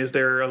film? I mean, is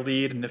there a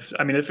lead? And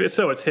if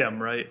so, it's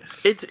him, right?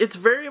 It's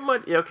very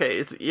much okay.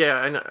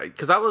 I know,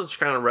 because I was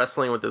kind of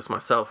wrestling with this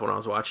myself when I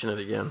was watching it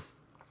again.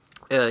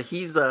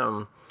 He's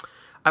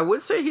I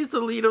would say he's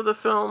the lead of the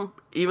film,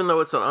 even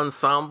though it's an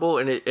ensemble,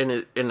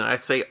 and I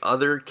say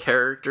other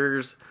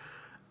characters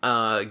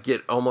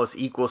get almost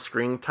equal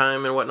screen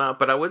time and whatnot.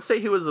 But I would say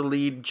he was the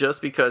lead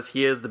just because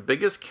he has the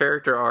biggest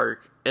character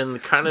arc,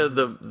 and kind of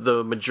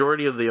the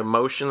majority of the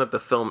emotion that the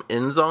film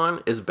ends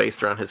on is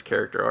based around his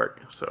character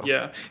arc. So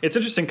yeah, it's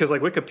interesting because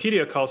like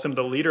Wikipedia calls him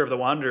the leader of the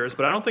Wanderers,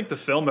 but I don't think the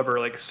film ever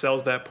like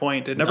sells that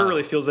point. It never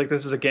really feels like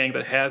this is a gang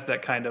that has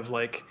that kind of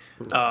like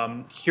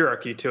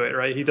hierarchy to it,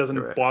 right? He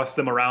doesn't boss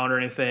them around or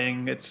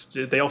anything.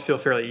 They all feel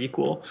fairly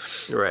equal,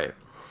 right?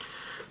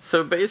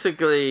 So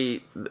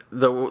basically,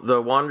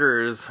 the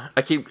Wanderers,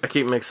 I keep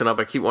mixing up.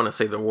 I keep wanting to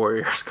say the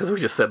Warriors because we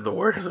just said the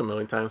Warriors a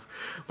million times.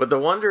 But the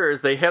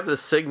Wanderers, they have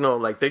this signal,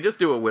 like they just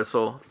do a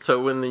whistle.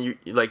 So when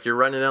you're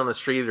running down the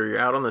street or you're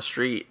out on the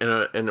street,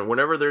 and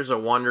whenever there's a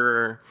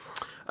Wanderer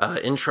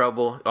in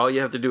trouble. All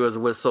you have to do is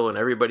whistle, and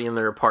everybody in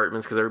their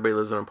apartments, because everybody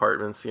lives in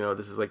apartments,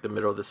 this is like the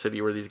middle of the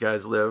city where these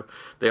guys live,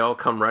 they all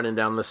come running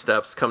down the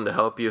steps, come to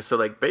help you. So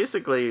like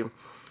basically,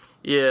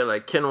 yeah,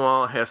 like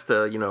Kinwall has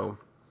to,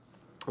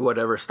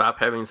 whatever, stop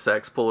having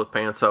sex, pull his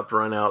pants up,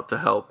 run out to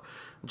help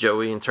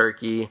Joey and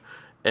Turkey.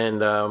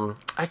 And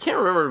I can't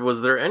remember,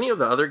 was there any of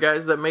the other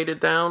guys that made it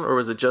down, or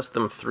was it just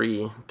them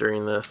three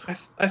during this?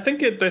 I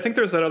think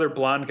there's that other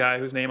blonde guy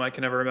whose name I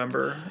can never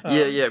remember.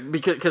 Yeah,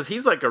 because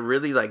he's like a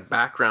really like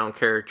background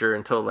character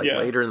until like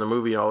later in the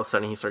movie. All of a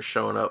sudden, he starts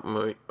showing up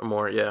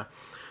more. Yeah,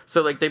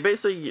 so like they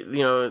basically,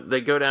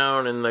 they go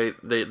down and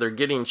they're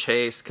getting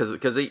chased because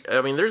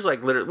there's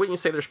like literally, wouldn't you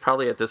say there's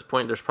probably at this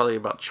point there's probably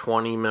about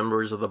 20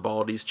 members of the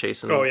Baldies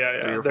chasing. Oh these yeah,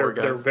 three or four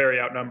guys. They're very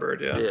outnumbered.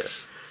 Yeah.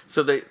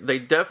 So they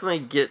definitely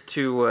get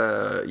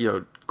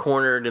to,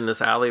 cornered in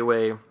this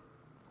alleyway.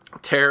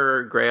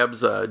 Terror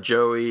grabs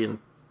Joey and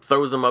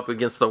throws him up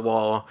against the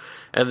wall.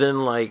 And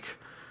then, like,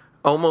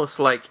 almost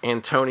like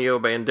Antonio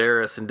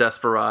Banderas in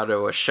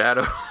Desperado, a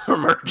shadow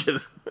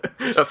emerges.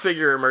 A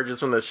figure emerges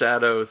from the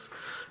shadows.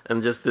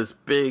 And just this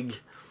big,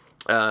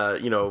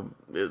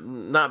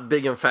 not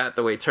big and fat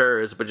the way Terror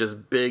is, but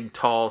just big,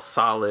 tall,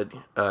 solid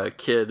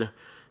kid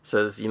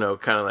says,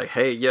 kind of like,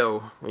 hey,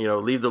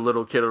 leave the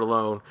little kid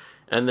alone.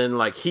 And then,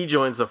 like, he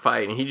joins the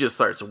fight, and he just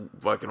starts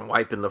fucking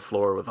wiping the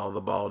floor with all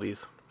the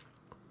Baldies.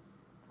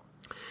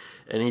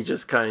 And he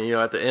just kind of,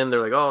 at the end,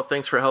 they're like, oh,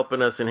 thanks for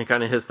helping us. And he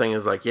kind of, his thing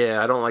is like,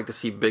 yeah, I don't like to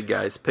see big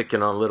guys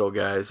picking on little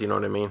guys, you know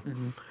what I mean?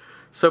 Mm-hmm.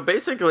 So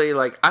basically,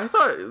 like, I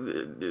thought,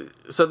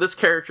 so this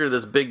character,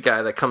 this big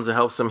guy that comes and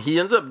helps him, he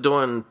ends up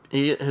doing,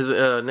 his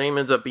name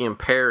ends up being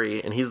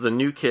Perry, and he's the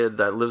new kid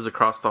that lives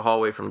across the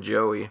hallway from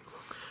Joey.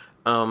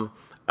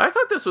 I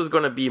thought this was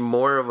going to be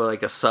more of a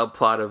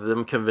subplot of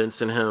them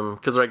convincing him,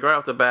 because like right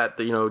off the bat,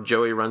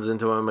 Joey runs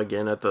into him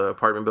again at the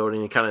apartment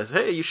building. He kind of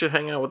says, "Hey, you should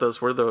hang out with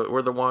us. We're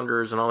the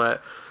Wanderers and all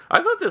that."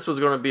 I thought this was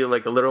going to be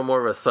like a little more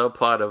of a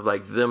subplot of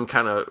like them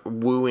kind of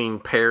wooing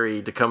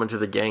Perry to come into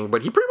the gang,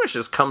 but he pretty much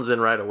just comes in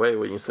right away.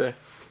 Wouldn't you say?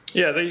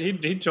 Yeah,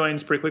 he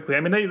joins pretty quickly. I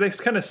mean, they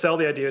kind of sell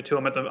the idea to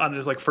him on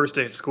his like first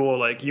day at school,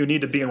 like you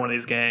need to be in one of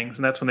these gangs,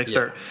 and that's when they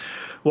start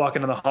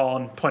walking in the hall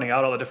and pointing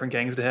out all the different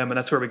gangs to him, and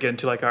that's where we get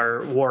into like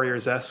our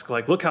Warriors-esque,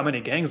 like look how many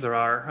gangs there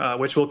are,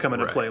 which will come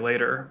into play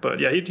later. But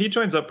yeah, he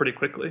joins up pretty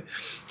quickly.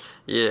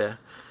 Yeah,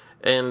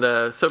 and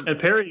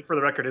Perry, for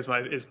the record, is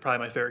probably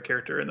my favorite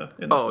character in the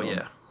film.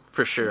 Yeah,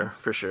 for sure.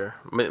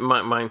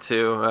 Mine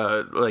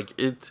too.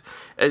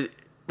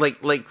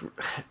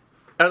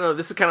 I don't know,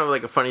 this is kind of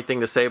like a funny thing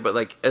to say, but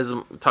like as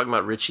I'm talking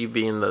about Richie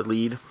being the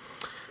lead,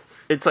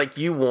 it's like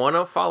you want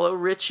to follow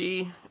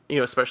Richie,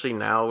 especially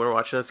now when we're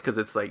watching this, because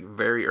it's like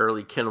very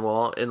early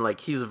Kinwall, and like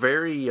he's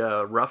very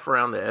rough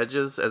around the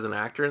edges as an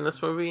actor in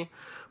this movie,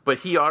 but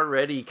he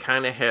already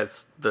kind of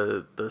has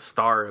the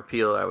star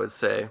appeal, I would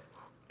say.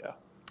 Yeah.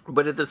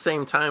 But at the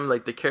same time,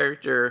 like the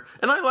character,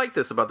 and I like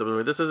this about the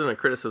movie, this isn't a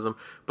criticism,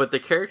 but the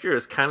character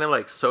is kind of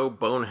like so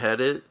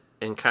boneheaded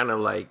and kind of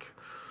like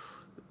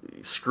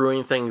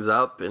screwing things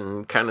up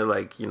and kind of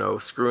like,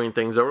 screwing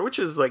things over, which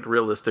is like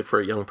realistic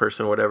for a young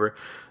person, whatever,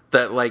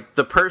 that like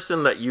the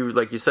person that you,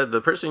 like you said, the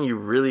person you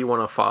really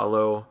want to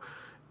follow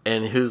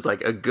and who's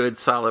like a good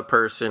solid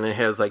person and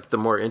has like the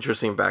more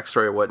interesting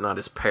backstory or whatnot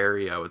is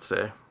Perry, I would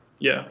say.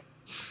 Yeah.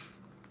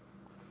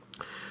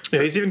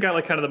 Yeah, he's even got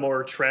like kind of the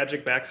more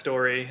tragic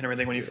backstory and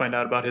everything when you find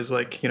out about his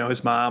like,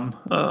 his mom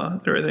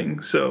and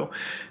everything. So,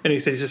 and he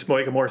says he's just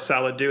like a more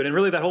solid dude. And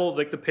really that whole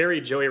like the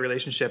Perry Joey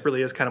relationship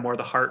really is kind of more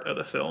the heart of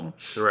the film.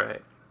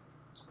 Right.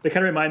 They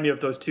kind of remind me of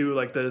those two,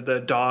 like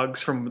the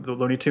dogs from the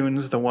Looney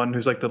Tunes, the one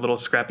who's like the little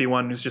scrappy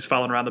one who's just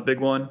following around the big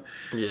one.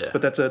 Yeah.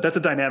 But that's a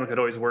dynamic that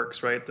always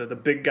works, right? The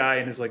big guy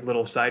and his like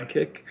little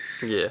sidekick.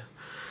 Yeah.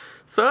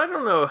 So I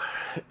don't know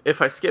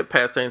if I skip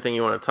past anything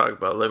you want to talk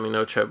about. Let me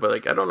know, Trev. But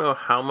like, I don't know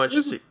how much.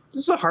 This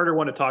is a harder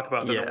one to talk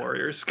about than the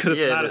Warriors because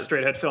it's not a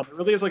straight ahead film. It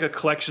really is like a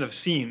collection of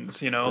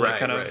scenes, Right, like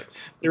kind of.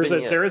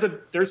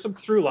 There's some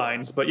through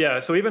lines, but yeah.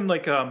 So even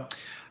like I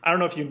don't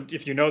know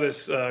if you know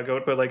this,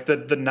 Goat, but like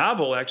the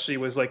novel actually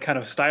was like kind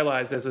of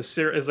stylized as a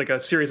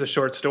series of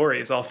short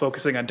stories, all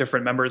focusing on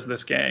different members of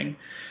this gang,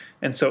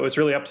 and so it was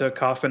really up to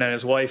Kaufman and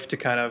his wife to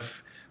kind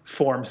of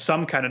form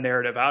some kind of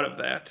narrative out of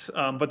that.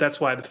 But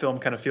that's why the film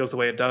kind of feels the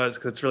way it does,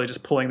 because it's really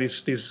just pulling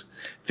these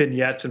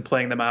vignettes and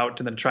playing them out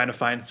and then trying to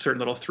find certain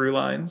little through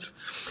lines.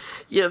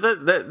 Yeah,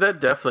 that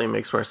definitely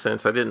makes more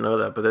sense. I didn't know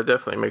that, but that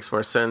definitely makes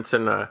more sense.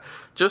 And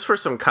just for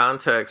some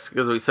context,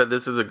 because we said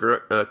this is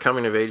a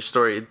coming-of-age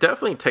story, it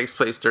definitely takes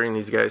place during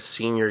these guys'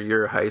 senior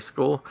year of high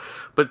school.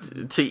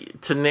 But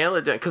to nail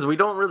it down, because we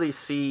don't really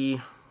see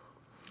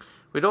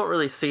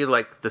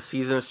like the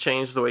seasons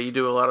change the way you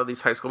do a lot of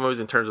these high school movies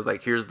in terms of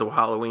like, here's the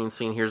Halloween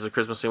scene, here's the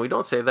Christmas scene. We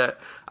don't say that.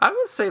 I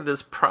would say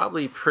this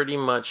probably pretty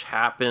much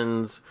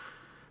happens,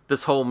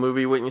 this whole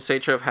movie, wouldn't you say,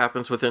 Trev,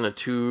 happens within a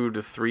 2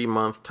 to 3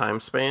 month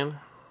time span?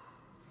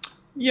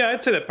 Yeah,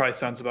 I'd say that probably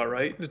sounds about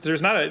right.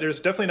 There's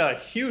definitely not a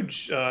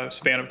huge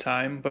span of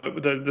time, but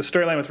the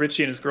storyline with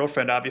Richie and his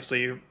girlfriend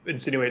obviously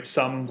insinuates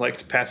some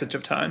like passage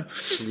of time.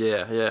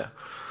 Yeah.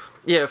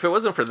 Yeah, if it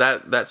wasn't for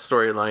that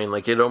storyline,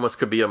 like it almost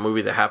could be a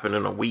movie that happened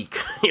in a week.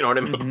 You know what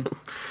I mean?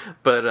 Mm-hmm.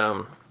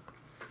 But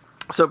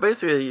so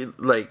basically,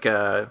 like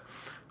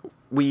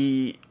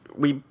we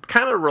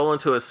kind of roll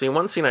into a scene.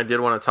 One scene I did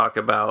want to talk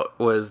about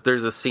was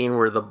there's a scene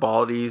where the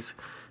Baldies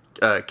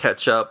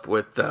catch up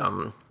with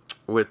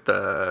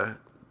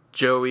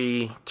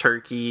Joey,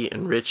 Turkey,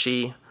 and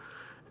Richie.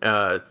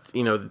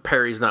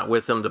 Perry's not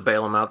with them to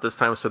bail them out this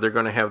time, so they're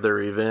going to have their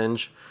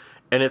revenge.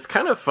 And it's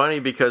kind of funny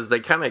because they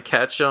kind of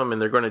catch them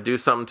and they're going to do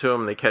something to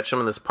them. They catch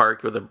them in this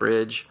park with a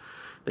bridge.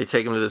 They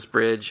take him to this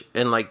bridge.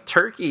 And like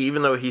Turkey,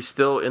 even though he's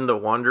still in the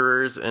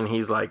Wanderers and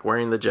he's like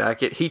wearing the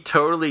jacket, he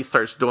totally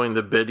starts doing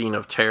the bidding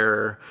of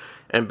terror.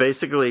 And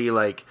basically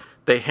like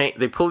they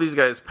pull these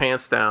guys'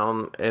 pants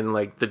down. And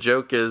like the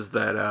joke is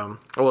that,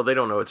 they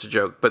don't know it's a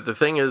joke. But the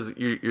thing is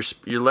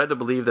you're led to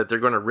believe that they're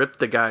going to rip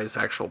the guys'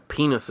 actual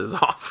penises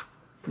off.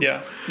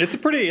 Yeah, it's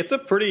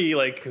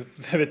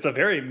a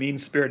very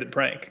mean-spirited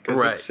prank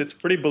because it's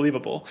pretty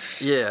believable.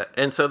 Yeah,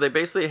 and so they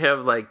basically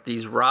have like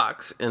these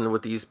rocks and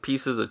with these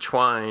pieces of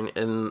twine,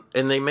 and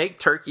they make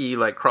Turkey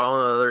like crawl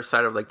on the other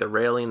side of like the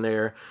railing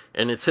there,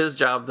 and it's his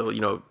job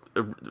to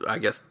I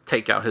guess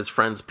take out his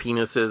friends'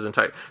 penises and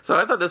type. So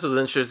I thought this was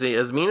interesting.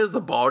 As mean as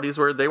the Baldies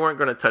were, they weren't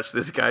going to touch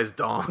this guy's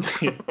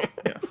dongs.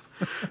 Yeah.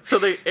 So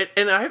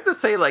and I have to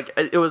say, like,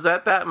 it was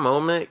at that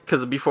moment,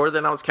 because before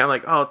then I was kind of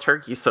like, oh,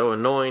 Turkey's so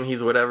annoying,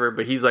 he's whatever,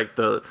 but he's like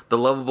the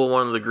lovable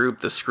one of the group,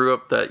 the screw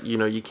up that,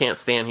 you can't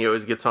stand, he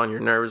always gets on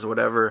your nerves,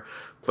 whatever,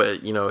 but,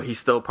 he's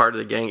still part of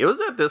the gang. It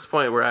was at this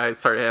point where I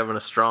started having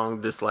a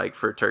strong dislike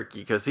for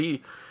Turkey, because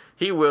he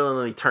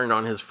willingly turned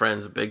on his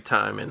friends big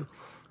time, and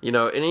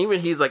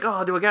even he's like,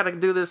 oh, do I got to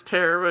do this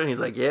terror? And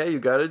he's like, yeah, you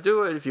got to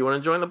do it if you want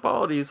to join the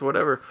Baldies,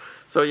 whatever.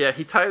 So, yeah,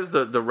 he ties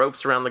the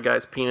ropes around the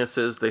guys'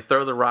 penises. They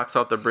throw the rocks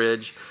off the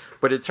bridge.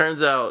 But it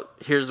turns out,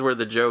 here's where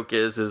the joke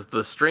is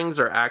the strings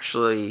are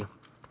actually...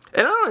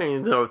 And I don't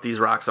even know if these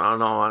rocks, in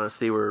all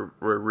honesty, were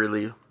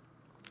really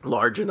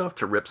large enough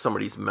to rip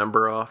somebody's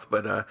member off.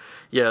 But,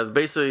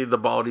 basically the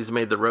Baldies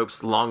made the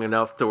ropes long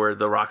enough to where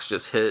the rocks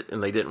just hit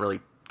and they didn't really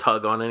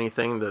tug on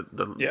anything.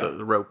 The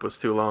rope was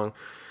too long.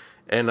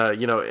 And,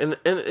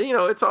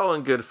 it's all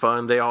in good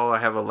fun. They all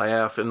have a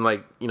laugh. And,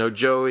 like,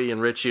 Joey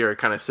and Richie are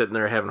kind of sitting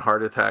there having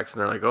heart attacks. And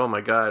they're like, oh,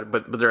 my God.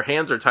 But their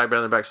hands are tied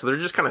behind their back. So they're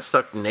just kind of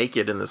stuck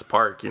naked in this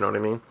park. You know what I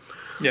mean?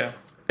 Yeah.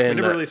 And,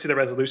 we never really see the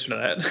resolution of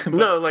that.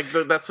 No, like,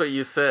 that's what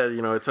you said.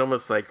 It's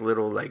almost like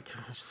little, like,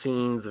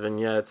 scenes,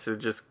 vignettes. It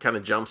just kind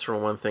of jumps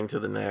from one thing to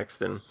the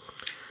next. And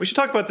we should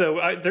talk about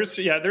there's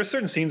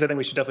certain scenes I think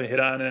we should definitely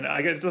hit on, and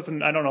I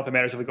don't know if it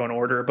matters if we go in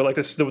order, but like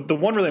this, the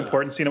one really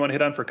important scene I want to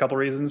hit on for a couple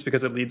reasons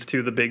because it leads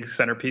to the big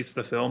centerpiece of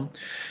the film.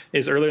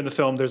 Is earlier in the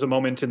film there's a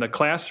moment in the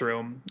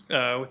classroom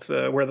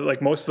where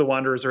like most of the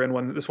Wanderers are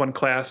in this one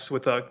class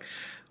with a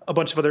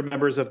bunch of other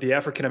members of the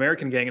African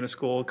American gang in the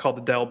school called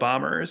the Dell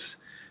Bombers.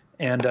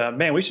 And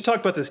man, we should talk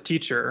about this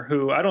teacher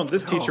who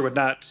teacher would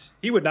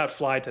not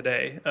fly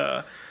today.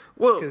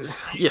 Well,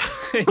 yeah,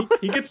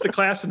 he gets the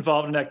class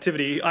involved in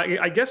activity.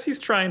 I guess he's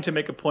trying to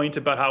make a point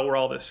about how we're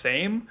all the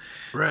same,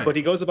 right? But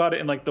he goes about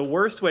it in like the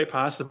worst way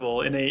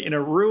possible in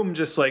a room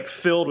just like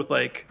filled with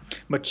like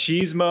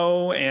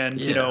machismo and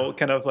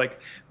kind of like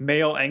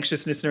male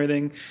anxiousness and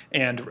everything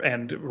and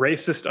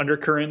racist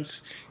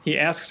undercurrents. He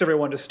asks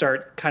everyone to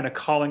start kind of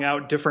calling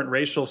out different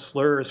racial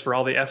slurs for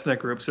all the ethnic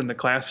groups in the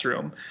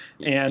classroom,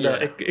 and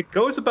it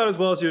goes about as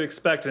well as you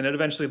expect, and it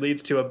eventually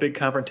leads to a big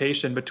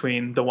confrontation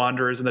between the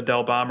Wanderers and the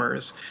Dell Bombers.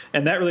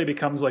 And that really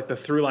becomes like the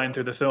through line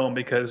through the film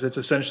because it's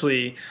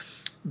essentially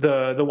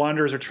the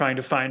Wanderers are trying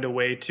to find a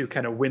way to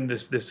kind of win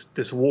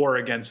this war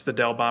against the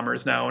Dell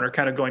Bombers now and are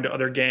kind of going to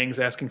other gangs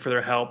asking for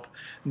their help.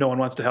 No one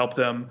wants to help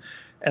them.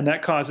 And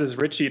that causes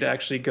Richie to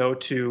actually go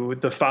to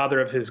the father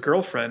of his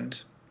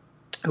girlfriend,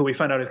 who we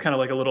find out is kind of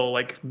like a little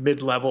like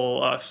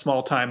mid-level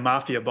small-time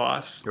mafia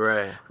boss,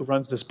 right, who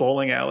runs this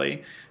bowling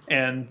alley.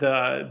 And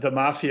the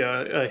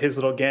mafia, his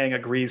little gang,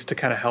 agrees to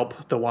kind of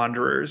help the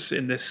Wanderers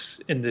in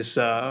this this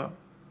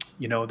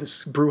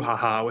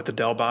brouhaha with the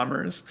Dell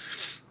Bombers.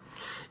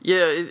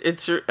 Yeah,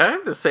 I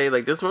have to say,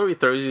 like, this movie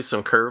throws you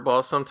some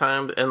curveballs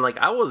sometimes, and like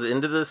I was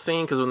into this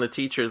scene because when the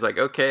teacher is like,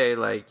 okay,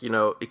 like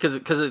because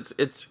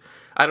it's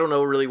I don't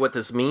know really what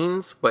this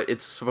means, but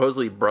it's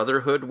supposedly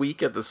Brotherhood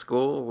Week at the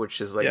school,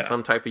 which is like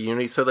some type of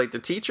unity. So like the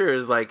teacher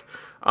is like,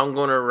 I'm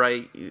going to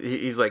write,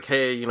 he's like,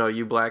 hey,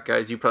 you black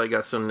guys, you probably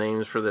got some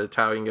names for the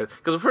Italian guys.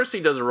 Because first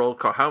he does a roll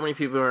call. How many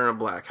people are in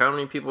black? How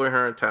many people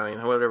are in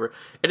Italian? Whatever.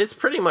 And it's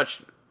pretty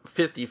much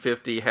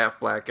 50-50, half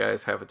black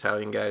guys, half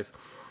Italian guys.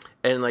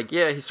 And like,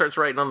 he starts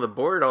writing on the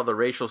board all the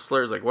racial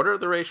slurs. Like, what are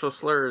the racial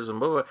slurs? And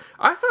blah, blah.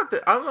 I thought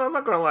that, I'm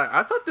not going to lie,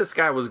 I thought this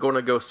guy was going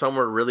to go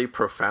somewhere really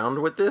profound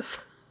with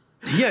this.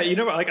 Yeah,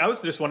 like I was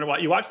just wondering why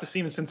you watch the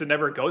scene and since it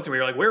never goes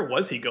anywhere, you're like, where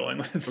was he going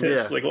with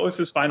this? Yeah. Like, what was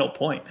his final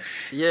point?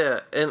 Yeah,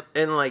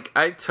 and like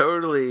I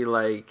totally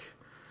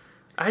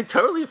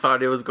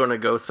thought it was going to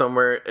go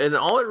somewhere, and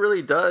all it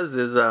really does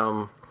is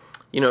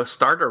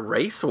start a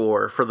race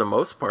war for the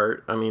most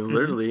part. I mean,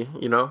 literally,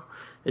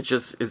 it's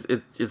just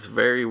it's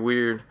very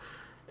weird,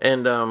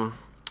 and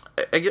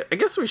I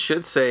guess we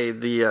should say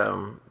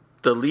the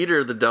leader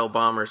of the Del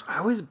Bombers. I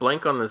always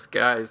blank on this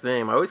guy's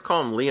name. I always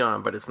call him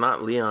Leon, but it's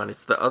not Leon.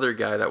 It's the other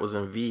guy that was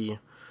in V.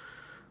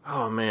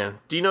 Oh man,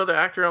 do you know the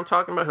actor I'm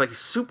talking about? Like, he's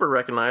super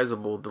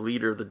recognizable. The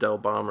leader of the Del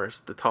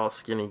Bombers, the tall,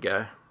 skinny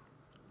guy.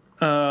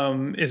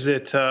 Is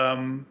it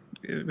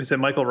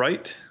Michael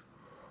Wright?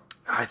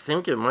 I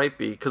think it might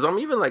be, because I'm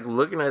even like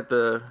looking at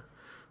the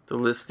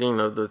listing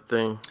of the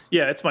thing.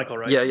 Yeah, it's Michael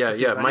Wright.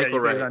 Yeah. Michael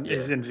Wright.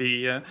 He's in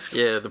V. Yeah.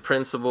 Yeah, the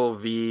principal,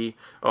 V.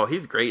 Oh,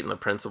 he's great in the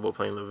principal,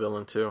 playing the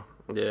villain too.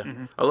 Yeah,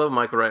 I love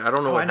Michael Wright. I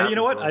don't know. You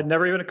know what? It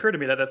never even occurred to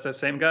me that that's that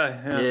same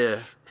guy. Yeah,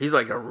 he's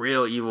like a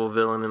real evil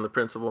villain in the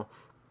principal.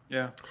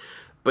 Yeah.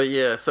 But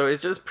yeah, so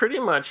it's just pretty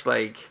much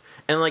like,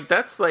 and like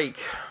that's like,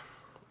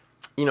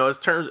 you know,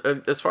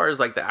 as far as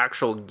like the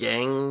actual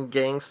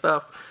gang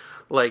stuff.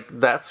 Like,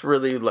 that's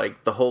really,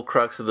 like, the whole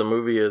crux of the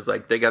movie is,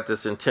 like, they got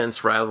this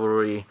intense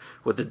rivalry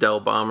with the Del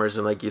Bombers,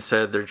 and like you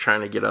said, they're trying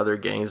to get other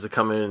gangs to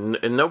come in,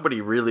 and nobody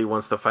really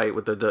wants to fight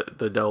with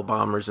the Del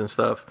Bombers and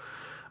stuff.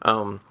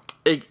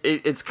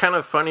 It's kind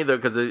of funny, though,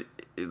 because,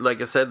 like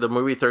I said, the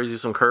movie throws you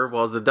some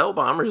curveballs. The Del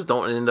Bombers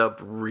don't end up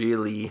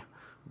really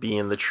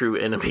being the true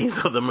enemies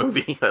of the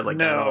movie.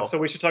 Like, at all. So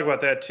we should talk about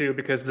that, too,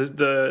 because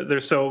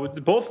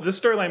both this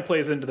storyline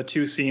plays into the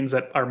two scenes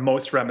that are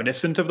most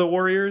reminiscent of the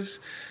Warriors.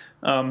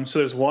 So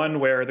there's one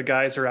where the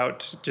guys are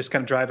out just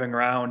kind of driving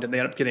around, and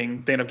they end up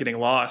getting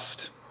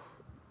lost,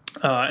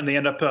 and they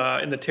end up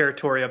in the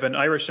territory of an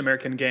Irish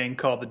American gang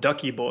called the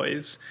Ducky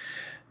Boys.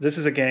 This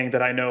is a gang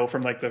that I know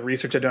from like the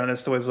research I've done on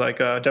this was like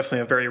definitely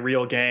a very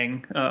real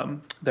gang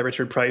that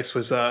Richard Price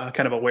was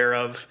kind of aware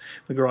of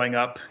growing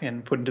up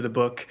and put into the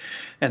book.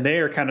 And they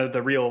are kind of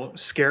the real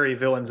scary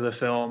villains of the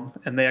film.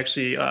 And they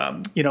actually,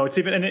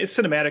 it's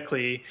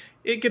cinematically,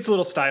 it gets a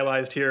little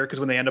stylized here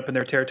because when they end up in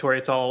their territory,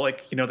 it's all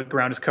like, the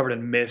ground is covered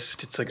in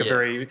mist. It's like a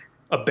very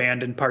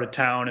abandoned part of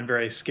town and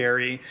very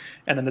scary.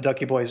 And then the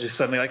Ducky Boys just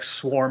suddenly like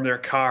swarm their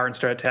car and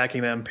start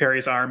attacking them.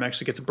 Perry's arm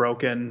actually gets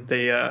broken.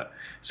 They're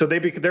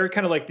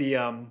kind of like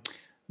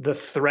the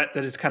threat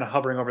that is kind of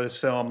hovering over this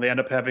film. They end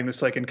up having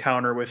this like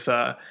encounter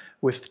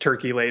with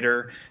Turkey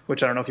later,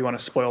 which I don't know if you want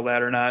to spoil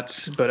that or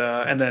not, but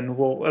and then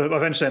we'll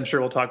eventually, I'm sure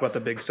we'll talk about the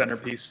big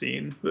centerpiece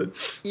scene. But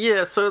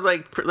yeah, so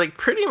like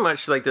pretty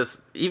much like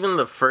this, even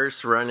the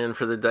first run in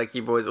for the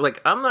Ducky Boys,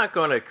 like I'm not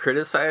going to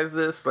criticize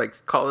this,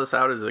 like call this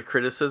out as a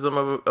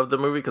criticism of the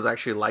movie, because I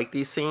actually like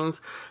these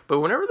scenes, but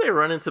whenever they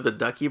run into the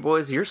Ducky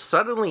Boys, you're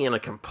suddenly in a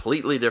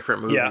completely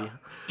different movie.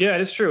 Yeah,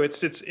 it is true.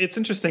 It's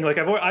interesting. Like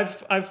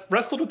I've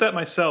wrestled with that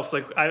myself.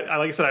 Like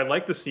I said, I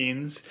like the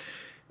scenes.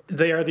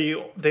 They are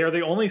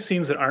the only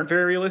scenes that aren't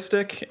very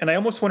realistic, and I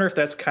almost wonder if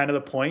that's kind of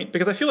the point,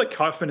 because I feel like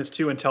Kaufman is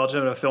too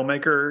intelligent of a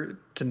filmmaker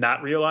to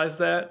not realize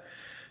that.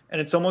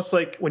 And it's almost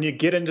like when you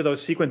get into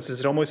those sequences,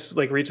 it almost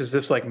like reaches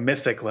this like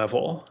mythic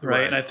level,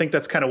 right? And I think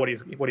that's kind of what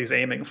he's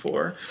aiming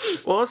for.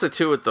 Well, also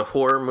too with the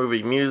horror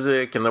movie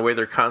music and the way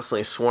they're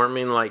constantly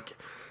swarming, like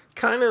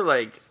kind of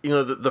like,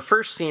 the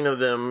first scene of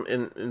them,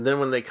 and then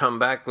when they come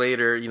back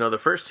later, the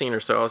first scene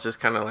or so, I was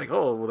just kind of like,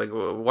 oh, like,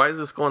 why is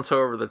this going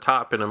so over the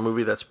top in a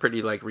movie that's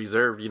pretty like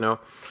reserved,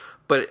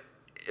 But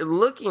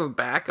looking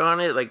back on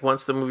it, like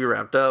once the movie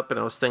wrapped up and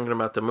I was thinking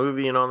about the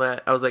movie and all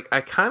that, I was like,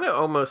 I kind of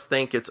almost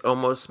think it's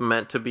almost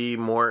meant to be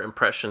more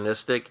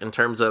impressionistic in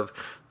terms of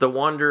the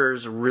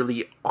Wanderers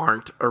really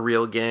aren't a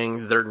real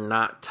gang. They're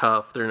not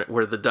tough.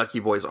 Where the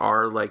Ducky Boys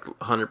are like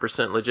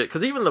 100% legit.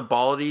 Because even the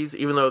Baldies,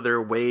 even though they're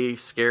way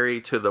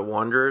scary to the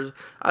Wanderers,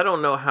 I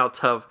don't know how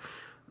tough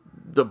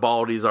the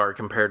Baldies are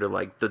compared to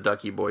like the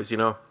Ducky Boys,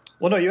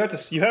 Well, no, you have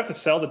to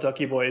sell the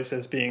Ducky Boys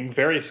as being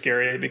very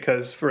scary,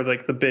 because for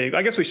like the big,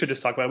 I guess we should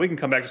just talk about it. We can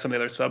come back to some of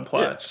the other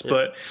subplots,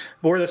 but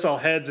where this all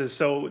heads is,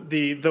 so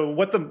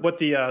what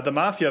the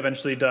mafia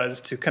eventually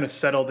does to kind of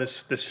settle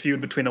this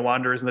feud between the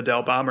Wanderers and the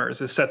Del Bombers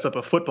is sets up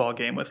a football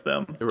game with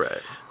them. Right.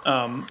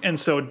 And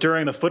so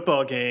during the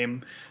football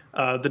game,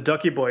 the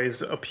Ducky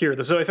Boys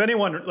appear. So if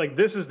anyone, like,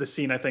 this is the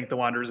scene I think the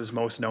Wanderers is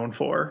most known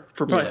for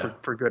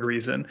good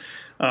reason.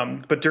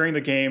 But during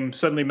the game,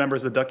 suddenly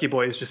members of the Ducky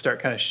Boys just start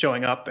kind of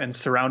showing up and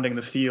surrounding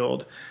the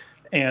field,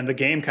 and the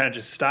game kind of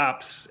just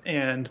stops.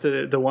 And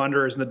the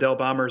Wanderers and the Del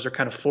Bombers are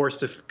kind of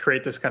forced to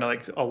create this kind of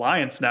like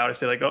alliance now to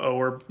say like,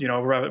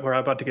 we're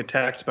about to get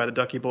attacked by the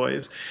Ducky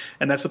Boys.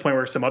 And that's the point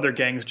where some other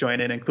gangs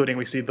join in, including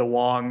we see the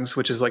Wongs,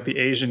 which is like the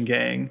Asian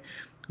gang.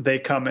 They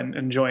come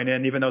and join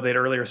in, even though they'd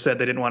earlier said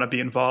they didn't want to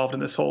be involved in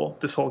this whole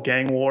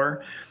gang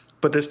war.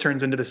 But this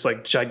turns into this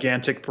like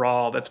gigantic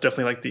brawl that's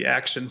definitely like the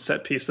action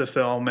set piece of the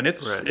film, and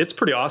it's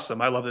pretty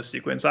awesome. I love this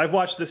sequence. I've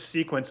watched this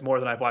sequence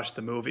more than I've watched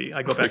the movie.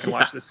 I go back and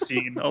watch this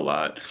scene a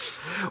lot.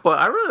 Well,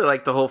 I really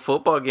like the whole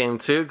football game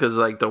too, because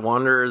like the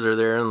Wanderers are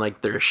there in like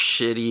their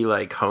shitty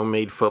like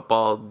homemade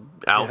football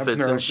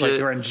outfits and shit,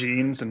 like wearing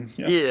jeans and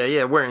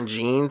wearing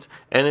jeans,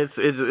 and it's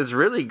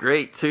really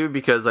great too,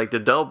 because like the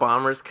Del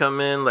Bombers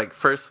come in, like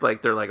first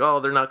like they're like,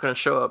 oh, they're not going to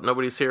show up,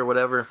 nobody's here,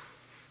 whatever.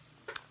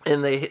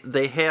 And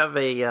they have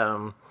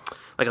a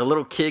like a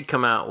little kid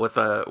come out with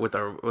a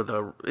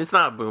it's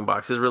not a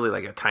boombox, it's really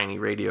like a tiny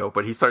radio,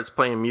 but he starts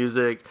playing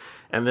music,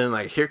 and then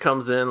like here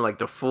comes in like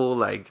the full,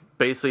 like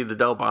basically the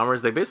Dell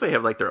Bombers. They basically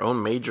have like their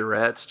own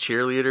majorettes,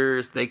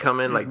 cheerleaders. They come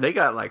in like they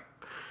got like,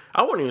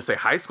 I wouldn't even say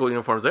high school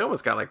uniforms. They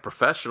almost got like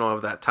professional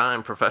of that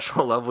time,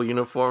 professional level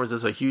uniforms.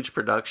 It's a huge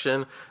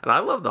production, and I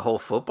love the whole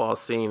football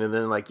scene. And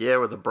then like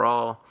with the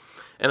brawl,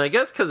 and I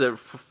guess because it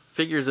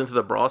figures into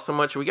the brawl so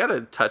much, we got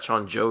to touch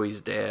on Joey's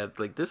dad.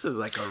 Like this is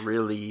like a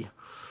really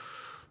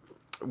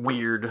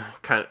weird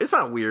kind of, it's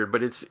not weird,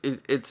 but it's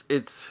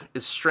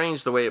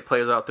strange the way it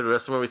plays out through the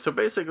rest of the movie. So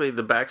basically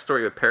the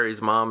backstory of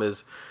Perry's mom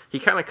is he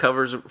kind of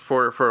covers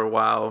for a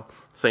while,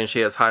 saying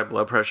she has high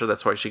blood pressure,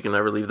 that's why she can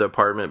never leave the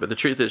apartment, but the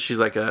truth is she's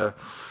like a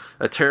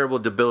terrible,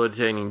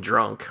 debilitating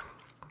drunk.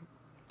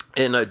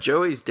 And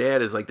Joey's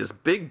dad is like this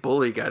big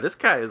bully guy. This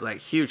guy is like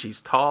huge.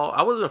 He's tall.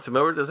 I wasn't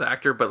familiar with this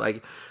actor, but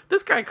like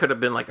this guy could have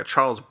been like a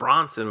Charles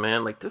Bronson,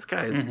 man. Like this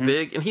guy is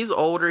big, and he's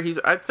older.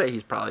 I'd say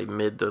he's probably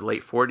mid to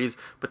late 40s,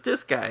 but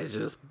this guy is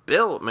just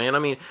built, man. I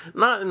mean,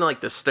 not in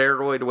like the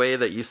steroid way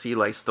that you see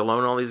like Stallone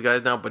and all these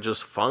guys now, but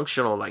just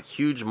functional, like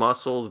huge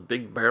muscles,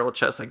 big barrel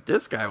chest. Like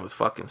this guy was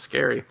fucking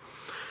scary.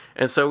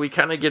 And so we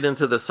kind of get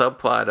into the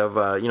subplot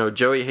of,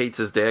 Joey hates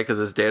his dad because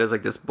his dad is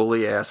like this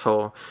bully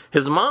asshole.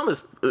 His mom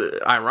is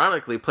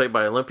ironically played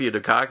by Olympia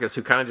Dukakis,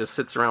 who kind of just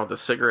sits around with a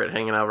cigarette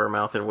hanging out of her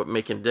mouth and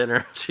making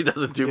dinner. She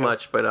doesn't do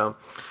much, but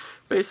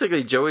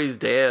basically Joey's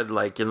dad,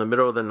 like in the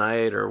middle of the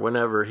night or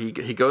whenever, he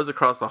goes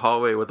across the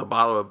hallway with a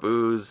bottle of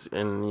booze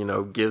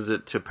and, gives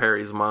it to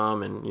Perry's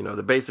mom, and,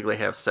 they basically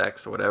have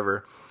sex or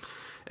whatever.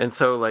 And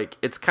so, like,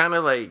 it's kind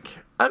of like,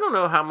 I don't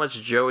know how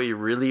much Joey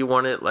really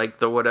wanted, like,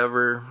 the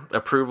whatever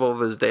approval of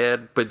his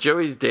dad, but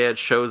Joey's dad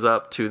shows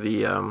up to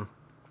the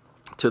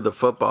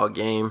football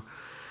game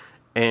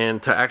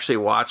and to actually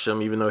watch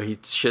him, even though he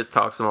shit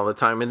talks him all the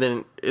time.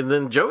 And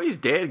then Joey's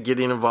dad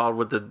getting involved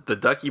with the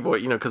Ducky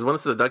Boy, because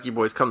once the Ducky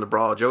Boys come to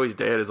brawl, Joey's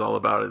dad is all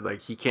about it.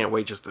 Like, he can't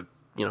wait just to,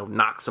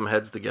 knock some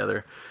heads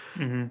together.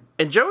 Mm-hmm.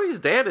 And Joey's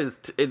dad is,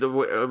 the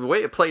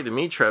way it played to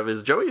me, Trev,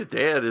 is Joey's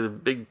dad is a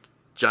big,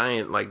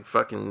 giant, like,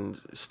 fucking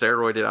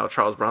steroided out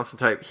Charles Bronson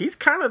type. He's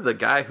kind of the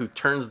guy who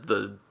turns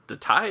the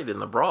tide in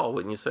the brawl,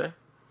 wouldn't you say?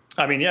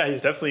 I mean, yeah,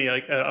 he's definitely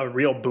like a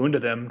real boon to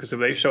them, because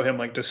they show him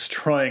like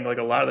destroying like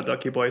a lot of the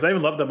Ducky Boys. I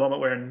even love the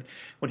moment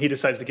when he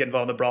decides to get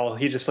involved in the brawl,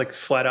 he just like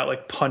flat out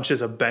like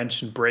punches a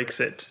bench and breaks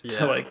it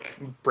to like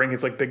bring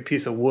his like big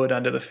piece of wood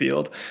onto the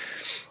field.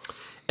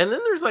 And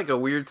then there's like a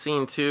weird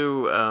scene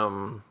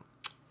too,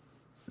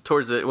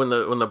 towards it when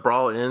the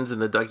brawl ends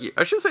and the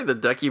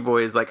Ducky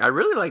Boys, like, I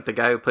really like the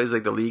guy who plays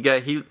like the lead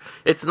guy.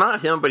 It's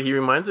not him, but he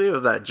reminds me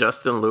of that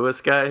Justin Lewis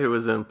guy who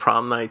was in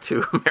Prom Night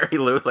 2, Mary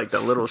Lou, like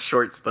that little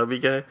short stubby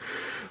guy.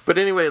 But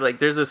anyway, like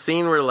there's a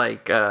scene where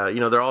like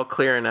they're all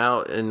clearing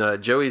out,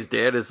 and Joey's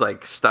dad is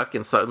like stuck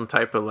in some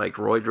type of like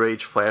roid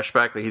rage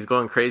flashback, like he's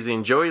going crazy,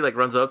 and Joey like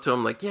runs up to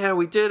him like, yeah,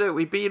 we did it,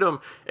 we beat him,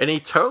 and he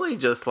totally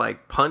just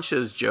like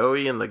punches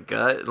Joey in the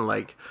gut and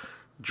like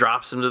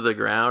drops him to the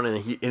ground, and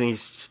he's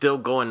still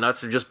going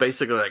nuts and just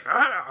basically like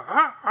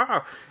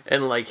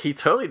and like he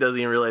totally doesn't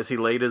even realize he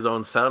laid his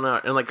own son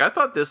out. And like I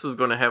thought this was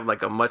going to have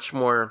like a much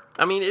more,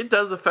 I mean, it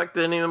does affect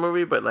the ending of the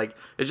movie, but like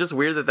it's just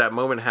weird that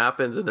moment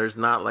happens and there's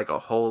not like a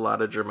whole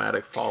lot of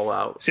dramatic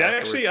fallout. See,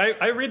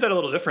 I read that a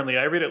little differently.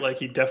 I read it like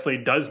he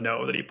definitely does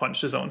know that he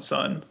punched his own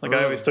son. Like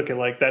I always took it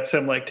like that's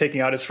him like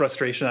taking out his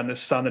frustration on this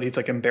son that he's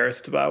like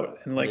embarrassed about,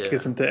 and like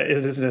isn't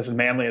as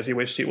manly as he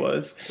wished he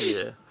was.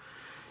 Yeah.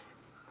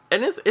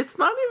 And it's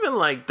not even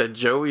like that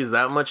Joey's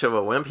that much of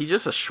a wimp. He's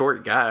just a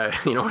short guy,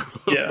 you know what I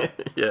mean? Yeah.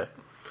 Yeah.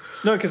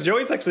 No, because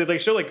Joey's actually, they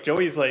show like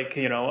Joey's like,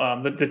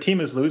 the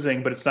team is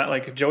losing, but it's not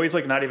like Joey's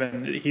like not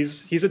even,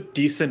 he's a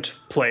decent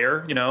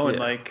player, and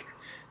like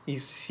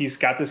he's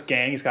got this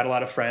gang, he's got a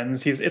lot of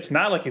friends. It's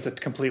not like he's a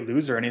complete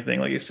loser or anything,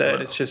 like you said.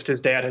 No. It's just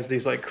his dad has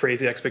these like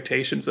crazy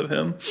expectations of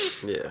him.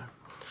 Yeah.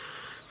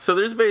 So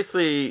there's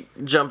basically,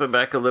 jumping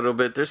back a little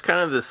bit, there's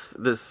kind of this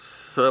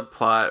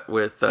subplot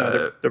with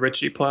the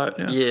Richie plot.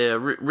 Yeah,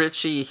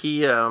 Richie,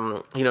 he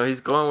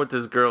he's going with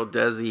this girl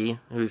Desi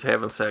who he's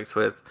having sex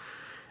with,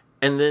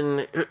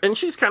 and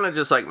she's kind of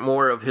just like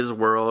more of his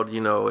world,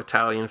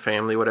 Italian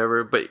family,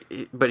 whatever.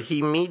 But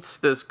he meets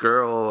this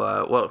girl. I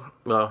don't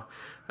know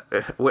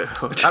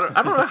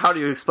how do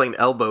you explain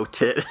elbow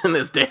tit in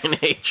this day and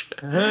age.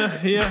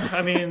 Yeah,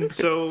 I mean,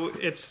 so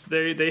it's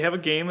they have a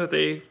game that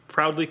they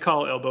proudly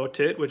call elbow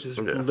tit, which is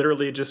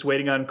literally just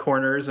waiting on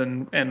corners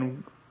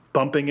and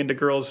bumping into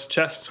girls'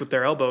 chests with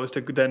their elbows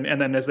to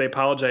then as they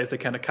apologize, they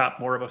kind of cop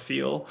more of a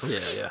feel.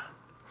 Yeah.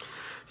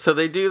 So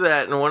they do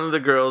that, and one of the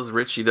girls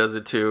Richie does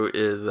it to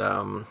is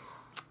turns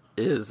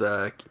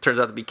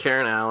out to be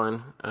Karen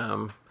Allen.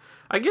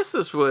 I guess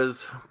if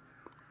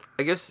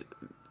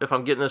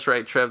I'm getting this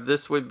right, Trev,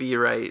 this would be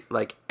right,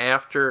 like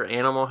after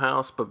Animal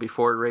House, but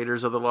before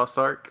Raiders of the Lost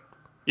Ark?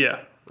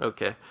 Yeah.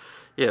 Okay.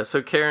 Yeah,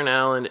 so Karen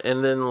Allen,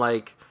 and then,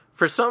 like,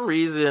 for some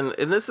reason,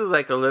 and this is,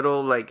 like, a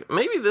little, like,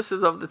 maybe this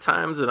is of the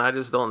times and I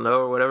just don't know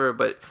or whatever,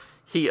 but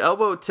he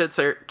elbow tits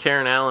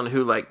Karen Allen,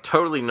 who, like,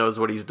 totally knows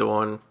what he's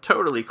doing,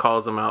 totally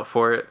calls him out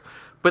for it,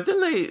 But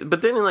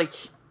then like,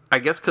 I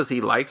guess because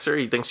he likes her,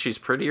 he thinks she's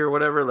pretty or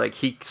whatever, like,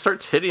 he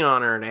starts hitting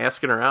on her and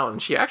asking her out,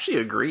 and she actually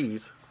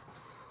agrees.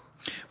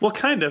 Well,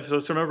 kind of. So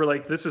remember,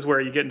 like, this is where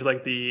you get into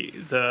like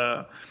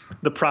the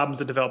problems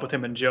that develop with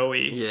him and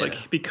Joey. Yeah.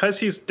 Like, because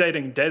he's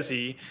dating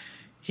Desi,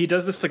 he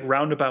does this like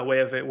roundabout way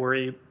of it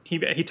where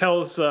he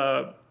tells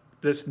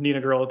this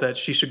Nina girl that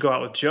she should go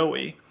out with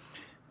Joey.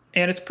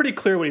 And it's pretty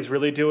clear what he's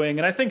really doing,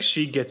 and I think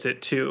she gets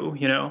it too,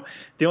 you know.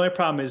 The only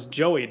problem is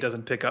Joey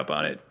doesn't pick up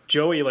on it.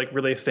 Joey like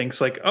really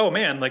thinks like, oh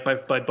man, like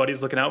my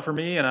buddy's looking out for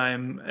me,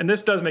 and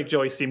this does make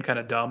Joey seem kind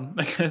of dumb,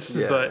 I guess.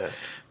 Yeah.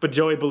 But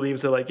Joey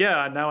believes that like,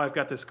 yeah, now I've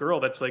got this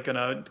girl that's like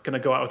gonna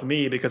go out with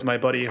me because my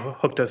buddy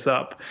hooked us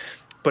up.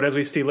 But as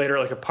we see later,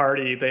 like a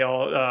party, they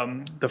all,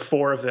 the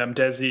four of them,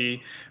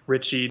 Desi,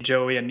 Richie,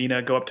 Joey, and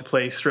Nina, go up to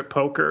play strip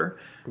poker.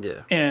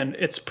 Yeah. And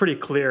it's pretty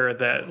clear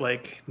that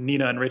like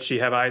Nina and Richie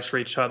have eyes for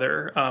each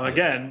other.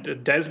 Again,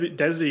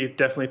 Desi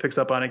definitely picks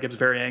up on it, gets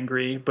very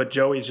angry, but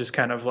Joey's just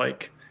kind of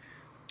like,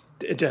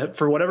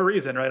 for whatever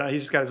reason, right?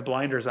 He's just got his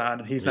blinders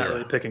on, and he's not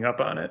really picking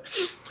up on it.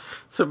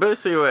 So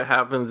basically what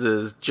happens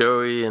is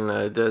Joey and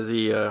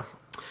Desi,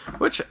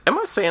 which, am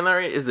I saying that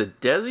right? Is it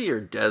Desi or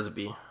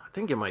Desby? I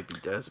think it might be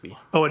Desby.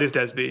 Oh, it is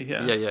Desby,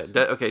 yeah. Yeah.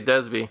 Okay,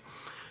 Desby.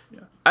 Yeah.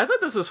 I thought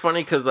this was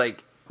funny because,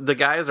 like, the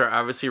guys are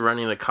obviously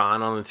running a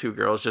con on the two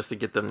girls just to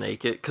get them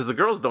naked, because the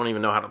girls don't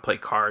even know how to play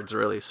cards,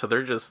 really. So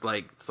they're just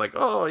like, it's like,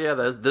 oh, yeah,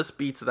 this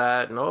beats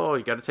that, and oh,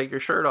 you got to take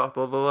your shirt off,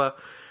 blah, blah, blah.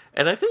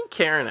 And I think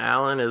Karen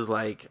Allen is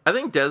like, I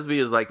think Desby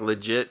is like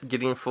legit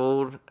getting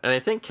fooled. And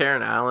I think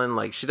Karen Allen,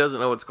 like, she doesn't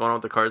know what's going on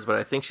with the cards, but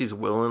I think she's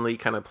willingly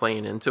kind of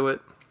playing into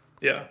it.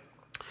 Yeah.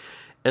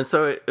 And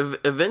so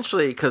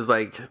eventually, because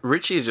like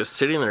Richie is just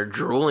sitting there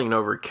drooling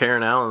over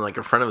Karen Allen, like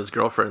in front of his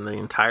girlfriend the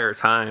entire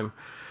time.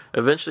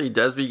 Eventually,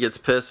 Desby gets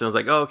pissed and is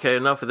like, oh, okay,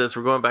 enough of this.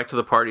 We're going back to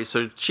the party.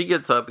 So she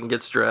gets up and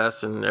gets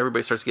dressed, and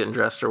everybody starts getting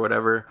dressed or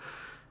whatever.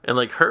 And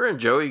like her and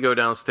Joey go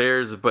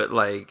downstairs, but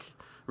like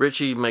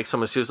Richie makes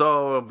some excuse,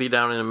 oh, I'll be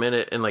down in a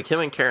minute. And like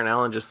him and Karen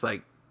Allen just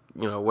like,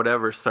 you know,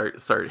 whatever,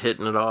 start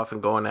hitting it off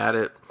and going at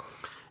it.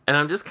 And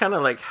I'm just kind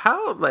of like,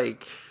 how,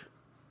 like,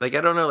 I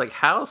don't know, like,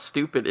 how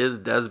stupid is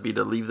Desby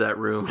to leave that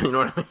room? You know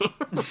what I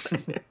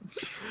mean?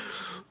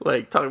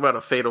 Like, talk about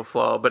a fatal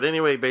flaw. But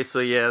anyway,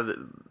 basically, yeah,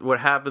 what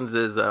happens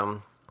is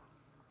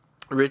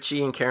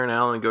Richie and Karen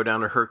Allen go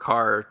down to her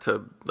car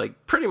to,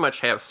 like, pretty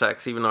much have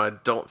sex, even though I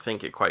don't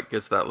think it quite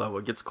gets to that level.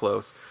 It gets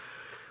close.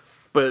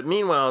 But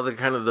meanwhile, the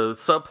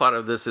subplot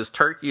of this is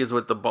Turkey is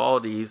with the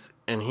Baldies,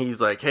 and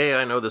he's like, hey,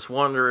 I know this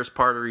Wanderers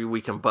party,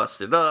 we can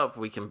bust it up,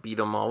 we can beat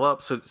them all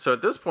up. So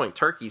at this point,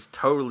 Turkey's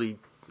totally,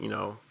 you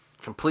know,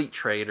 complete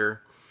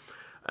traitor,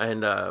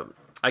 and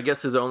I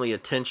guess his only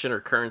attention or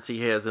currency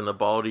he has in the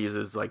Baldies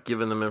is like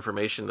giving them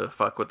information to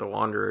fuck with the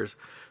Wanderers.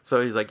 So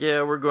he's like,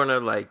 yeah, we're gonna,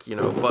 like, you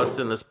know, bust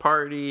in this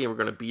party and we're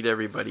gonna beat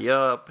everybody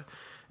up.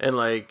 And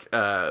like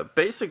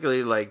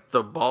basically, like,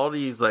 the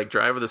Baldies like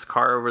drive this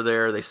car over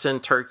there. They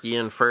send Turkey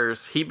in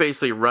first. He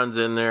basically runs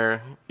in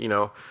there, you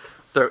know,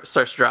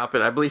 starts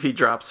dropping, I believe he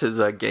drops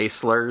his gay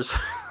slurs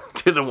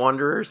to the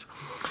Wanderers.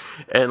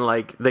 And,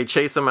 like, they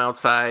chase him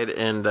outside,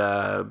 and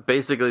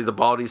basically the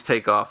Baldies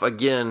take off.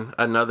 Again,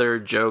 another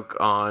joke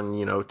on,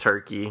 you know,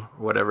 Turkey,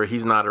 whatever.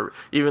 He's not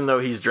even though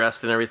he's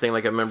dressed and everything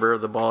like a member of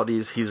the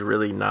Baldies, he's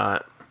really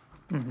not.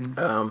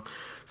 Mm-hmm.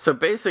 So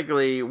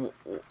basically,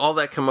 all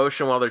that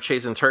commotion while they're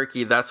chasing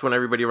Turkey, that's when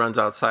everybody runs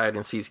outside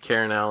and sees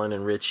Karen Allen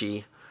and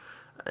Richie.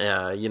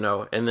 You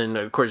know, and then,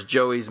 of course,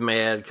 Joey's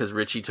mad because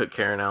Richie took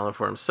Karen Allen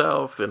for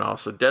himself, and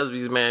also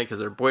Desby's mad because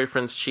their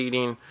boyfriend's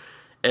cheating.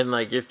 And,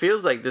 like, it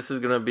feels like this is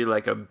going to be,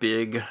 like, a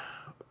big,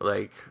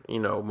 like, you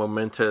know,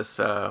 momentous,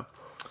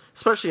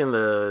 especially in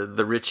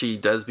the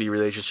Richie-Desby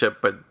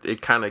relationship, but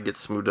it kind of gets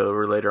smoothed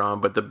over later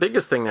on. But the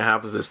biggest thing that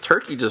happens is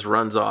Turkey just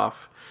runs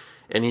off,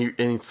 and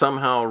he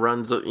somehow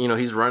runs, you know,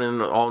 he's running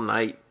all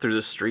night through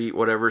the street,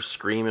 whatever,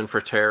 screaming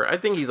for terror. I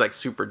think he's, like,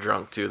 super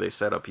drunk, too. They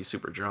set up he's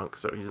super drunk,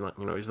 so he's not,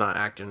 you know, he's not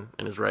acting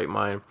in his right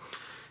mind.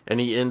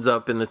 And he ends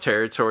up in the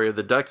territory of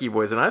the Ducky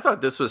Boys. And I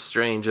thought this was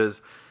strange,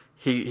 as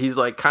he's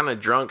like kind of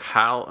drunk,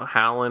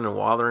 howling and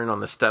wallering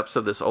on the steps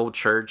of this old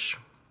church.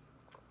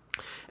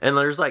 And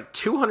there's like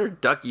 200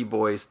 Ducky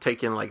Boys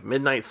taking like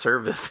midnight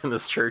service in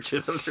this church,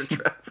 isn't there,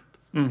 Trev?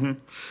 Mm-hmm.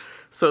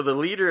 So the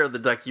leader of the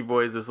Ducky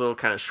Boys, this little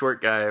kind of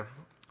short guy,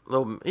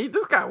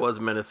 this guy was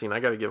menacing. I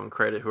got to give him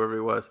credit, whoever he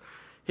was.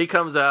 He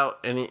comes out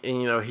and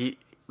you know, he,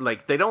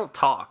 like, they don't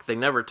talk. They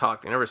never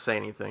talk. They never say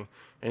anything.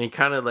 And he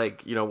kind of,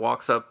 like, you know,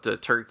 walks up to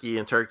Turkey,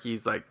 and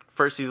Turkey's like,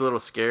 first he's a little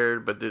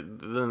scared, but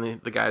then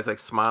the guy's like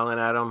smiling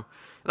at him.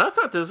 And I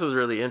thought this was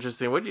really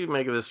interesting. What do you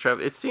make of this, Trev?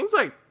 It seems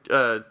like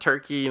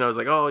Turkey, you know, is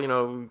like, oh, you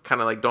know,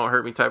 kind of like don't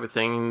hurt me type of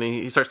thing. And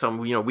he starts telling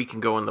him, you know, we can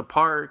go in the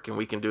park and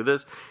we can do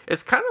this.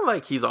 It's kind of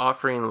like he's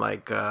offering,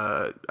 like,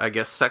 I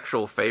guess,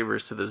 sexual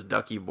favors to this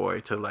Ducky Boy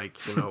to, like,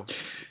 you know.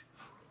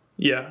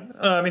 Yeah,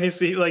 I mean,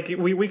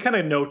 we kind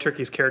of know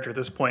Turkey's character at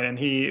this point, and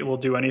he will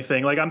do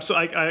anything. Like,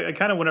 I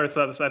kind of whenever I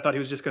saw this, I thought he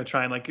was just going to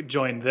try and like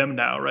join them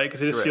now, right?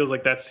 Because it just feels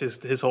like that's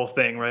his whole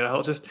thing,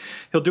 right?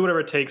 He'll do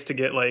whatever it takes to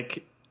get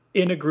like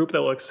in a group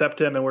that will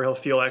accept him and where he'll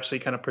feel actually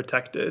kind of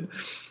protected.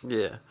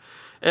 Yeah.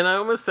 And I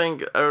almost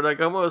think, or like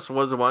almost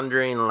was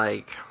wondering,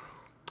 like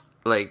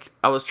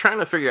I was trying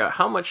to figure out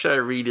how much should I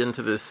read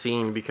into this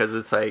scene, because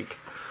it's like,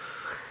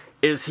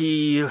 is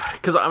he,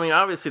 because I mean,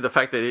 obviously the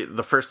fact that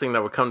the first thing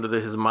that would come to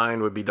his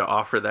mind would be to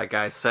offer that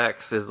guy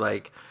sex is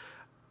like,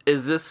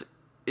 is this,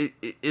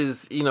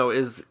 is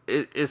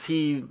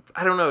he,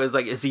 I don't know,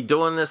 is he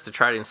doing this to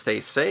try and stay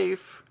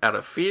safe out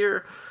of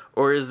fear?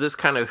 Or is this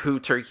kind of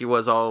who Turkey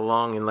was all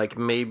along, and like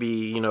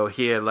maybe,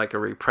 he had like a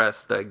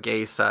repressed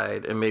gay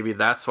side, and maybe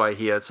that's why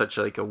he had such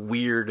like a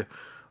weird,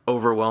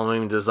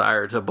 overwhelming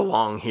desire to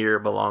belong here,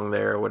 belong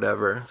there, or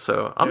whatever.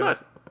 So I'm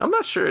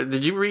not sure.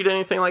 Did you read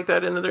anything like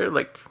that into there?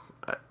 Like,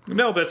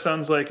 no, but it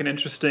sounds like an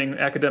interesting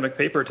academic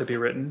paper to be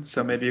written.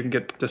 So maybe you can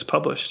get this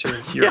published.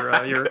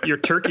 Your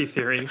Turkey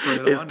theory.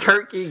 Is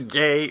Turkey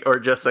gay or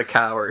just a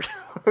coward?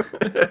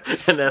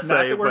 And that's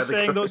not that we're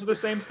saying those are the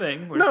same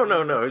thing.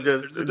 No.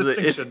 There's a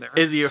distinction there.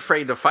 Is he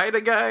afraid to fight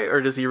a guy,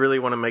 or does he really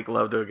want to make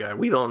love to a guy?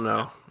 We don't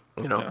know.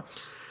 Yeah.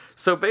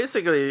 So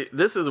basically,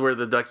 this is where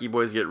the Ducky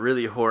Boys get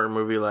really horror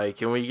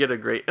movie-like, and we get a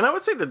great... And I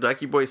would say the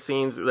Ducky Boys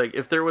scenes, like,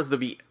 if there was to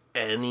be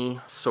any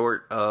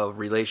sort of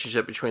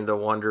relationship between the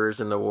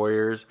Wanderers and the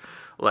Warriors,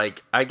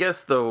 like, I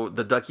guess, though,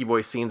 the Ducky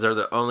Boy scenes are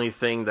the only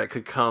thing that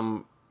could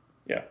come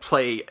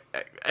play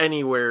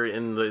anywhere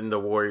in the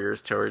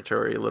Warriors'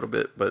 territory a little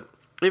bit, but...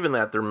 Even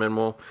that, they're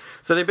minimal.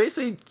 So they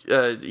basically,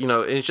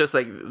 it's just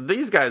like,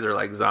 these guys are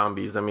like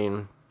zombies. I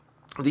mean,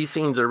 these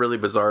scenes are really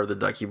bizarre, the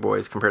Ducky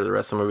Boys, compared to the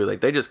rest of the movie.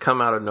 Like, they just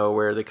come out of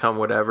nowhere. They come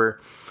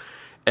whatever.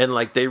 And,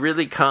 like, they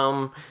really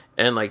come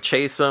and, like,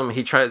 chase him.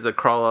 He tries to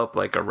crawl up,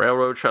 like, a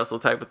railroad trestle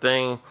type of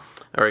thing.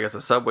 Or I guess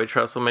a subway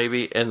trestle,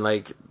 maybe. And,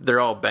 like, they're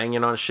all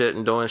banging on shit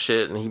and doing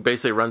shit. And he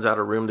basically runs out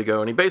of room to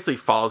go. And he basically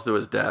falls to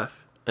his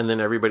death. And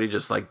then everybody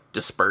just, like,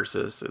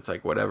 disperses. It's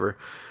like, whatever.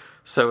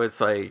 So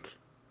it's like...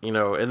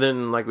 and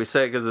then, like we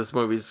said, because this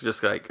movie's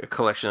just like a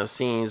collection of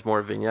scenes,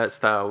 more vignette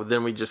style,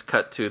 then we just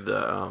cut to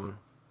the,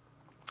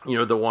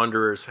 the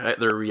Wanderers,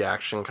 their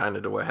reaction kind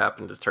of to what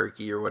happened to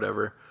Turkey or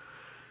whatever.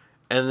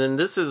 And then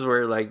this is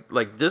where,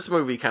 like this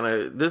movie kind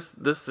of,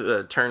 this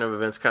turn of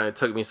events kind of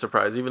took me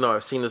surprised. Even though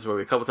I've seen this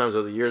movie a couple times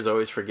over the years, I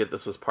always forget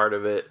this was part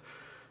of it.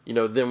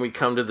 Then we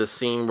come to the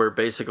scene where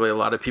basically a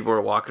lot of people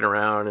are walking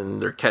around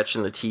and they're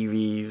catching the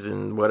TVs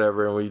and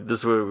whatever. And this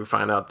is where we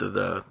find out that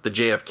the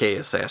JFK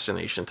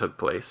assassination took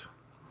place.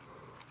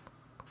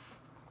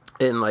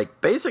 And like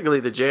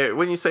basically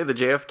when you say the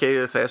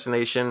JFK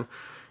assassination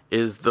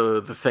is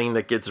the thing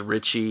that gets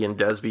Richie and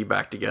Desby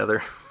back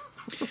together.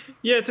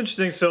 Yeah, it's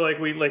interesting. So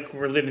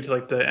we're leading to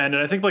like the end,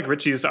 and I think like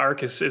Richie's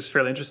arc is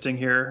fairly interesting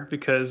here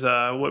because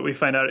what we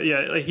find out,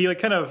 he like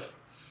kind of.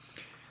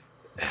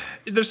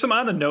 There's some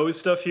on the nose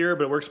stuff here,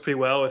 but it works pretty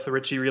well with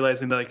Richie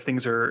realizing that like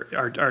things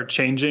are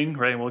changing,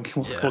 right? And we'll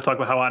talk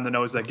about how on the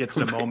nose that gets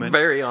in a moment.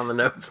 Very on the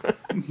nose.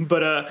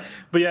 but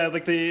yeah,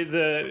 like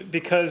the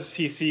because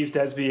he sees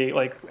Desby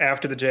like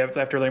after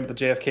learning about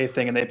the JFK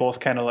thing, and they both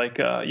kind of like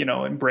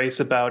embrace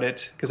about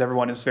it because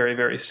everyone is very,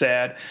 very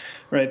sad,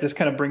 right? This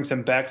kind of brings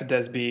him back to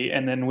Desby,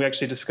 and then we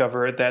actually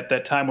discover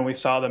that time when we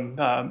saw them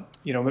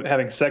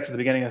having sex at the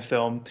beginning of the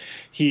film,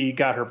 he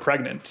got her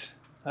pregnant.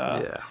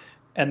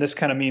 And this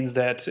kind of means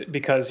that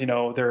because,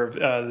 they're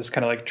this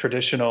kind of like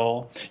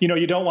traditional,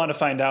 you don't want to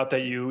find out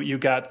that you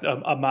got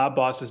a mob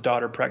boss's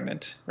daughter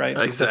pregnant, right?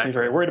 So he's definitely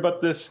very worried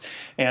about this.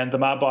 And the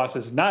mob boss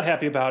is not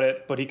happy about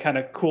it, but he kind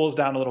of cools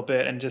down a little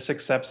bit and just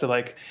accepts that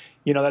like,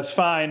 that's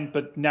fine,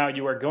 but now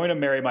you are going to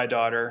marry my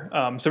daughter.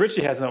 So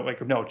Richie has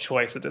no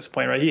choice at this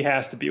point, right? He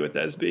has to be with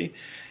Desby.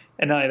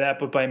 And not only that,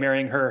 but by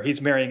marrying her, he's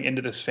marrying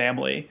into this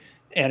family.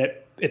 And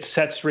it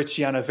sets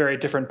Richie on a very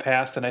different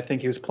path than I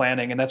think he was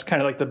planning. And that's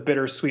kind of like the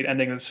bittersweet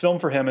ending of this film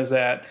for him, is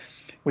that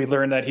we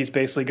learn that he's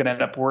basically going to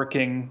end up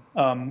working,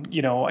 I can't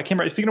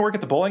remember, is he going to work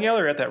at the bowling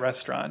alley or at that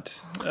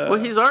restaurant? Well,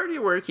 he's already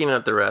working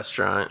at the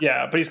restaurant.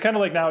 Yeah, but he's kind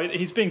of like now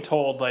he's being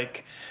told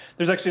like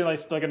there's actually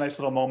a nice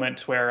little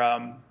moment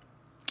where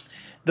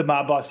the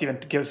mob boss even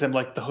gives him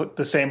like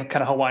the same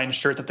kind of Hawaiian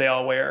shirt that they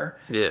all wear.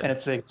 Yeah. And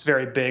it's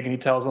very big. And he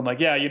tells them like,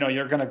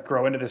 you're going to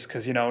grow into this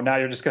because, now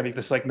you're just going to be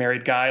this like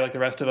married guy like the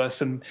rest of us.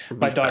 And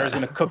my daughter's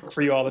going to cook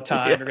for you all the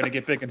time. Yeah. You're going to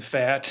get big and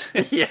fat.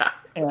 Yeah.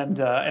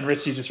 And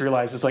Richie just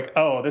realizes like,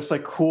 oh, this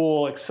like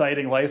cool,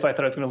 exciting life I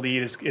thought I was going to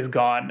lead is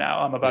gone now.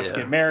 I'm about to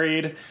get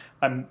married.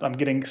 I'm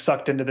getting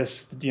sucked into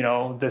this,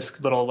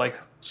 this little like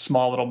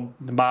small little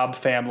mob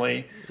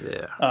family.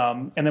 Yeah.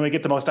 And then we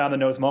get the most on the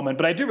nose moment,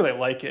 but I do really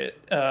like it.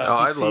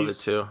 I love it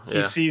too. Yeah.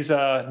 He sees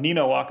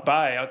Nina walk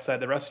by outside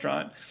the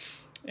restaurant,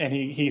 and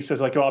he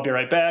says like, "Oh, I'll be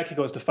right back." He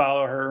goes to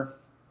follow her,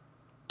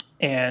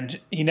 and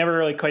he never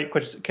really quite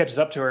catches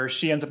up to her.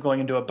 She ends up going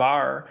into a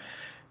bar,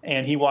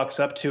 and he walks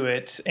up to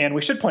it. And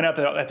we should point out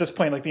that at this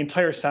point, like the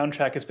entire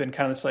soundtrack has been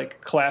kind of this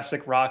like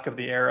classic rock of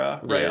the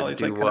era, right? All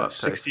these like kind of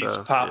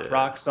 60s pop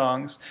rock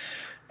songs.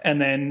 And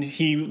then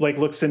he like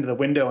looks into the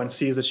window and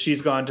sees that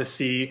she's gone to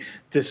see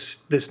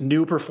this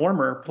new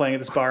performer playing at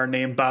this bar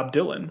named Bob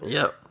Dylan.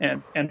 Yep.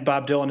 And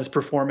Bob Dylan is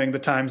performing The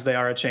Times They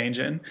Are a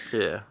Changin'.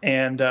 Yeah.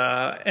 And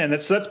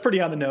that's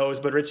pretty on the nose,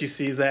 but Richie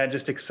sees that and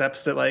just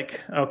accepts that,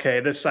 like,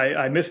 okay,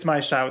 I missed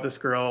my shot with this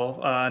girl.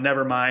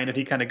 Never mind. And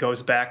he kind of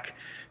goes back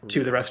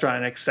to the restaurant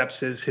and accepts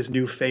his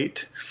new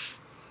fate.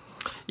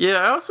 Yeah,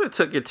 I also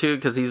took it too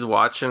because he's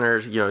watching her.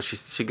 You know,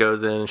 she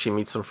goes in and she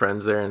meets some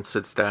friends there and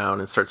sits down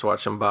and starts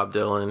watching Bob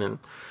Dylan and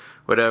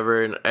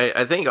whatever. And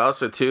I think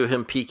also too,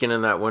 him peeking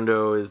in that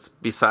window is,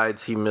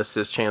 besides he missed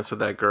his chance with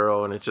that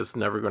girl and it's just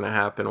never going to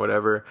happen,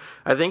 whatever.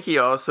 I think he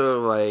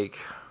also like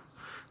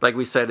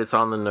we said, it's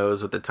on the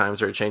nose with The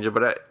Times Are Changing.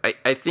 But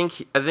I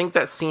think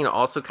that scene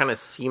also kind of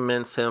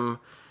cements him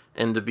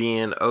into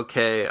being,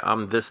 okay,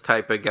 I'm this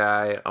type of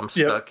guy. I'm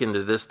stuck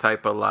into this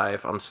type of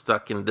life. I'm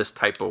stuck in this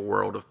type of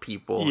world of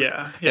people.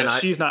 Yeah. And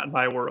she's not in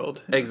my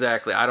world.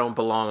 Exactly. I don't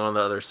belong on the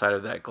other side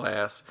of that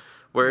glass.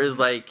 Whereas,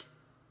 like,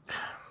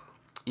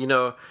 you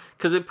know,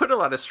 because it put a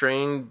lot of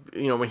strain,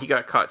 you know, when he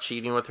got caught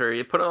cheating with her,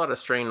 it put a lot of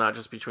strain not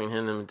just between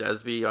him and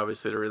Desby,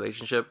 obviously the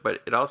relationship,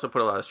 but it also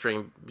put a lot of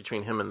strain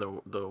between him and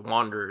the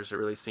Wanderers, it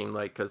really seemed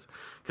like,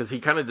 because he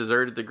kind of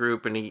deserted the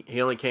group, and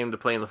he only came to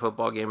play in the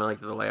football game in like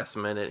the last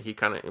minute. He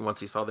kind of,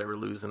 once he saw they were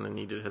losing and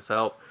needed his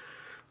help.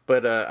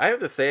 But I have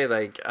to say,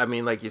 like, I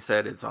mean, like you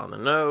said, it's on the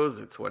nose,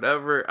 it's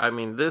whatever. I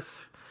mean,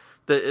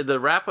 the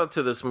wrap up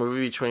to this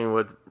movie between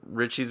what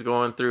Richie's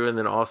going through, and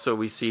then also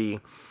we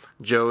see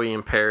Joey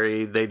and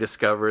Perry, they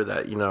discover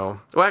that, you know,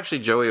 well, actually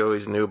Joey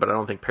always knew, but I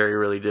don't think Perry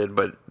really did,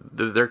 but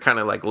they're kind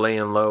of like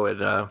laying low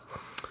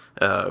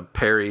at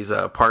Perry's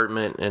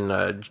apartment,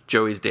 and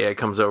Joey's dad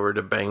comes over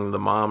to bang the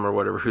mom or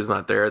whatever, who's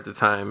not there at the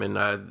time, and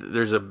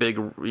there's a big,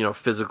 you know,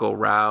 physical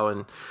row,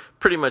 and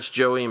pretty much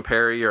Joey and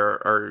Perry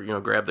are you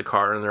know, grab the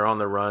car and they're on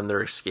the run,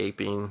 they're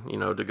escaping, you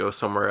know, to go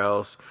somewhere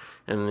else,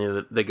 and you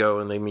know, they go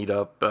and they meet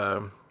up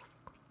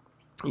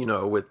you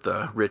know, with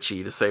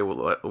Richie to say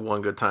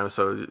one good time.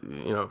 So,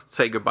 you know,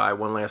 say goodbye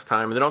one last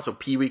time. And then also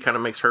Pee-wee kind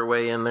of makes her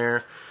way in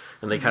there,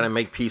 and they kind of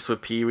make peace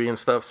with Pee-wee and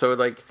stuff. So,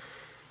 like,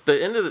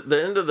 the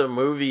end of the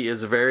movie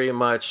is very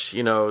much,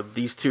 you know,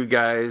 these two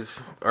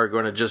guys are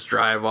going to just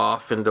drive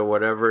off into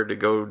whatever to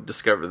go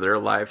discover their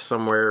life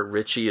somewhere.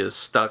 Richie is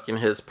stuck in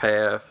his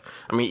path.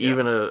 I mean,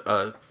 even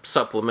a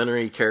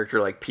supplementary character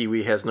like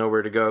Pee-wee has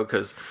nowhere to go,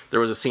 because there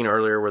was a scene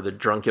earlier where the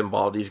drunken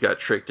Baldies got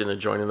tricked into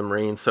joining the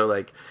Marines. So,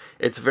 like,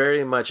 it's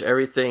very much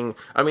everything.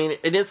 I mean,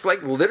 and it's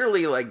like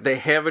literally like they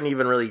haven't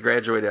even really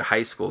graduated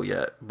high school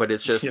yet, but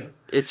it's just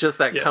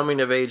that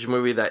coming of age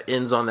movie that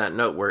ends on that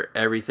note where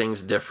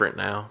everything's different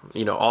now.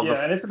 You know,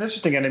 and it's an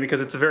interesting ending because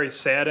it's a very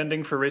sad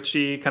ending for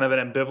Richie, kind of an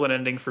ambivalent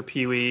ending for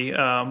Pee-wee,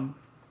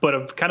 but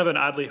a kind of an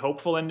oddly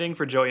hopeful ending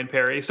for Joey and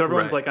Perry. So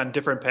everyone's like on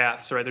different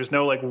paths, right? There's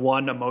no like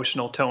one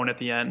emotional tone at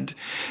the end.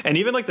 And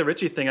even like the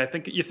Richie thing, I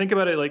think you think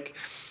about it like,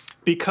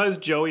 because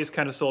Joey is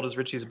kind of sold as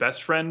Richie's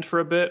best friend for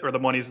a bit, or the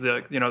one he's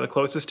the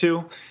closest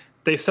to,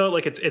 they sell it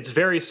like it's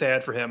very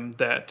sad for him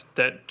that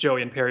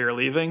Joey and Perry are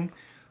leaving.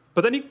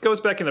 But then he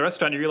goes back in the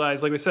restaurant and you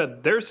realize, like we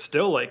said, there's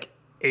still like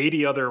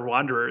 80 other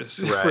Wanderers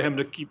for him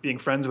to keep being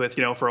friends with,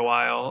 you know, for a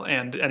while.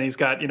 And he's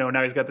got, you know,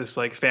 now he's got this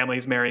like family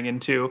he's marrying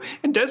into.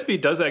 And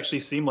Desby does actually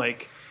seem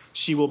like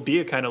she will be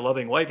a kind of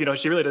loving wife. You know,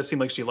 she really does seem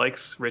like she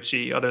likes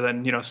Richie, other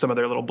than, you know, some of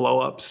their little blow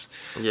ups.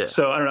 Yeah.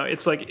 So I don't know.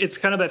 It's like, it's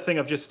kind of that thing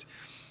of just,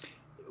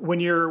 when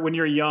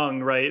you're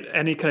young, right,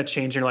 any kind of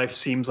change in your life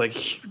seems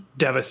like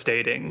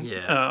devastating.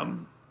 Yeah.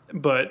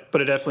 But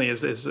it definitely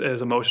is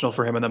emotional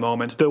for him in the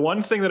moment. The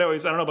one thing that I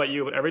don't know about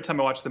you, but every time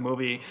I watch the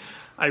movie,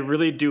 I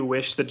really do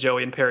wish that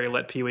Joey and Perry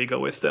let Pee-wee go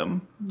with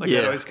them. Like,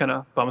 it always kind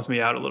of bums me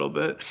out a little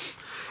bit.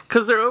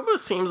 Because there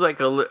almost seems like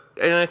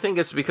and I think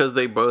it's because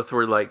they both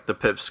were like the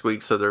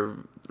pipsqueaks of their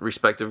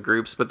respective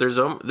groups, but there's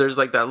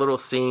like that little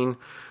scene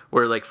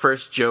where like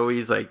first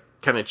Joey's like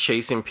kind of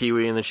chasing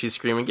Pee-wee, and then she's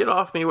screaming, "Get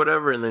off me,"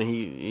 whatever, and then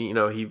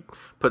he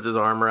puts his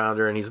arm around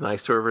her and he's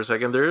nice to her for a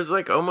second. There's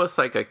like almost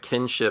like a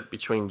kinship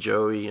between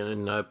Joey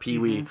and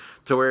Pee-wee,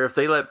 to where if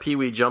they let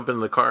Pee-wee jump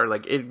in the car,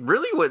 like it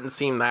really wouldn't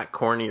seem that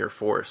corny or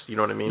forced. You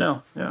know what I mean?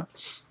 No, yeah.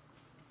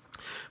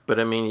 But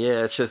I mean,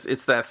 yeah,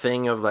 it's that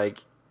thing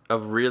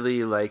of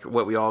really like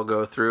what we all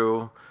go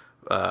through.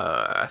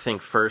 I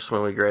think first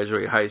when we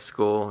graduate high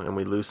school and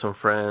we lose some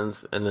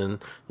friends, and then,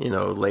 you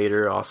know,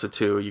 later also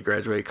too, you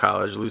graduate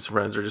college, lose some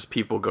friends, or just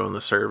people go in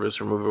the service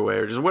or move away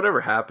or just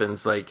whatever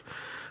happens. Like,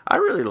 I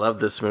really love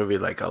this movie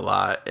like a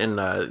lot. And,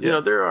 you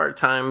know, there are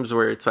times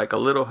where it's like a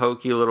little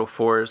hokey, a little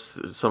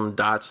forced. Some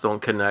dots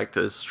don't connect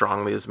as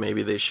strongly as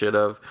maybe they should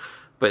have.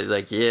 But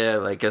like, yeah,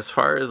 like as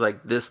far as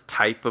like this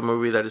type of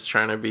movie that is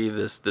trying to be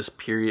this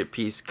period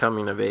piece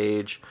coming of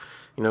age,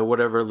 you know,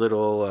 whatever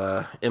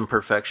little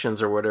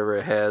imperfections or whatever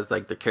it has,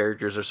 like the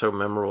characters are so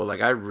memorable.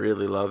 Like, I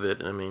really love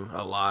it. I mean,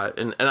 a lot.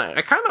 And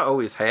I kind of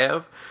always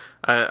have.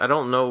 I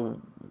don't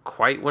know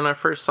quite when I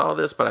first saw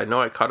this, but I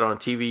know I caught it on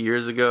TV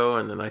years ago,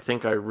 and then I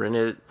think I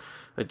rented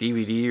a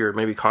DVD or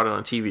maybe caught it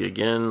on TV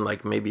again,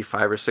 like maybe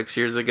 5 or 6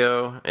 years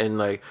ago. And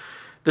like,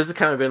 this has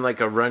kind of been like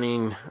a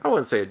running, I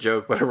wouldn't say a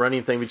joke, but a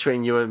running thing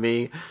between you and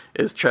me,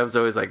 is Trev's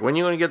always like, when are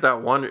you going to get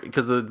that Wonder,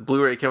 because the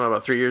Blu-ray came out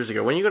about 3 years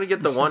ago, when are you going to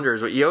get the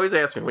Wonders? You always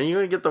ask me, when are you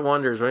going to get the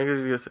Wonders? When are you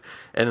gonna get...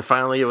 And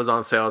finally it was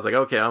on sale. I was like,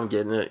 okay, I'm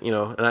getting it, and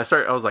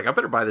I was like, I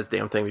better buy this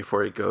damn thing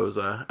before it goes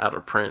out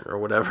of print or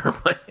whatever.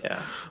 But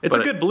yeah, it's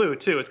a good blue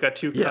too. It's got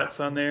 2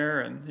 cuts on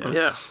there, and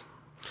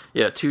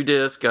yeah, 2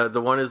 discs.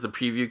 The one is the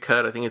preview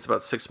cut. I think it's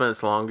about 6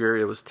 minutes longer.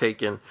 It was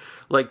taken,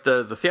 like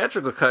the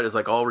theatrical cut is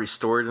like all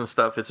restored and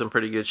stuff. It's in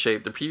pretty good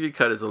shape. The preview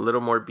cut is a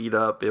little more beat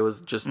up. It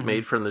was just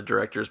made from the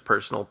director's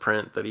personal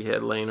print that he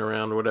had laying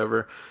around or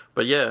whatever.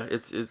 But yeah,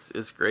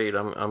 it's great.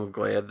 I'm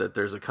glad that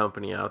there's a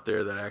company out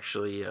there that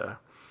actually,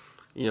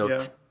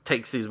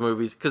 takes these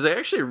movies, because they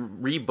actually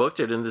rebooked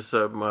it into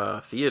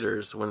some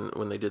theaters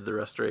when they did the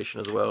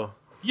restoration as well.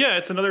 Yeah,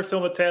 it's another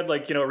film that's had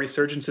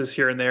resurgences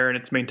here and there, and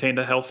it's maintained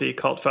a healthy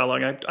cult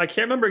following. I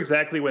can't remember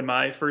exactly when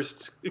my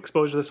first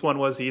exposure to this one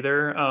was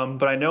either,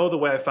 but I know the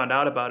way I found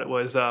out about it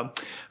was, are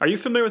you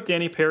familiar with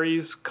Danny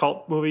Perry's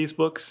cult movies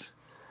books?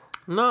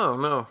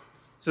 No.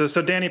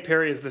 So Danny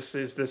Perry is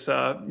this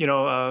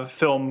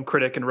film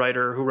critic and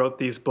writer who wrote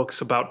these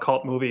books about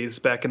cult movies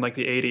back in the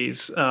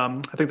 80s. I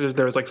think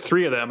there was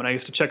 3 of them, and I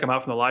used to check them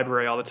out from the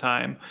library all the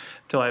time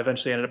until I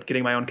eventually ended up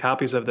getting my own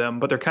copies of them.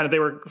 But they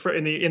were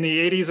in the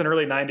 80s and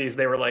early 90s,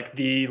 they were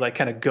the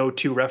kind of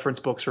go-to reference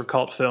books for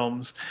cult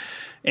films.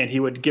 And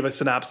he would give a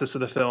synopsis of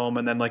the film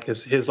and then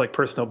his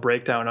personal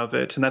breakdown of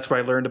it. And that's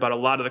where I learned about a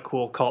lot of the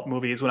cool cult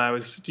movies when I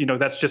was,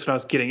 that's just when I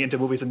was getting into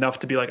movies enough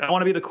to be like, I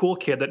want to be the cool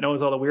kid that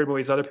knows all the weird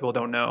movies other people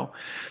don't know.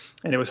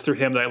 And it was through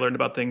him that I learned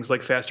about things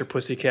like Faster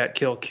Pussycat,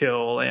 Kill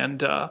Kill,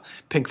 and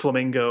Pink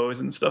Flamingos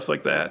and stuff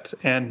like that.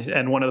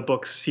 And one of the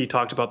books, he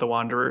talked about The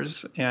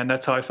Wanderers, and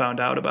that's how I found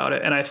out about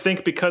it. And I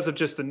think because of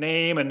just the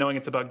name and knowing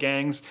it's about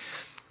gangs,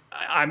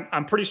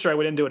 I'm pretty sure I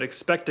went into it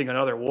expecting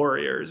another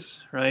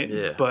Warriors, right?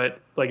 Yeah. But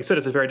like you said,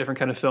 it's a very different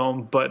kind of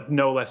film, but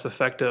no less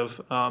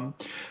effective.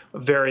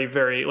 Very,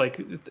 very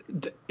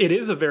it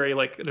is a very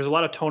there's a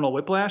lot of tonal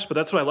whiplash, but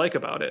that's what I like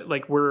about it. I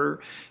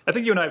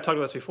think you and I have talked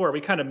about this before.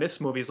 We kind of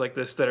miss movies like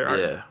this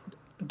that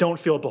don't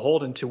feel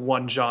beholden to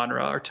one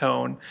genre or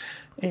tone,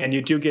 and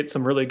you do get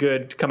some really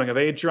good coming of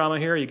age drama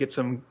here. You get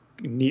some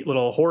neat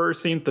little horror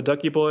scenes. The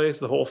Ducky Boys,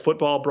 the whole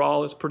football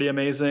brawl is pretty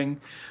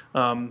amazing.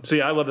 So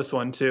yeah, I love this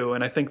one too,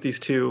 and I think these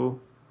two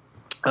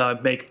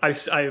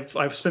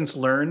I've since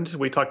learned.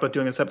 We talked about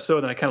doing this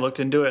episode, and I kind of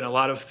looked into it, and a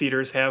lot of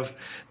theaters have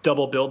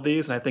double billed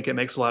these, and I think it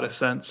makes a lot of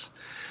sense.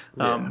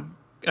 Yeah.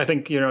 I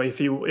think even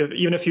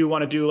if you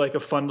want to do a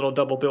fun little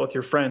double bill with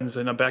your friends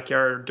in a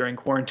backyard during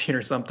quarantine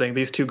or something,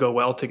 these two go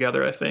well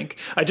together. I think.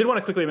 I did want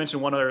to quickly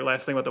mention one other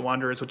last thing about The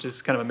Wanderers, which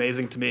is kind of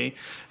amazing to me.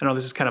 I know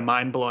this is kind of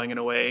mind blowing in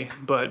a way,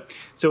 but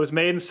so it was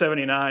made in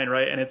 '79,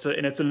 right? And it's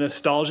a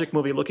nostalgic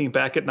movie looking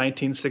back at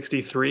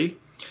 1963.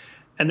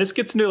 And this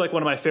gets into one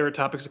of my favorite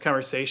topics of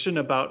conversation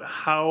about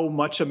how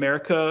much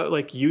America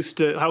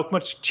how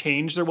much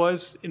change there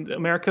was in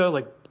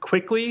America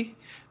quickly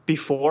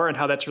before, and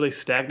how that's really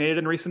stagnated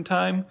in recent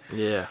time.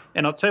 Yeah.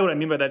 And I'll tell you what I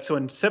mean by that. So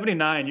in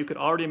 '79, you could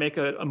already make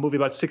a movie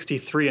about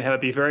 '63 and have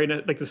it be very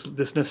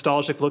this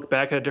nostalgic look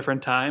back at a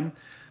different time.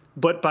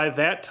 But by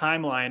that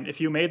timeline,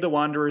 if you made The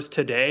Wanderers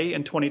today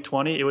in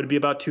 2020, it would be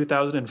about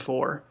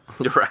 2004.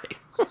 Right.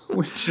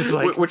 Which is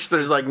which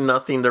there's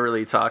nothing to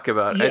really talk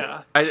about.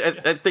 Yeah.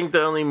 I think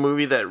the only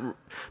movie, and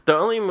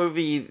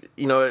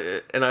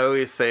I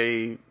always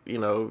say,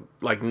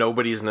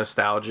 nobody's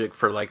nostalgic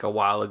for a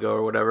while ago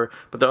or whatever,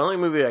 but the only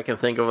movie I can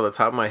think of on the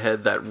top of my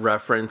head that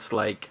referenced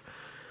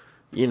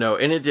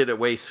and it did it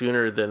way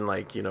sooner than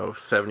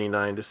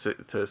 79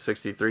 to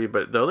 63.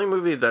 But the only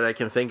movie that I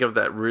can think of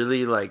that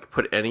really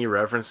put any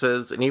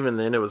references, and even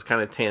then it was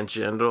kind of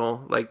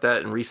tangential like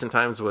that in recent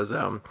times, was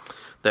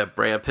that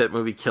Brad Pitt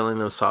movie Killing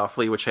Them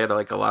Softly, which had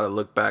a lot of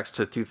look backs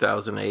to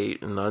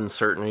 2008 and the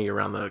uncertainty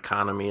around the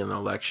economy and the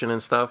election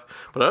and stuff.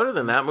 But other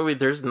than that movie,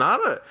 there's not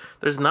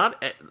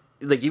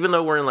even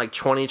though we're in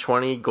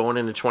 2020 going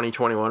into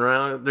 2021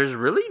 around, there's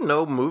really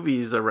no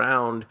movies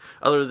around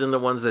other than the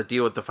ones that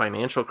deal with the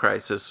financial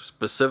crisis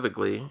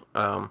specifically.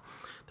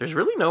 There's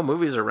really no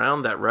movies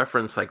around that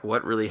reference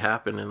what really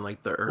happened in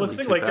the early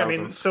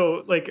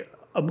 2000s.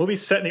 A movie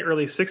set in the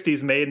early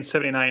 60s made in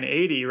 79,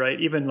 80, right?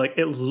 Even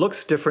it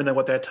looks different than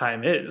what that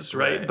time is,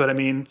 right? But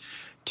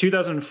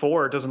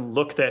 2004 doesn't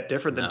look that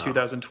different than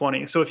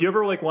 2020. So if you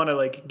ever want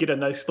to get a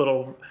nice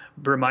little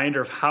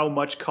reminder of how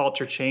much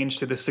culture changed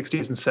through the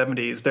 60s and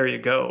 70s, there you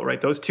go,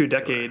 right? Those 2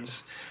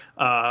 decades.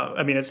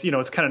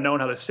 It's kind of known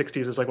how the 60s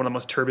is one of the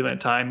most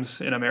turbulent times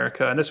in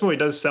America. And this movie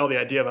does sell the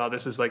idea of how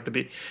this is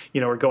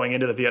we're going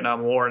into the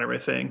Vietnam War and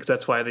everything, because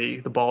that's why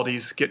the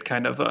Baldies get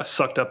kind of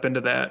sucked up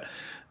into that.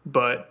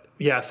 But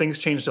yeah, things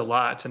changed a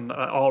lot, and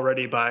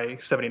already by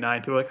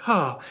 '79, people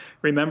are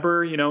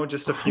remember,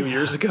 just a few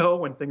years ago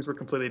when things were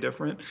completely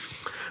different.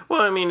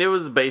 Well, it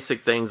was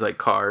basic things like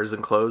cars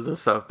and clothes and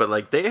stuff,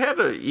 but they had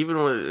to,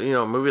 even with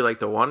a movie like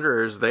The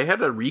Wanderers, they had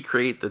to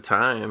recreate the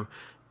time,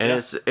 and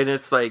it's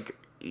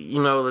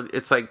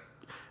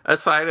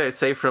aside, I'd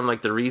say from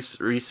like the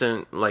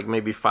recent, like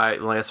maybe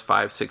last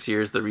 5-6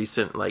 years, the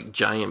recent like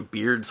giant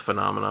beards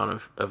phenomenon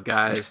of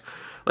guys.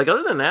 Like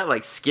other than that,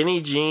 like skinny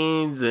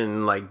jeans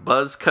and like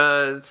buzz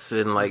cuts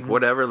and like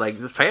whatever, like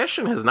the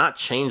fashion has not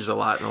changed a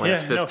lot in the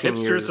last 15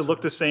 years. Hipsters have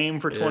looked the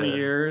same for 20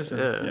 years.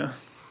 And,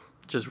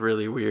 just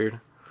really weird.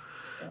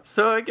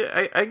 So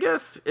I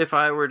guess if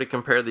I were to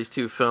compare these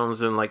two films,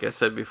 and like I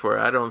said before,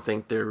 I don't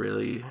think they're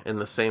really in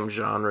the same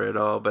genre at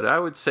all, but I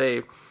would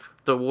say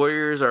The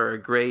Warriors are a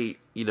great,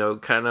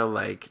 kind of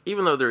like,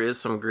 even though there is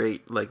some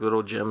great like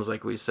little gems,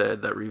 like we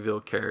said, that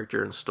reveal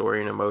character and story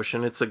and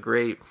emotion, it's a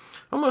great,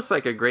 almost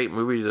like a great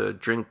movie to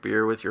drink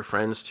beer with your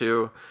friends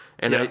to.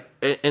 And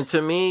and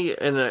to me,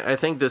 and I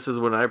think this is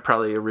when I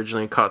probably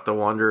originally caught The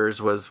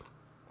Wanderers, was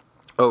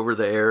over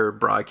the air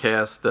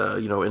broadcast,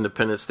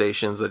 independent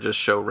stations that just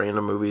show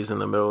random movies in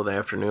the middle of the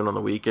afternoon on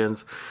the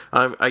weekends.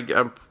 I'm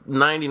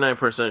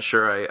 99%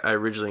 sure I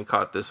originally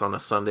caught this on a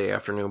Sunday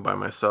afternoon by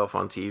myself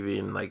on TV,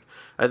 and like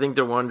I think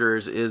The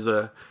Wanderers is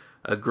a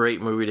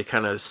great movie to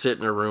kind of sit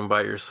in a room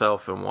by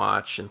yourself and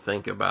watch and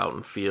think about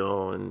and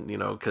feel, and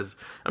because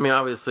I mean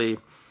obviously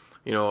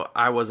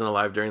I wasn't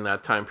alive during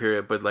that time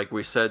period, but like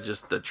we said,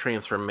 just the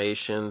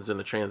transformations and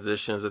the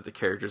transitions that the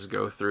characters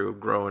go through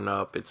growing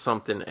up, it's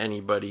something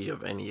anybody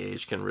of any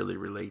age can really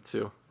relate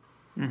to.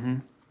 Mm-hmm.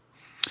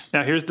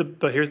 Now here's the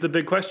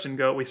big question,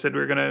 Goat. We said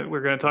we're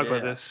gonna talk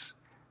about this.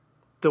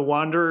 The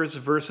Wanderers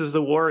versus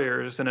the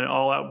Warriors in an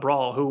all-out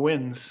brawl. Who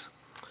wins?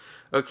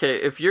 Okay,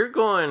 if you're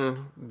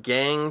going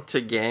gang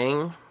to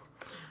gang,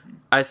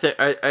 I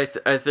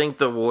think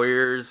the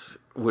Warriors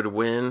would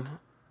win.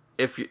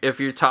 If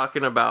you're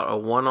talking about a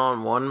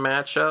one-on-one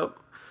matchup,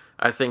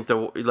 I think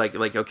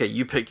okay,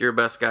 you pick your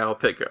best guy, I'll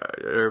pick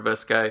your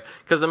best guy.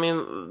 Because, I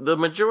mean, the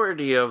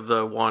majority of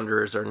the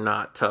Wanderers are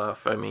not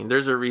tough. I mean,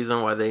 there's a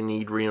reason why they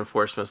need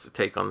reinforcements to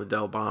take on the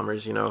Dell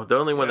Bombers, The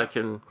only one that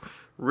can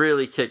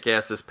really kick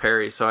ass is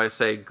Perry. So I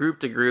say group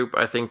to group,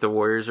 I think the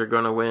Warriors are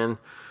going to win.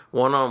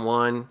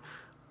 One-on-one,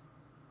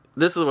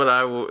 that's what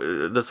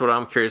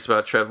I'm curious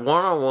about, Trev.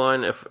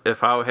 One-on-one,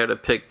 if I had to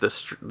pick the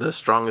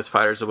strongest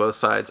fighters of both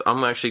sides,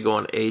 I'm actually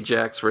going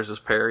Ajax versus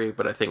Perry,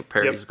 but I think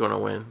Perry's going to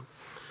win.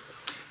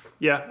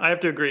 Yeah, I have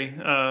to agree.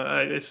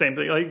 Same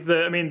thing. Like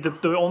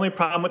the only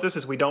problem with this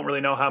is we don't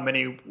really know how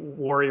many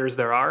warriors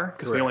there are,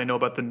 because we only know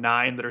about the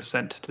 9 that are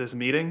sent to this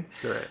meeting.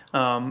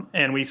 Right.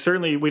 And we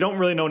don't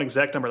really know an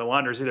exact number of the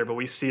Wanderers either, but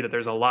we see that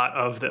there's a lot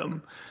of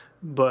them.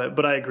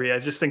 But I agree. I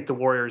just think the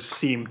Warriors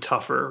seem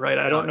tougher, right?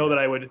 I don't know that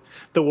I would.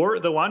 The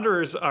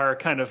Wanderers are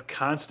kind of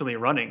constantly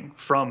running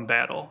from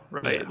battle,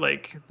 right? Yeah.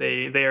 Like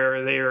they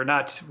are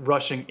not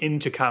rushing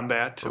into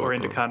combat or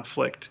into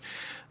conflict.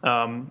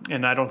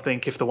 And I don't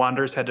think if the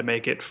Wanderers had to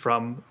make it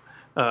from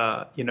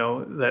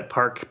that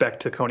park back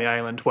to Coney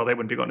Island, well, they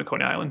wouldn't be going to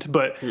Coney Island,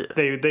 but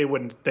they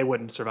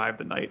wouldn't survive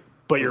the night.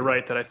 But you're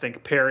right that I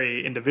think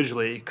Perry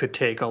individually could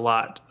take a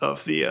lot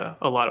of the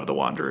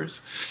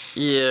Wanderers.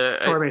 Yeah.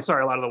 A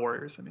lot of the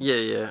Warriors. I mean.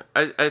 Yeah.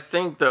 I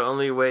think the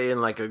only way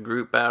in like a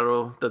group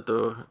battle that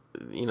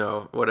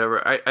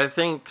whatever, I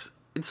think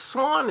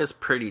Swan is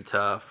pretty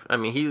tough. I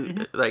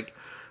mean,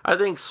 I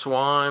think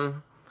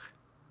Swan,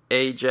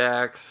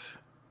 Ajax,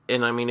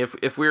 and I mean,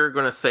 if we were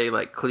going to say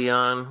like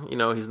Cleon,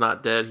 he's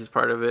not dead, he's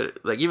part of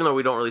it. Like, even though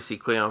we don't really see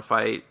Cleon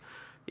fight,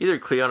 either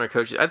Cleon or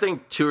Coach, I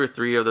think 2 or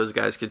 3 of those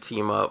guys could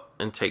team up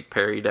and take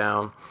Perry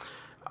down.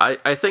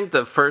 I think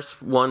the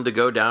first one to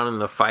go down in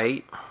the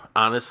fight,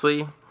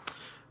 honestly,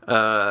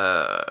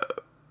 I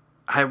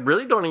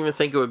really don't even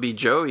think it would be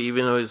Joey,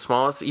 even though he's the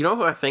smallest. You know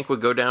who I think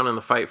would go down in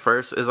the fight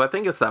first? I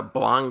think it's that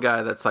blonde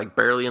guy that's like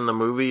barely in the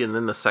movie, and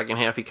then the second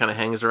half he kind of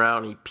hangs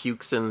around and he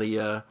pukes in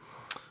the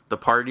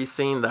party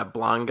scene. That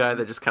blonde guy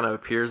that just kind of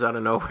appears out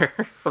of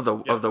nowhere of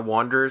the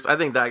Wanderers. I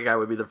think that guy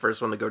would be the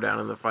first one to go down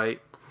in the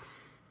fight.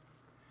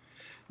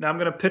 Now I'm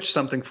going to pitch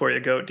something for you,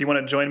 Goat. Do you want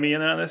to join me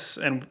in on this?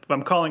 And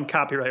I'm calling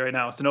copyright right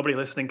now, so nobody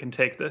listening can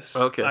take this.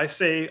 Okay. I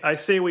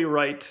say we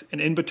write an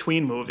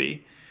in-between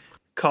movie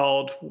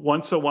called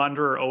Once a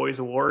Wanderer, Always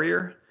a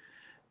Warrior.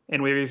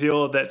 And we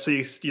reveal that, so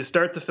you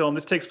start the film.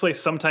 This takes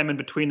place sometime in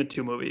between the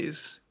 2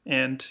 movies.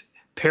 And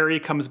Perry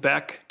comes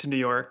back to New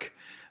York.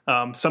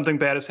 Something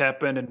bad has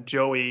happened, and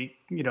Joey,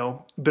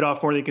 bit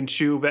off more than he can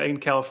chew back in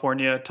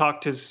California,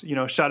 shot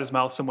his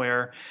mouth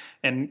somewhere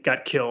and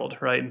got killed,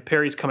 right? And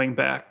Perry's coming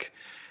back.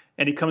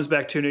 And he comes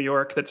back to New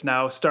York that's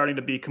now starting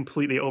to be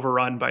completely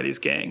overrun by these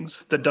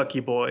gangs. The Ducky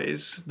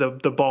Boys, the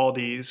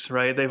Baldies,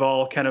 right? They've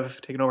all kind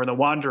of taken over. And the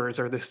Wanderers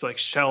are this like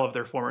shell of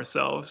their former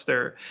selves.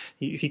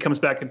 He comes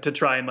back to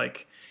try and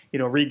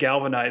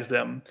re-galvanize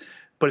them.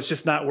 But it's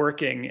just not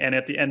working. And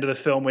at the end of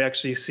the film, we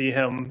actually see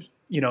him,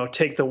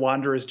 take the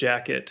Wanderer's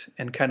jacket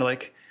and kind of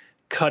like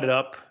cut it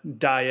up,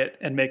 dye it,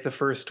 and make the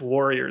first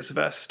Warriors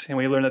vest. And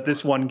we learn that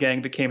this one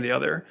gang became the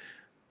other.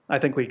 I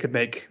think we could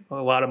make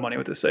a lot of money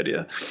with this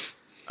idea.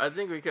 I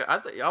think we could.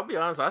 I'll be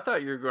honest. I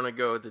thought you were going to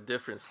go with a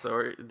different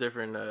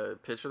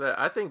pitch for that.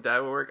 I think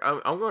that would work.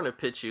 I'm going to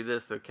pitch you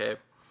this, okay?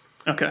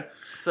 Okay.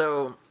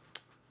 So,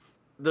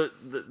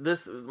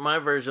 this my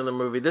version of the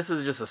movie. This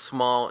is just a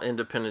small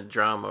independent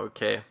drama,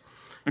 okay?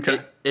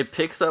 Okay. It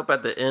picks up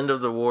at the end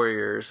of the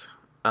Warriors.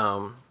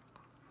 Swan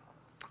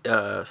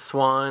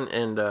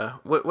and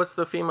what's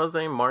the female's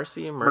name?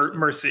 Mercy.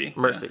 Mercy.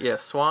 Yeah.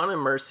 Swan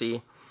and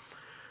Mercy.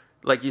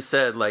 Like you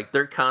said, like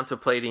they're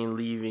contemplating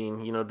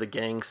leaving. You know, the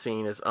gang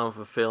scene is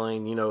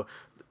unfulfilling. You know,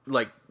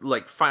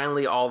 like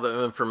finally all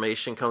the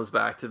information comes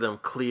back to them.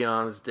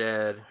 Cleon's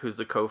dead, who's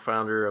the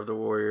co-founder of the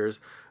Warriors.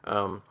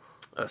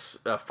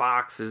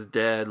 Fox is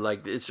dead.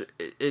 Like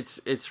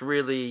it's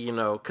really, you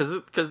know,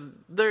 because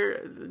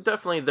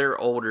they're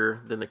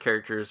older than the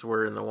characters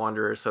were in the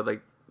Wanderer. So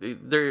like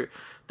they're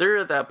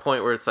at that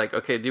point where it's like,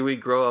 okay, do we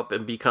grow up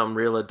and become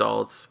real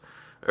adults,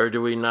 or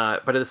do we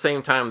not? But at the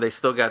same time, they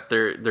still got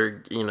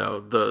their you know,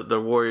 the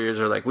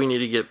Warriors are like, we need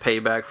to get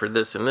payback for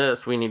this and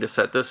this. We need to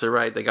set this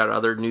right. They got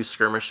other new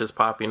skirmishes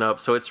popping up.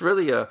 So it's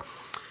really a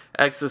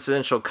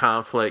existential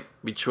conflict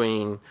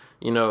between,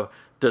 you know,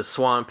 does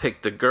Swan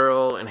pick the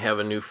girl and have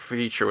a new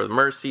future with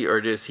Mercy, or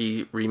does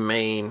he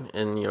remain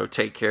and, you know,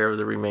 take care of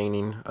the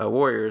remaining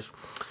Warriors?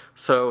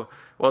 So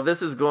while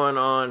this is going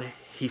on,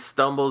 he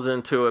stumbles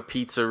into a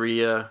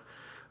pizzeria.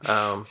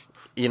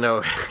 You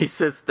know, he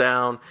sits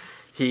down.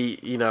 He,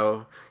 you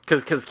know,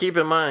 because keep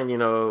in mind, you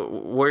know,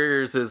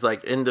 Warriors is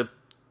like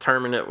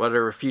indeterminate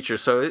whatever future.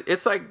 So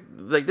it's like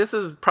this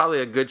is probably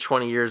a good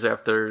 20 years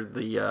after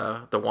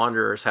the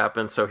Wanderers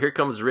happened. So here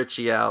comes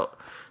Richie out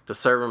to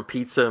serve him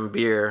pizza and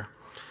beer.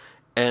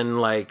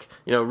 And like,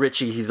 you know,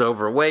 Richie, he's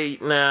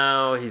overweight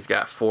now. He's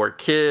got 4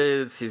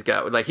 kids.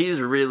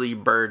 He's really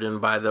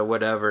burdened by the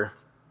whatever.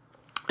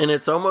 And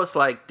it's almost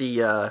like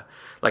the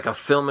like a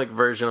filmic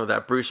version of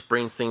that Bruce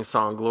Springsteen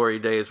song "Glory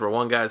Days," where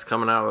one guy's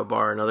coming out of a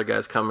bar, another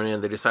guy's coming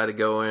in. They decide to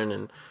go in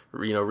and,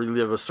 you know,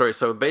 relive a story.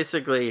 So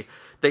basically,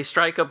 they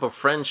strike up a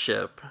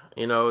friendship,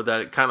 you know,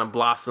 that kind of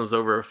blossoms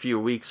over a few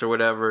weeks or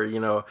whatever. You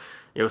know,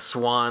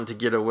 Swan, to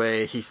get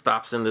away, he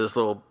stops into this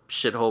little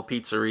shithole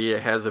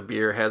pizzeria, has a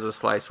beer, has a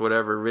slice,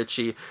 whatever.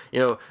 Richie, you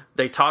know,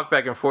 they talk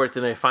back and forth,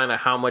 and they find out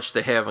how much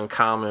they have in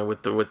common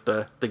with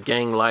the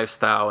gang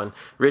lifestyle. And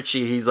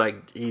Richie, he's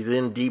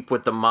in deep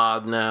with the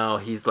mob now.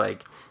 He's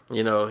like,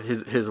 you know,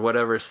 his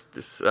whatever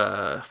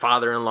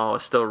father-in-law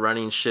is still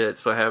running shit.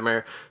 So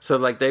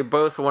like they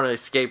both want to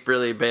escape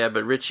really bad,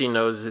 but Richie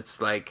knows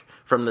it's like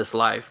from this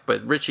life,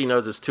 but Richie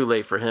knows it's too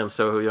late for him.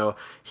 So, you know,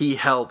 he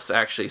helps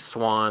actually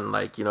Swan,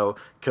 like, you know,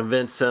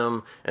 convince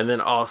him. And then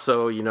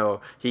also, you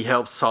know, he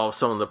helps solve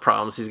some of the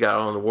problems he's got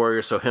on the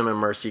Warrior. So him and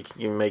Mercy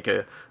can make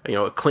a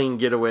clean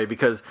getaway,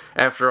 because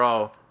after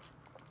all,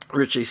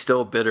 Richie's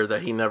still bitter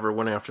that he never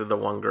went after the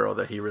one girl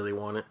that he really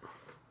wanted.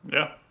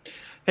 Yeah.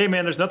 Hey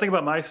man, there's nothing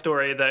about my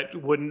story that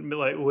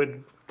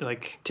would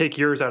take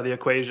yours out of the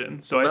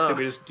equation. So I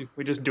say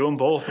we just do them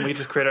both, and we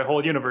just create a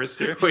whole universe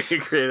here. We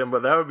could create them,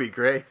 but that would be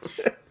great.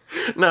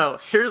 Now,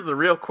 here's the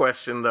real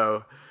question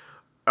though: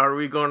 are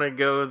we going to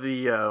go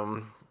the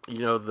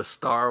the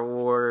Star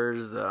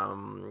Wars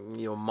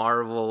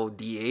Marvel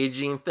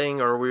de-aging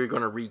thing, or are we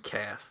going to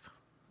recast?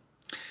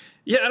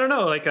 Yeah, I don't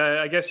know. Like,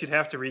 I guess you'd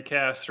have to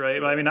recast,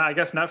 right? I mean, I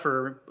guess not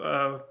for,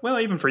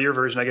 even for your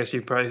version, I guess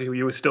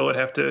you still would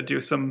have to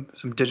do some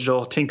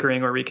digital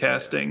tinkering or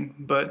recasting.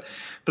 But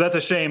that's a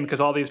shame,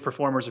 because all these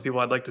performers are people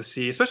I'd like to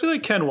see, especially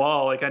like Ken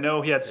Wall. Like, I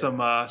know he had some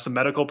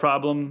medical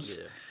problems.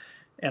 Yeah.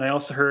 And I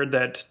also heard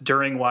that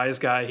during Wise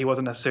Guy, he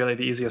wasn't necessarily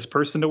the easiest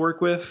person to work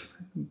with,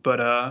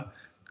 but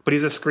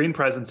he's a screen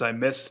presence I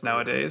miss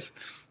nowadays.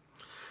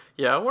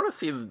 Yeah, I want to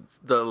see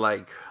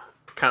the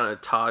kind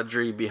of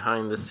tawdry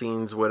behind the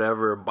scenes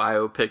whatever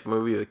biopic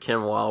movie with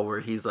Ken Wall where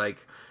he's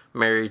like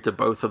married to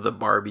both of the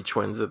Barbie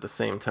twins at the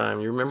same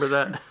time. You remember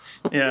that?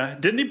 Yeah.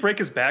 Didn't he break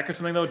his back or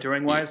something though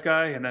during Wise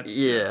Guy? And that's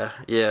yeah.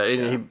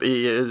 And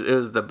it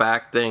was the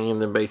back thing,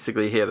 and then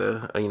basically he had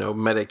to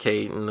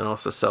medicate and then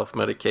also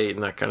self-medicate,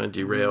 and that kind of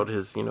derailed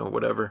his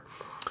whatever.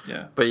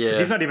 Yeah, but yeah,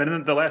 he's not even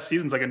in the last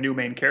season's like a new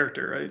main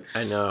character, right?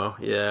 I know,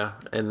 yeah.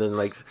 And then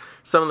like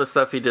some of the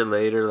stuff he did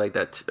later, like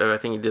that, I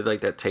think he did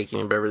like that Taking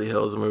in Beverly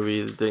Hills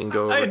movie that didn't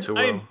go over too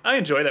well. I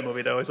enjoy that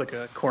movie though. It's like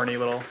a corny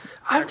little.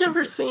 I've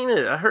never seen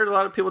it. I heard a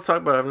lot of people talk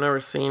about it. I've never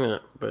seen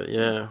it, but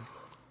yeah.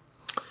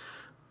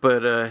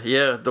 But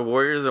yeah, the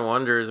Warriors and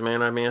Wonders,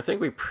 man. I mean, I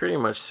think we pretty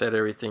much said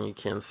everything you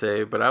can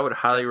say. But I would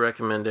highly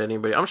recommend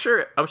anybody. I'm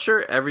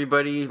sure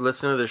everybody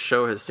listening to this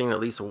show has seen at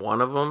least one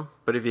of them.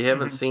 But if you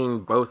haven't seen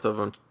both of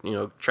them,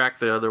 track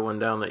the other one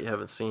down that you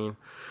haven't seen.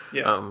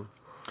 Yeah.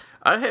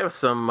 I have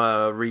some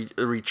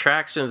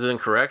retractions and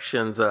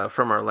corrections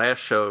from our last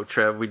show,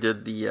 Trev. We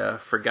did the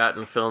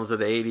forgotten films of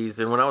the 80s.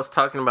 And when I was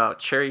talking about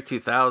Cherry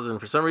 2000,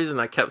 for some reason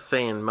I kept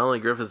saying Melanie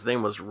Griffith's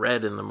name was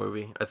Red in the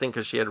movie. I think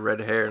because she had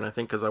red hair, and I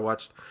think because I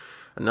watched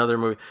another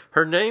movie.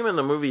 Her name in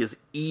the movie is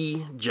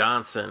E.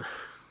 Johnson.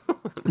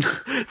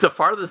 The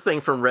farthest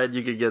thing from Red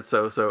you could get.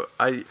 So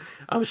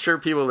I'm sure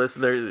people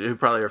listening there who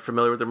probably are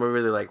familiar with the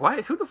movie, they're like,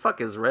 why? Who the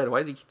fuck is Red? Why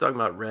does he keep talking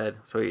about Red?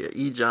 So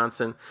E.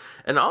 Johnson.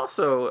 And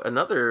also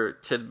another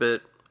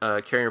tidbit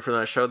carrying from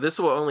that show. This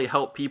will only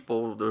help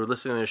people that are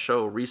listening to the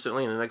show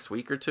recently in the next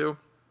week or two.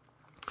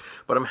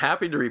 But I'm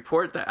happy to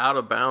report that Out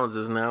of Bounds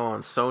is now on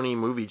Sony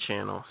Movie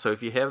Channel. So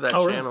if you have that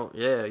channel,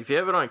 if you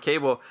have it on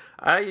cable,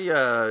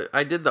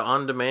 I did the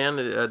on demand.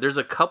 There's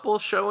a couple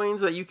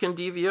showings that you can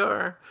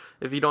DVR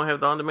if you don't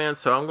have the on demand.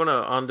 So I'm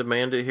gonna on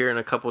demand it here in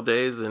a couple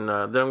days, and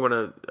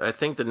then I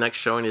think the next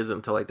showing isn't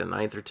until like the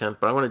 9th or 10th,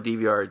 but I'm gonna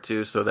DVR it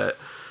too, so that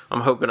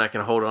I'm hoping I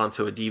can hold on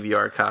to a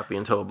DVR copy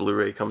until a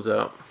Blu-ray comes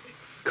out.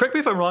 Correct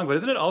me if I'm wrong, but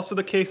isn't it also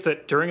the case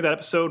that during that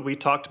episode we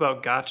talked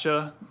about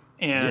Gotcha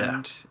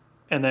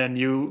and then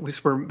you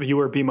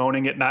were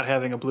bemoaning it not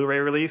having a Blu-ray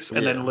release,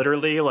 and then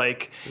literally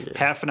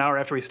half an hour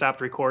after we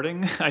stopped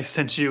recording, I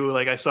sent you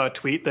I saw a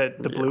tweet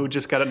that the Blue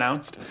just got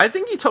announced. I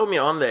think you told me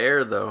on the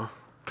air though,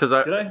 because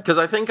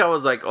I think I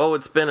was like, oh,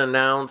 it's been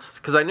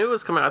announced, because I knew it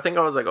was coming. I think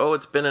I was like, oh,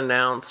 it's been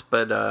announced,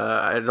 but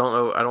I don't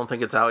know. I don't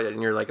think it's out yet.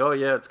 And you're like, oh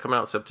yeah, it's coming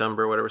out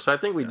September or whatever. So I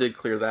think we did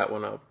clear that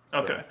one up. So,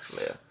 okay.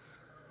 Yeah.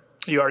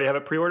 You already have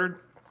it pre-ordered?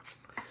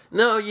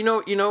 No, you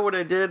know what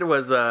I did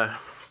was.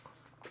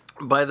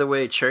 By the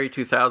way, Cherry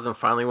 2000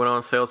 finally went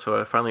on sale, so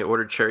I finally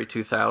ordered Cherry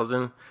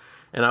 2000.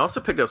 And I also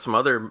picked up some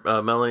other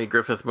Melanie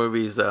Griffith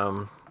movies.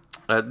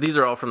 These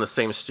are all from the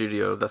same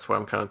studio. That's why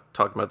I'm kind of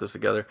talking about this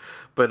together.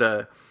 But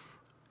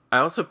I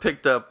also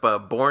picked up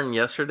Born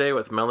Yesterday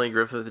with Melanie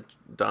Griffith,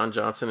 Don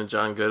Johnson, and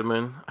John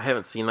Goodman. I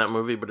haven't seen that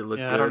movie, but it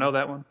looked good. I don't know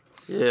that one.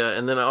 Yeah,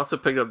 and then I also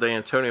picked up the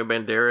Antonio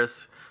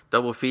Banderas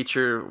double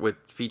feature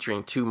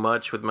featuring Too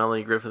Much with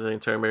Melanie Griffith and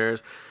Antonio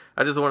Banderas.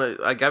 I just want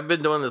to, I've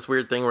been doing this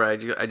weird thing where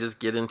I just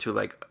get into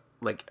like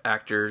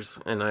actors,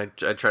 and I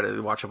try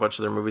to watch a bunch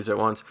of their movies at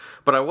once.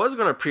 But I was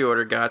going to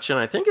pre-order Gotcha,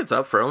 and I think it's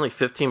up for only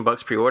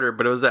 $15 pre-order,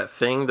 but it was that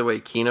thing, the way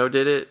Kino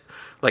did it.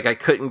 Like, I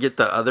couldn't get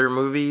the other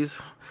movies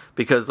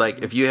because, like,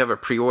 if you have a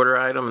pre-order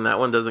item and that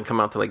one doesn't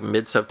come out to like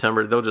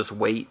mid-September, they'll just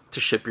wait to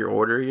ship your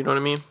order, you know what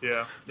I mean?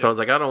 Yeah. So I was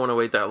like, I don't want to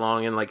wait that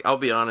long, and like, I'll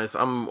be honest,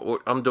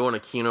 I'm doing a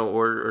Kino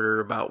order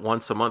about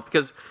once a month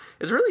because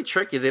it's really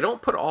tricky. They don't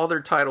put all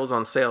their titles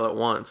on sale at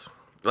once.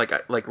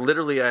 Like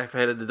literally, I've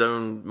had to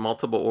do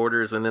multiple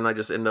orders, and then I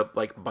just end up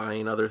like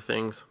buying other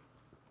things.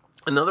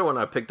 Another one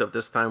I picked up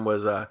this time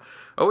was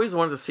always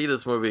wanted to see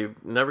this movie,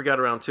 never got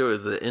around to it.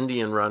 Is the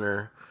Indian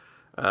Runner,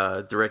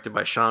 directed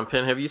by Sean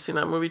Penn. Have you seen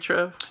that movie,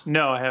 Trev?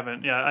 No, I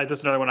haven't. Yeah,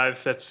 that's another one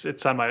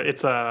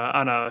it's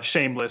on a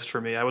shame list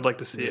for me. I would like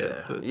to see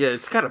it. But... Yeah,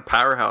 it's got a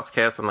powerhouse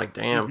cast. I'm like,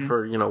 damn,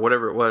 for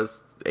whatever it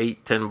was,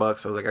 $8-10. I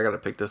was like, I gotta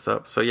pick this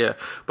up. So yeah,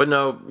 but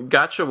no,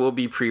 Gotcha will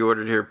be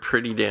pre-ordered here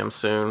pretty damn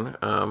soon.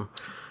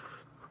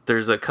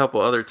 There's a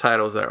couple other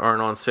titles that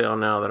aren't on sale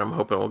now that I'm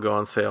hoping will go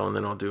on sale, and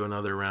then I'll do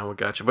another round with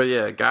Gotcha. But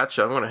yeah,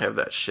 Gotcha, I'm gonna have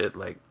that shit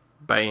like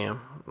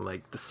bam,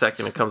 like the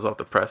second it comes off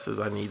the presses.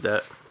 I need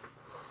that.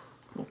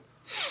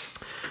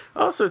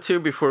 Also, too,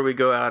 before we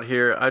go out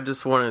here, I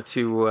just wanted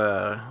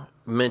to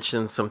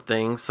mention some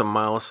things, some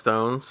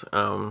milestones.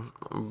 I'm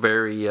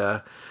very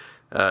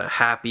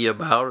happy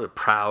about,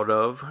 proud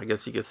of, I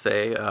guess you could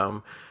say.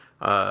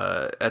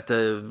 At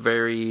the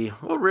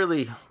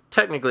really,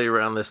 technically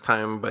around this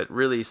time, but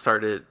really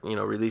started,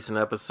 releasing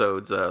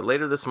episodes.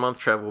 Later this month,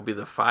 Trev, will be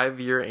the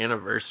 5-year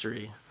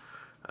anniversary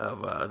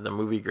of the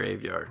movie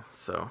Graveyard.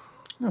 So...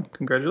 Oh,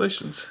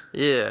 congratulations.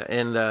 Yeah,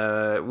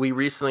 and we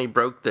recently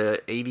broke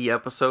the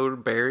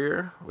 80-episode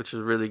barrier, which is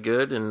really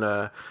good, and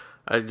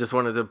I just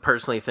wanted to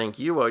personally thank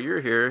you while you're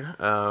here,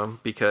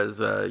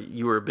 because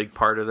you were a big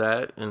part of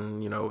that,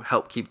 and,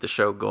 help keep the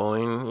show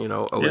going,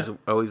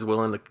 always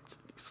willing to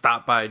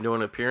stop by and do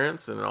an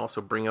appearance, and also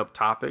bring up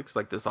topics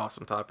like this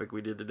awesome topic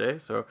we did today.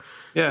 So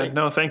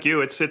thank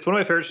you. It's one of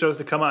my favorite shows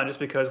to come on, just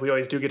because we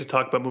always do get to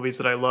talk about movies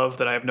that I love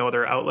that I have no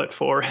other outlet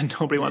for and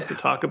nobody wants to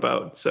talk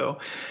about. So,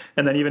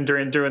 and then even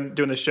during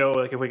the show,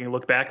 like if we can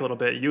look back a little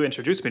bit, you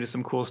introduced me to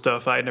some cool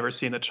stuff. I had never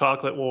seen The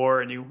Chocolate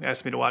War, and you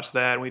asked me to watch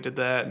that, and we did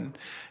that, and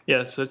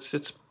so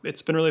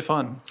it's been really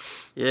fun.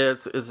 Yeah,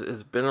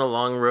 it's been a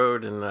long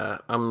road, and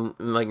I'm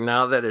like,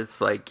 now that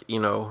it's like,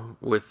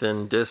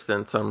 within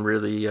distance, I'm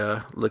really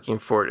looking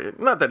forward.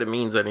 Not that it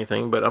means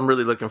anything, but I'm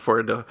really looking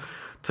forward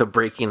to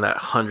breaking that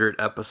 100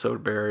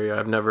 episode barrier.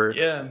 I've never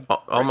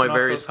all my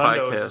various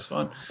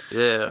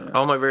podcasts.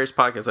 All my various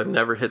podcasts, I've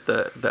never hit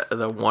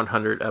the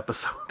 100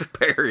 episode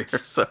barrier.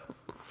 So.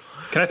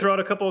 Can I throw out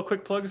a couple of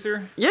quick plugs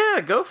here?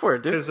 Yeah, go for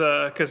it, dude.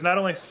 Because not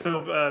only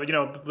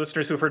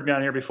listeners who have heard me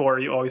on here before,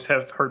 you always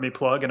have heard me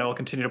plug, and I will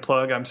continue to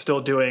plug. I'm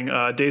still doing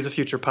Days of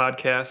Future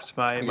podcast,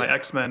 my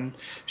X-Men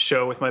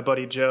show with my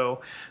buddy Joe.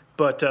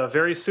 But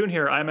very soon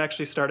here, I'm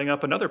actually starting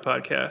up another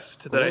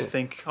podcast that I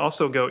think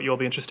also, Goat, you'll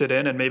be interested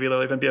in, and maybe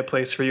there'll even be a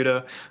place for you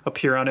to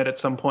appear on it at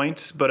some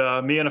point.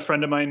 But me and a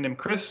friend of mine named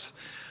Chris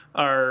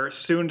are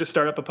soon to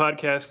start up a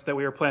podcast that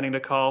we are planning to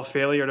call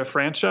Failure to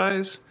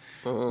Franchise.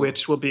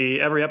 Which will be,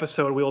 every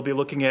episode we will be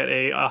looking at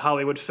a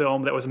Hollywood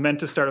film that was meant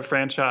to start a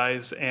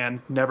franchise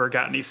and never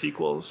got any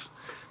sequels.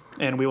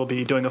 And we will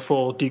be doing a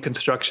full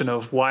deconstruction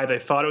of why they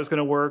thought it was going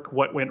to work,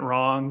 what went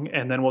wrong,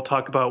 and then we'll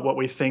talk about what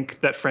we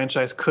think that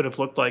franchise could have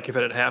looked like if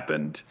it had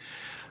happened.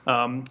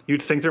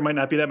 You'd think there might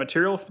not be that much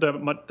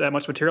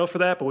material for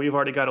that, but we've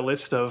already got a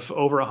list of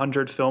over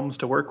 100 films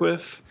to work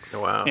with.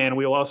 Wow. And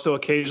we'll also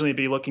occasionally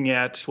be we'll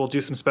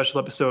do some special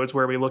episodes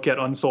where we look at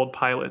unsold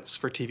pilots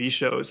for TV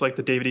shows, like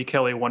the David E.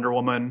 Kelley Wonder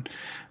Woman,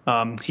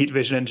 Heat,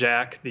 Vision, and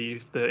Jack, the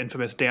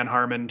infamous Dan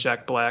Harmon,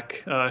 Jack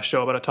Black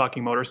show about a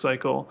talking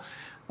motorcycle.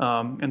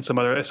 And some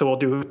other, so we'll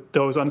do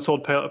those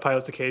unsold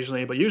pilots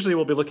occasionally, but usually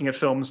we'll be looking at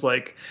films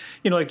like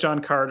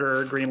John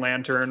Carter, Green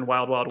Lantern,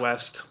 Wild Wild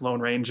West, Lone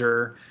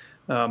Ranger,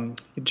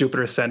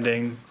 Jupiter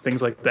Ascending,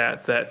 things like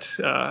that.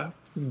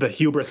 The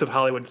hubris of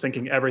Hollywood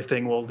thinking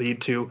everything will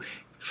lead to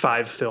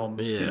 5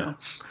 films. Yeah.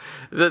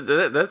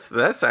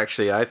 That's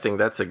actually, I think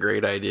that's a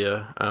great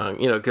idea.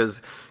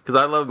 Because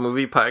I love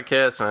movie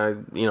podcasts,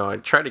 and I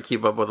try to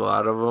keep up with a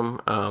lot of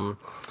them.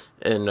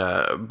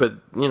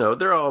 But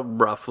they're all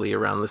roughly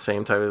around the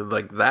same type of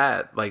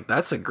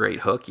that's a great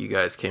hook you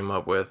guys came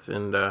up with.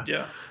 And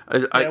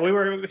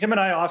him and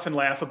I often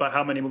laugh about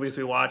how many movies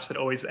we watch that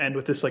always end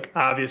with this like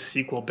obvious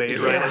sequel bait,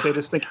 right? Yeah. Like they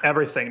just think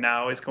everything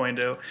now is going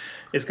to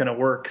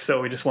work.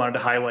 So we just wanted to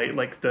highlight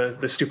like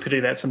the stupidity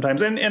of that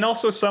sometimes, and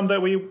also some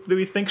that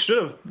we think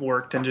should have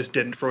worked and just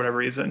didn't for whatever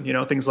reason.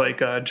 Things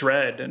like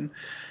Dread and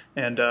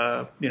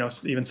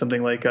even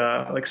something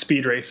like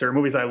Speed Racer,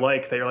 movies I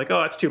like that you're like,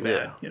 oh, that's too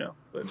bad.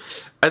 But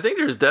I think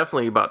there's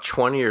definitely about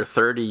 20 or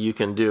 30 you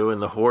can do in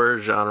the horror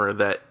genre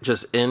that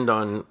just end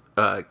on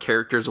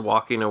characters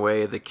walking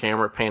away, the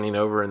camera panning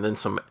over, and then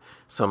some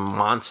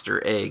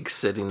monster eggs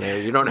sitting there.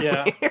 You know what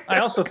I mean? I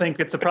also think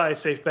it's a probably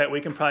safe bet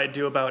we can probably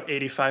do about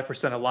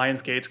 85% of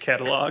Lionsgate's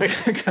catalog.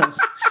 Because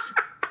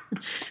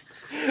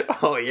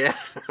oh yeah,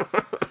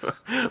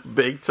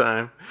 big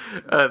time.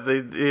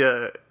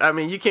 I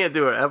mean, you can't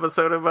do an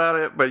episode about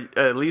it, but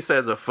at least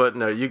as a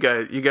footnote, you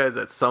guys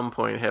at some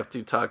point have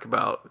to talk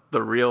about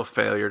the real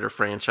failure to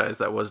franchise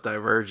that was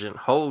Divergent.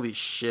 Holy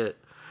shit.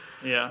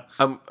 Yeah.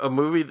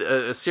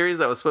 A series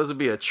that was supposed to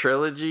be a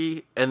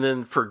trilogy, and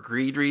then for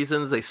greed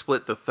reasons, they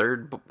split the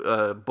third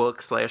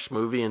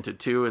book/movie into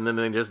 2, and then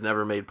they just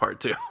never made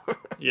part 2.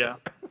 Yeah.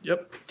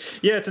 Yep.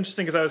 Yeah, it's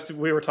interesting because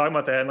we were talking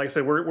about that, and like I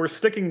said, we're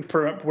sticking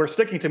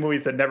to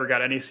movies that never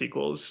got any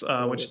sequels,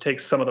 which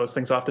takes some of those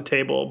things off the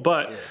table.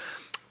 But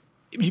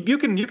you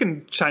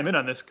can chime in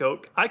on this,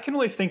 Goat. I can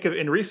only think of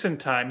in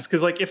recent times,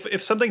 because like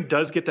if something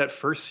does get that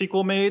first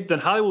sequel made, then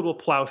Hollywood will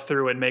plow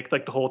through and make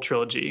like the whole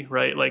trilogy,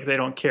 right? Like they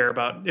don't care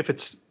about if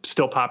it's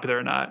still popular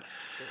or not.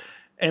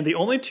 And the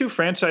only 2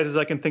 franchises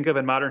I can think of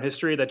in modern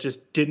history that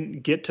just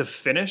didn't get to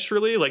finish,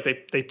 really, like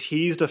they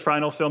teased a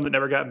final film that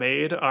never got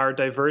made, are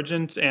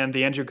Divergent and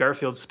the Andrew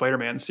Garfield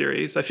Spider-Man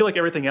series. I feel like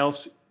everything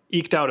else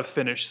eked out a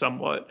finish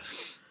somewhat.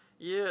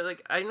 Yeah,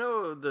 like I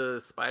know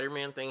the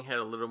Spider-Man thing had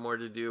a little more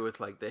to do with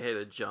like they had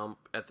to jump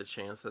at the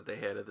chance that they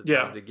had at the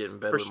time to get in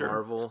bed with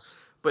Marvel.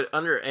 But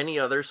under any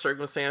other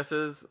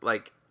circumstances,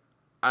 like,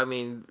 I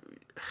mean,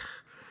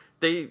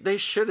 They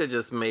should have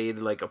just made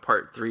like a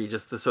part 3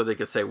 so they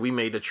could say we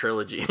made a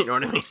trilogy. You know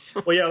what I mean?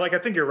 Well, yeah, like I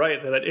think you're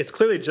right that it's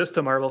clearly just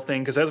a Marvel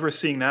thing, because as we're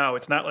seeing now,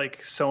 it's not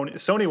like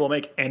Sony will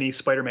make any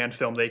Spider-Man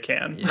film they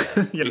can.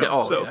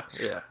 Yeah.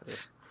 Yeah.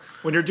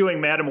 When you're doing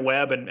Madam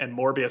Web and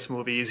Morbius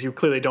movies, you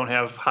clearly don't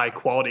have high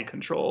quality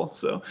control.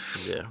 So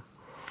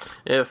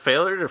yeah,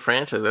 failure to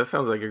franchise. That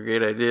sounds like a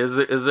great idea.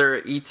 Is there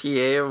an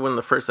ETA of when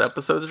the first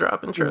episode's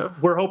dropping,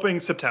 Trev? We're hoping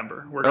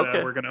September. We're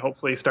gonna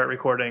hopefully start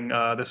recording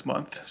this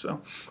month.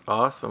 So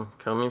awesome,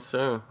 coming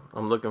soon.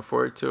 I'm looking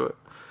forward to it.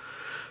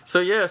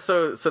 So yeah,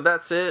 so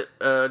that's it.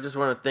 Just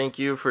want to thank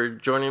you for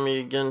joining me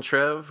again,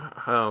 Trev.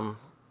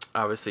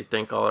 Obviously,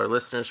 thank all our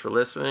listeners for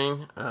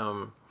listening.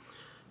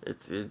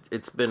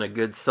 It's been a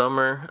good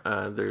summer.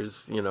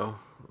 There's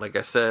like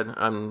I said,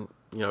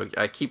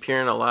 I keep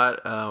hearing a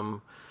lot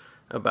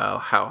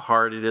about how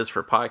hard it is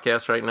for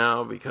podcasts right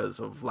now because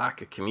of lack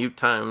of commute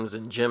times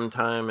and gym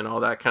time and all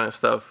that kind of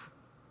stuff,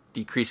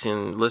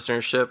 decreasing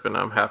listenership. And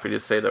I'm happy to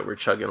say that we're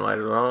chugging right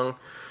along.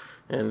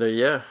 And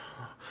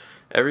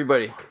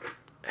everybody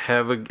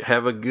have a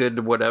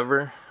good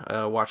whatever.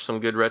 Watch some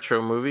good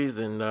retro movies,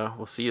 and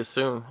we'll see you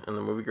soon in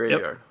the movie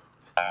graveyard.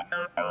 Yep.